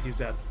like, okay, he's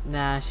dead.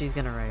 Nah, she's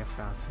gonna Ray of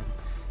Frost him.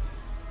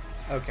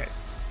 Okay.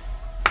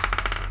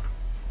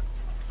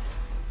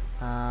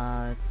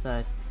 It's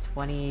a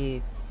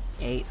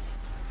 28.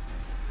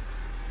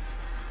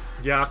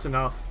 Yeah, that's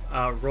enough.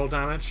 Roll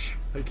damage,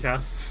 I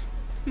guess.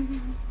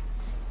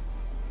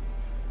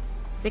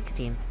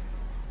 16.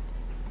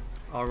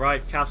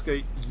 Alright,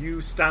 Casca,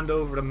 you stand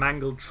over the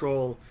mangled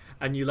troll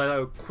and you let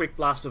out a quick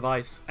blast of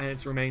ice and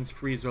its remains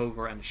freeze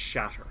over and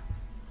shatter.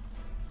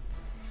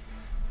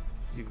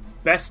 You've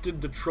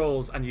bested the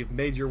trolls and you've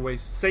made your way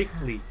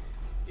safely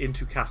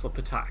into Castle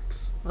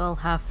Pitax. Well,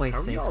 halfway How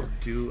are safely. y'all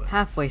doing?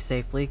 Halfway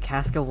safely,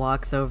 Casca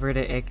walks over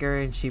to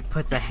Iker and she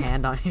puts a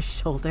hand on his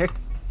shoulder.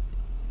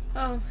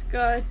 Oh,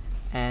 God.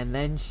 And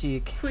then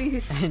she...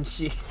 Please. And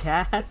she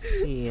casts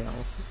heal.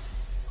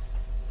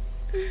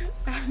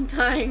 I'm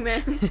dying,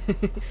 man.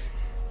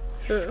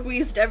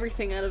 Squeezed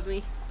everything out of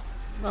me.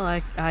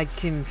 Well, I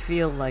can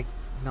feel, like,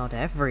 not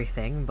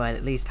everything, but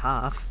at least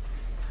half.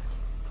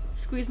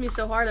 Squeezed me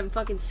so hard I'm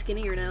fucking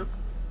skinnier now.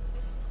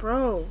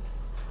 Bro.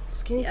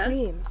 Skinny Yeah?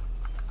 queen.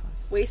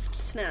 Waist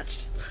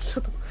snatched.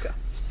 Shut the fuck up.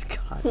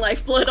 God.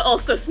 Lifeblood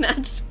also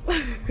snatched.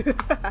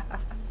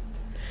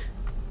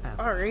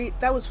 Alright,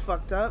 that was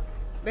fucked up.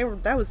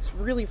 That was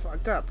really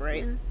fucked up,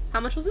 right? Yeah. How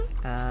much was it?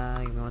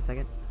 Give me 1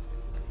 second.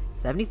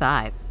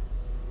 75.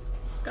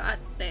 God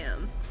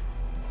damn.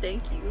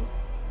 Thank you.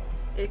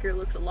 Iker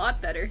looks a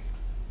lot better.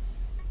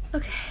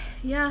 Okay,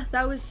 yeah,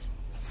 that was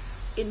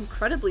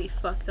incredibly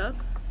fucked up.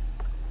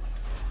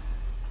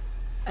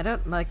 I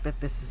don't like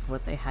that this is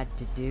what they had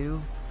to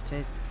do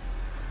to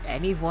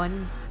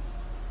anyone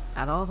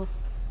at all.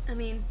 I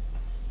mean,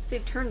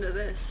 they've turned to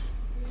this.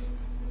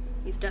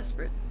 He's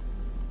desperate.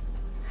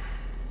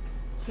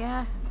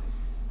 Yeah.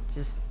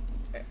 Just...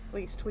 At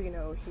least we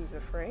know he's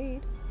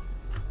afraid.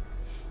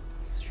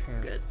 It's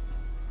true. Good.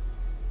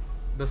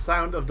 The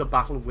sound of the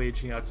battle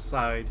waging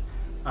outside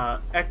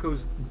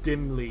echoes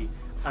dimly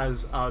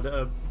as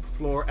the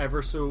floor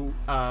ever so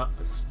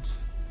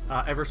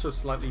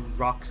slightly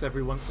rocks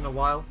every once in a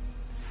while.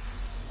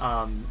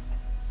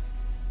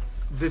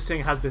 This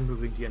thing has been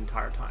moving the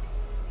entire time.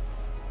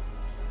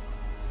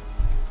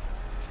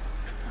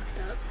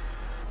 Fucked up.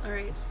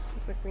 Alright.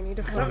 It's like we need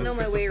to I find don't know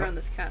my it's way a around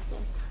this castle.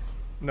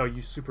 No,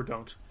 you super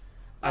don't.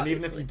 And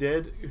even if you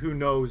Obviously. did, who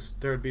knows?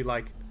 There'd be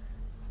like,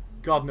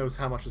 God knows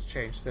how much has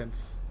changed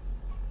since.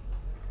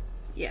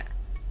 Yeah.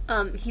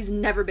 He's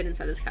never been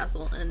inside this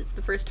castle, and it's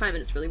the first time,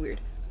 and it's really weird.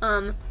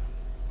 So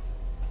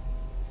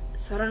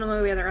I don't know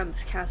my way around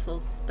this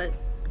castle, but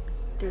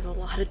there's a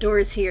lot of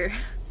doors here.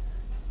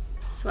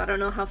 So I don't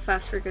know how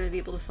fast we're gonna be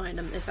able to find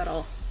them, if at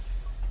all.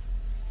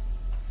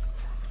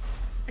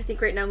 I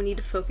think right now we need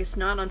to focus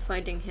not on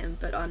finding him,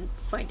 but on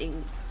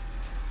finding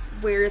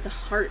where the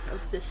heart of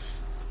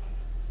this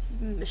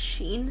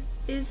machine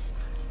is.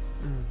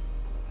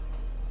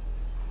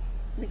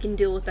 We can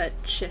deal with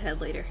that shithead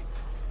later.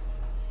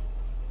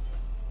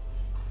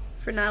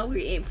 For now,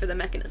 we aim for the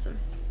mechanism.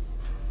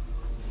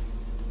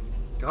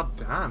 God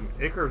damn,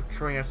 Iker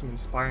throwing out some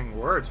inspiring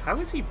words. How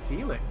is he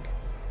feeling?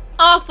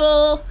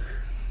 Awful!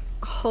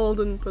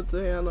 Holden puts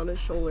a hand on his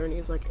shoulder and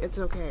he's like, "It's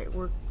okay.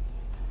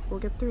 We'll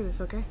get through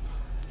this, okay?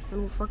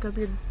 And we'll fuck up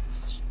your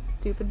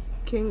stupid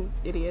king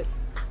idiot."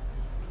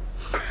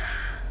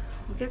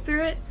 We'll get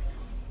through it,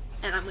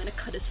 and I'm gonna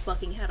cut his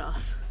fucking head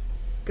off.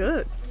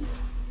 Good.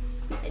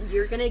 And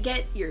you're gonna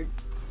get your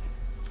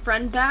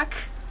friend back,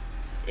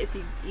 if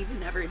you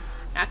even ever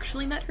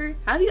actually met her.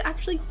 Have you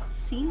actually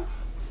seen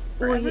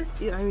her Well,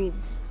 ever? I mean,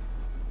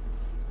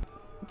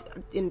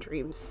 in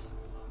dreams.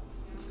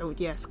 So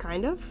yes,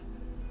 kind of.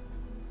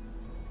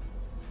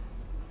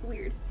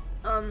 Weird.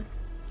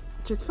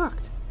 Just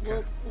fucked.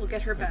 We'll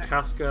get her back.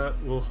 Casca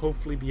will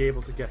hopefully be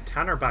able to get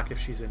Tanner back if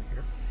she's in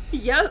here.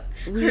 Yep,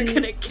 we're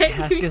gonna get you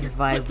Casca's your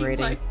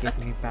vibrating. fucking Give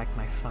wife me back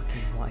my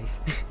fucking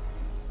wife.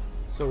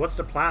 So what's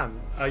the plan?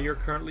 You're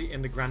currently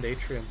in the Grand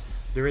Atrium.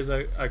 There is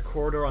a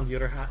corridor on the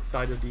other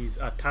side of these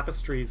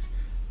tapestries.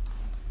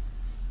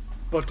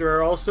 But there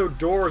are also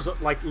doors,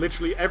 like,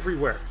 literally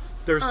everywhere.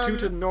 There's 2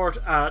 to the north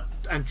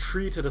and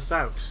 3 to the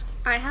south.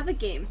 I have a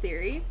game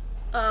theory.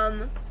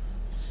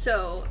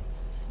 So,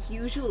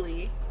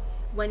 usually,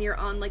 when you're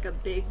on, like, a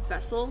big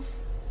vessel,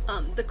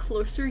 the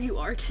closer you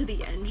are to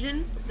the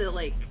engine, the,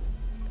 like,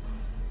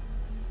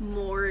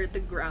 more the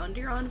ground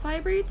you're on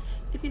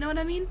vibrates, if you know what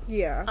I mean.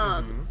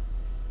 Yeah.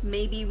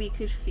 Maybe we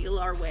could feel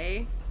our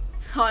way,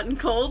 hot and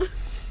cold.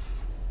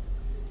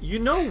 You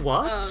know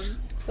what?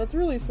 That's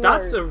really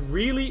smart. That's a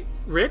really...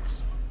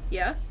 Ritz?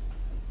 Yeah?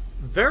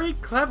 Very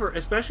clever,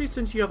 especially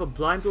since you have a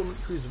blind woman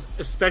who's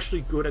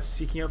especially good at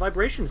seeking out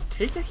vibrations.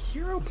 Take a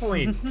hero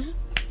point.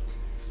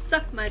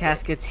 Suck my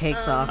Casca dick.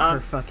 takes off her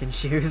fucking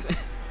shoes.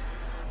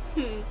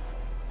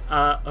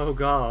 Oh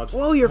god.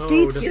 Whoa, your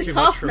feet, that's You're too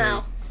much tough for me.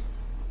 now.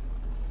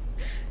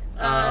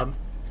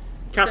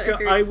 Casca,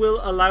 Sorry. I will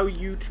allow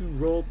you to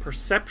roll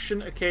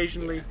perception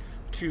occasionally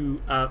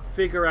to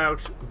figure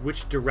out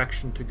which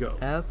direction to go.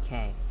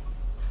 Okay.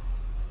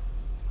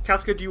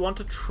 Casca, do you want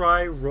to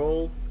try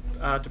roll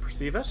to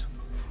perceive it?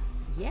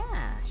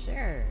 Yeah,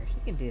 sure. She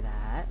can do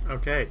that.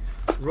 Okay.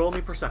 Roll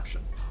me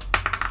perception.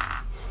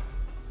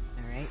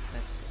 Alright,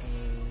 that's a...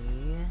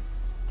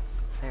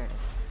 There it is.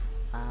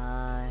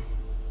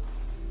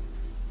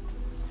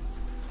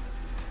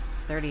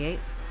 38.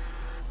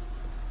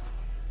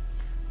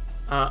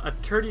 A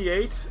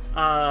 38,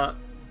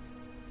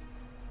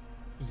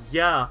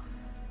 yeah.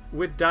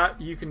 With that,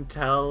 you can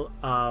tell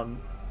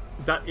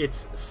that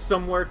it's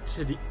somewhere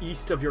to the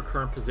east of your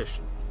current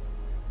position.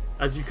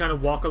 As you kind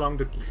of walk along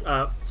the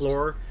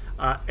floor,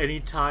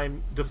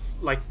 anytime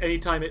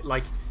it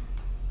like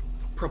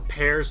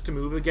prepares to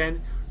move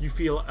again, you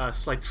feel a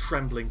slight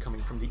trembling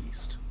coming from the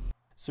east.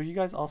 So you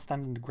guys all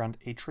stand in the grand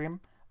atrium.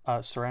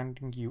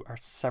 Surrounding you are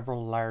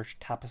several large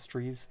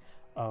tapestries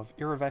of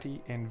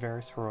Irovetti in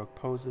various heroic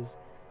poses.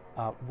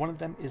 One of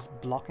them is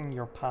blocking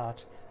your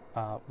path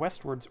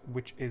westwards,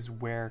 which is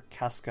where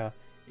Casca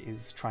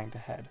is trying to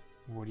head.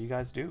 What do you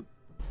guys do?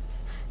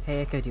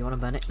 Hey, Echo, do you want to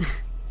bun it?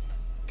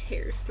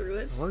 Tears through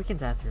it. Well, we can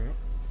tear through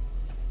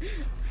it.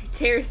 I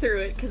tear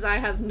through it because I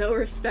have no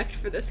respect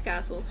for this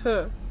castle.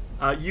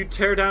 You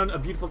tear down a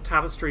beautiful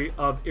tapestry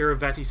of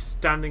Irovetti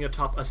standing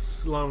atop a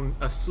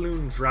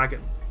sloon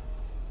dragon.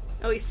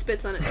 Oh, he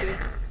spits on it too.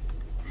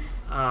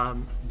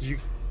 Do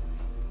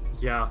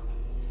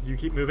you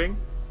keep moving?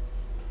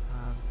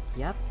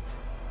 Yep.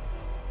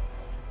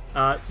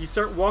 You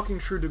start walking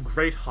through the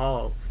Great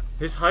Hall.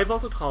 This high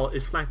vaulted hall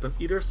is flanked on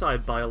either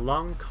side by a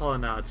long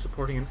colonnade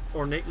supporting an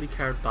ornately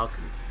carved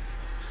balcony.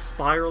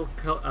 Spiral,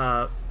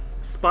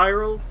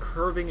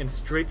 curving and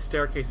straight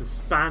staircases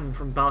span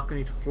from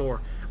balcony to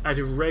floor at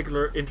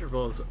irregular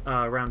intervals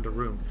around the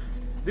room.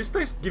 This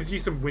place gives you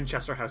some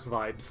Winchester House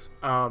vibes.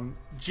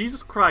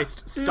 Jesus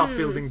Christ, stop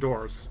building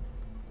doors.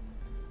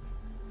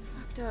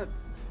 Fucked up.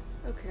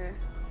 Okay.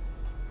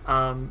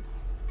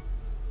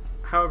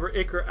 However,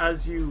 Iker,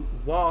 as you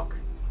walk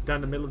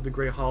down the middle of the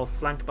Great Hall,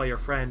 flanked by your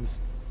friends,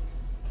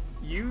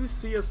 you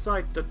see a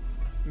sight that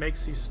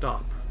makes you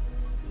stop.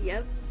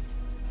 Yep.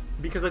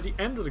 Because at the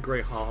end of the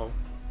Great Hall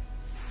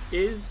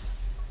is,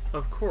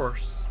 of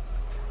course,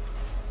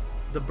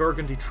 the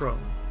Burgundy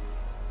throne.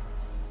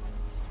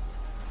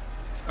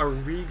 A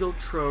regal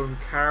throne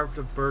carved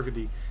of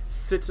burgundy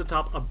sits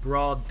atop a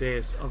broad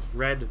dais of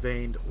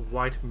red-veined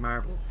white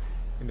marble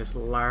in this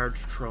large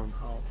throne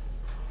hall.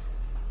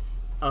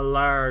 A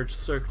large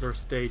circular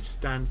stage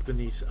stands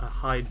beneath a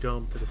high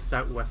dome to the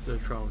southwest of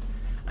the throne,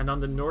 and on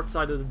the north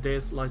side of the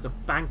dais lies a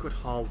banquet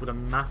hall with a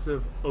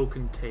massive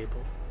oaken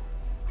table.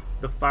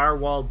 The far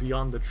wall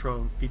beyond the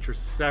throne features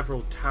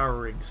several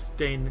towering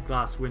stained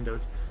glass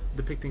windows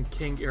depicting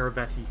King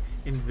Irovetti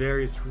in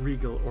various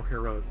regal or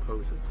heroic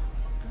poses.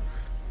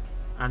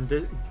 And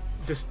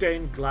the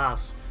stained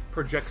glass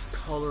projects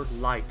coloured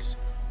light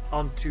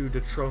onto the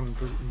throne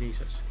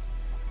beneath it.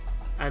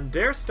 And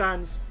there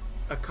stands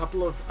a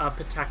couple of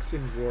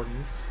Pitaxian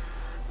wardens,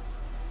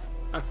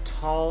 a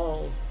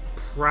tall,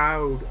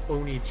 proud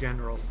Oni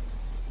general,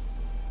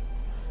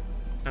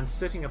 and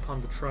sitting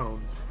upon the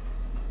throne,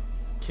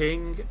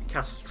 King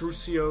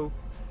Castruccio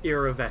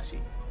Irovetti.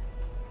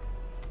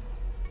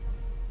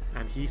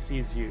 And he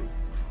sees you.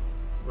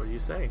 What do you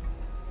say?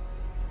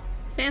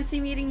 Fancy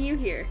meeting you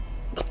here.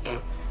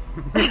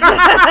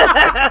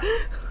 I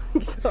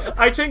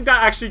think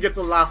that actually gets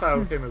a laugh out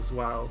of him as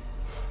well.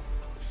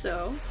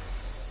 So,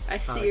 I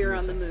see you're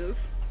on the move.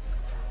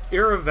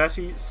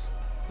 Irovetti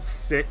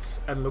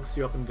sits and looks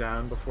you up and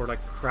down before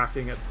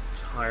cracking a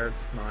tired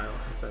smile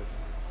and says,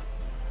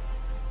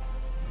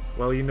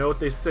 "Well, you know what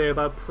they say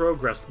about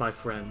progress, my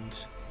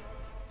friend.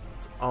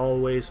 It's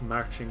always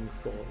marching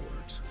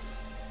forward."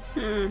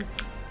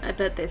 I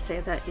bet they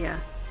say that, yeah.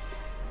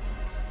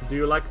 Do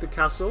you like the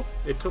castle?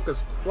 It took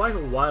us quite a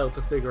while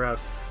to figure out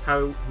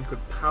how we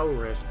could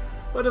power it,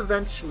 but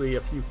eventually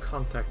a few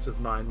contacts of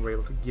mine were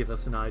able to give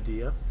us an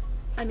idea.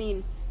 I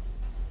mean,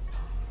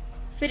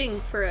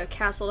 fitting for a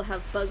castle to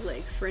have bug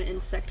legs for an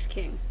insect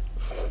king.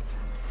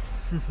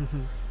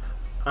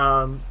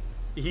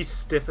 he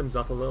stiffens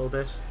up a little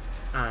bit,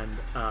 and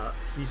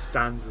he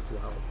stands as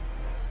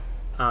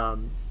well.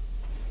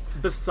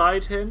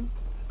 Beside him,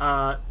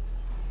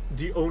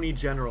 the Oni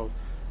general,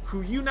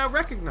 who you now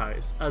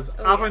recognize as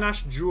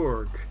Avanash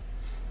Jurg,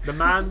 the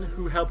man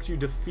who helped you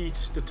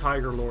defeat the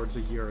Tiger Lords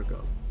a year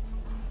ago.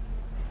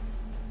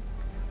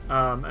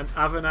 And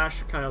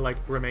Avanash kind of like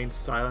remains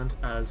silent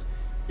as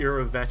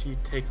Irovetti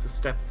takes a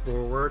step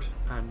forward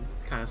and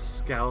kind of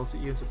scowls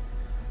at you and says,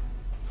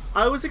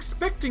 I was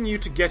expecting you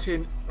to get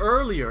in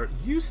earlier.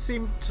 You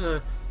seem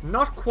to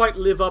not quite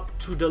live up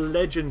to the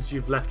legends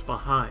you've left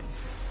behind.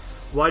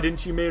 Why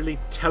didn't you merely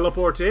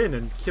teleport in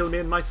and kill me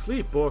in my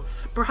sleep? Or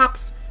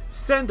perhaps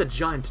send the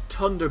giant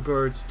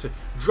thunderbirds to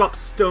drop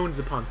stones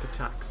upon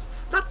Pitax?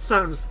 That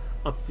sounds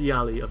up the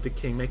alley of the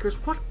Kingmakers.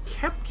 What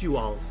kept you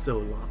all so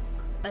long?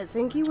 I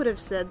think he would have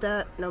said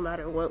that no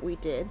matter what we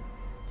did,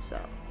 so...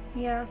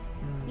 Yeah,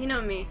 you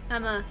know me.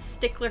 I'm a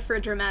stickler for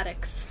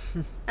dramatics.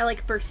 I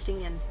like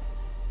bursting in.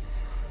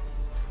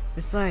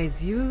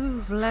 Besides,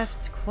 you've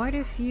left quite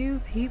a few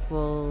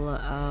people,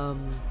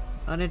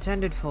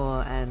 unattended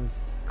for and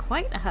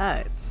quite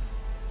hurt.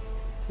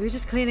 We were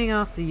just cleaning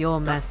after your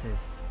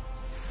messes.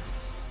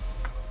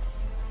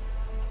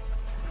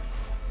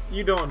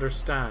 You don't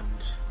understand.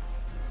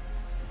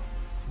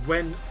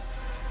 When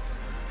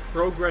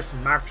progress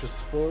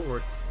marches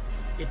forward,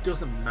 it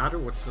doesn't matter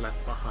what's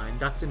left behind.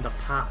 That's in the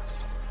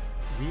past.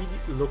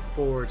 We look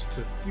forward to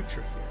the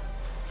future here.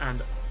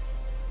 And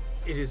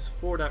it is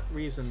for that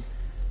reason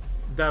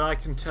that I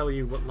can tell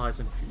you what lies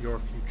in your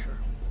future.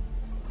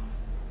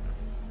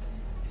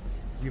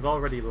 You've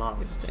already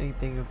lost. If it's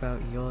anything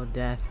about your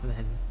death,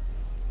 then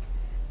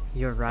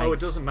you're right. Oh, it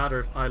doesn't matter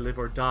if I live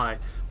or die,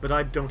 but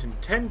I don't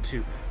intend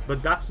to.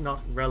 But that's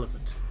not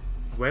relevant.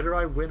 Whether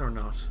I win or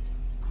not,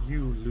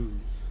 you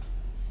lose.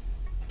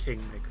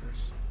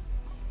 Kingmakers.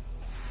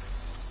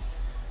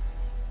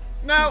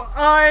 Now,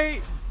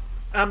 I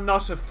am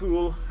not a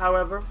fool,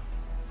 however,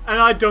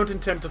 and I don't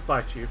intend to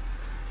fight you.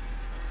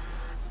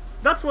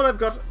 That's what I've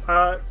got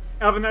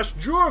Avanash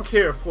Jurg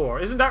here for.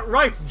 Isn't that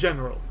right,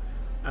 General?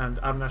 And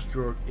Avanash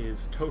Jurg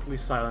is totally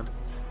silent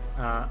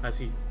as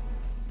he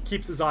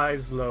keeps his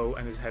eyes low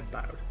and his head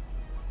bowed.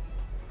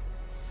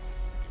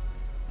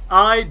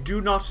 I do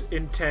not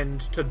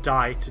intend to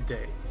die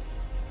today.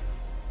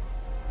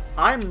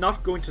 I am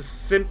not going to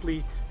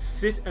simply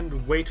sit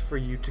and wait for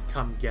you to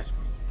come get me.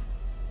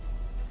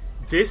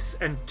 This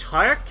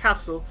entire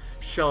castle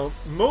shall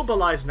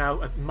mobilize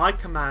now at my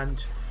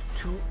command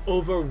to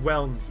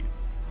overwhelm you.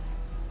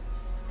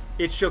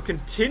 It shall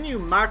continue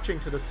marching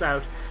to the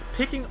south,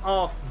 picking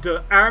off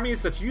the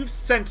armies that you've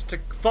sent to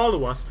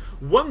follow us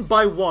one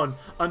by one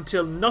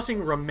until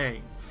nothing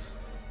remains.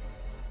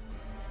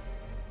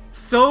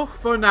 So,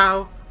 for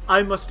now,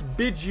 I must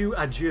bid you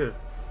adieu.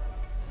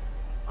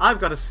 I've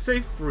got a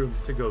safe room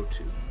to go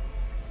to.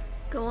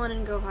 Go on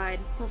and go hide.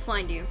 We'll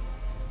find you.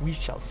 We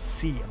shall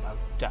see about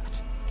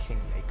that,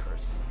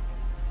 Kingmakers.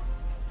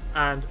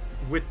 And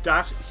with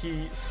that,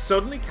 he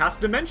suddenly casts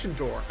Dimension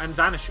Door and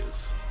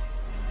vanishes.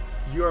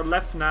 You are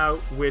left now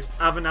with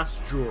Avanash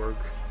Jurg,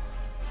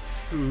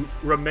 who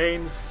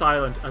remains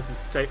silent as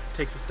he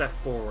takes a step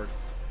forward.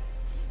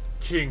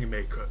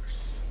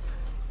 Kingmakers.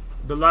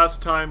 The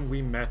last time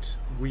we met,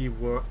 we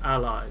were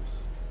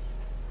allies.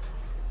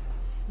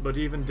 But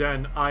even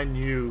then, I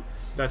knew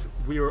that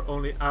we were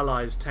only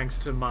allies thanks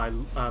to my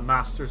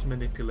master's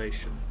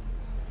manipulation.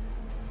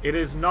 It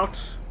is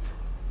not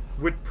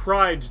with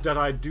pride that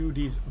I do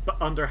these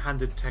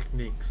underhanded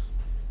techniques.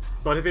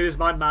 But if it is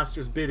my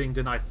master's bidding,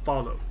 then I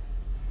follow.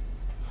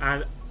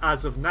 And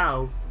as of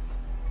now,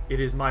 it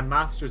is my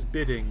master's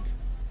bidding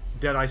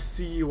that I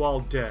see you all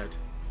dead.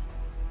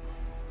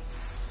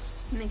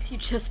 Makes you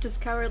just as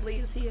cowardly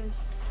as he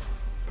is.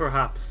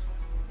 Perhaps.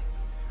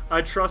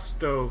 I trust,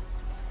 though,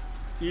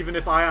 even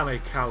if I am a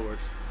coward,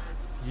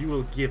 you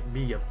will give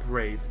me a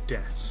brave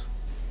death.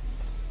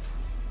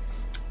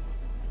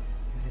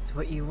 If it's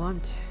what you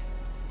want,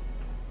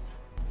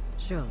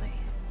 surely.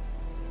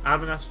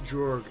 Avanash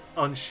Jurg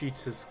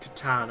unsheaths his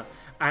katana,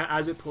 and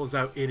as it pulls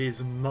out, it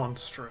is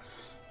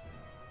monstrous.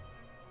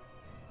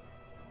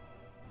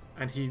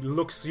 And he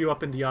looks you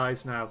up in the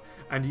eyes now,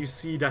 and you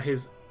see that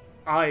his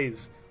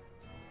eyes,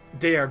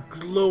 they are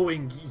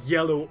glowing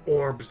yellow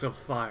orbs of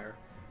fire.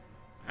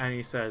 And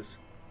he says,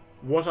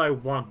 "What I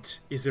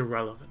want is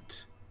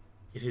irrelevant.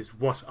 It is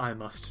what I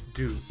must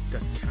do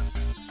that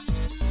counts."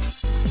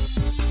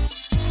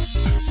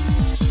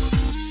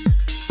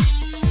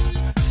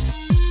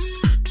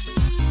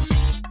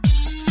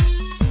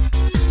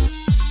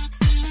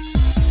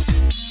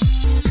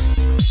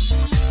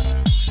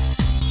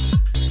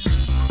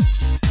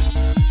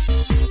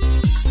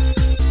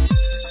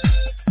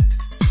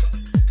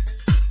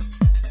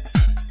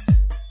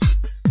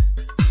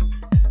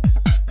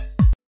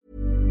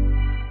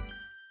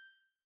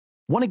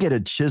 Want to get a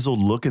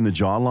chiseled look in the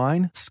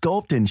jawline?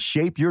 Sculpt and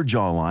shape your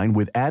jawline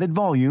with added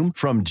volume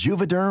from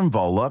Juvederm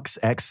Volux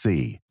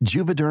XC.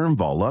 Juvederm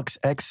Volux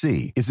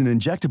XC is an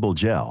injectable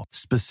gel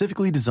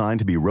specifically designed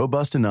to be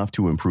robust enough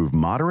to improve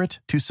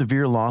moderate to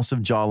severe loss of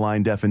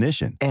jawline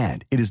definition.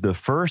 And it is the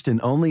first and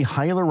only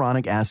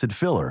hyaluronic acid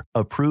filler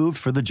approved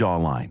for the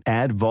jawline.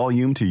 Add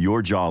volume to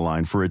your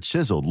jawline for a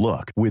chiseled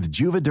look with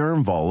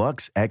Juvederm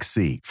Volux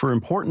XC. For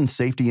important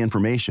safety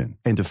information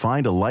and to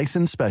find a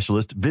licensed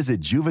specialist, visit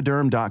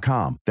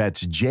Juvederm.com.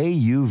 That's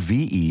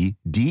Juvederm.com.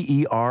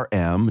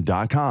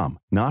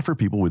 Not for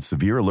people with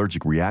severe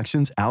allergic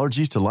reactions,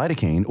 allergies to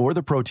lidocaine, or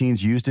the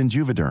proteins used in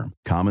Juvederm.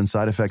 Common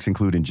side effects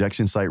include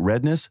injection site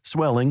redness,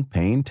 swelling,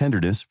 pain,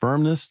 tenderness,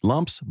 firmness,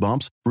 lumps,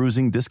 bumps,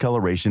 bruising,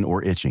 discoloration,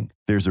 or itching.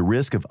 There's a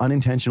risk of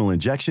unintentional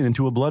injection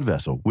into a blood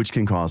vessel, which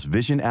can cause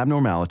vision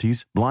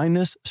abnormalities,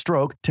 blindness,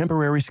 stroke,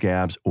 temporary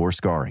scabs, or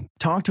scarring.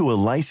 Talk to a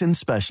licensed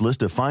specialist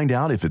to find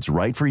out if it's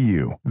right for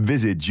you.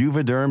 Visit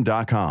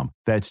Juvederm.com.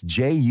 That's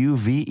Juvederm.com.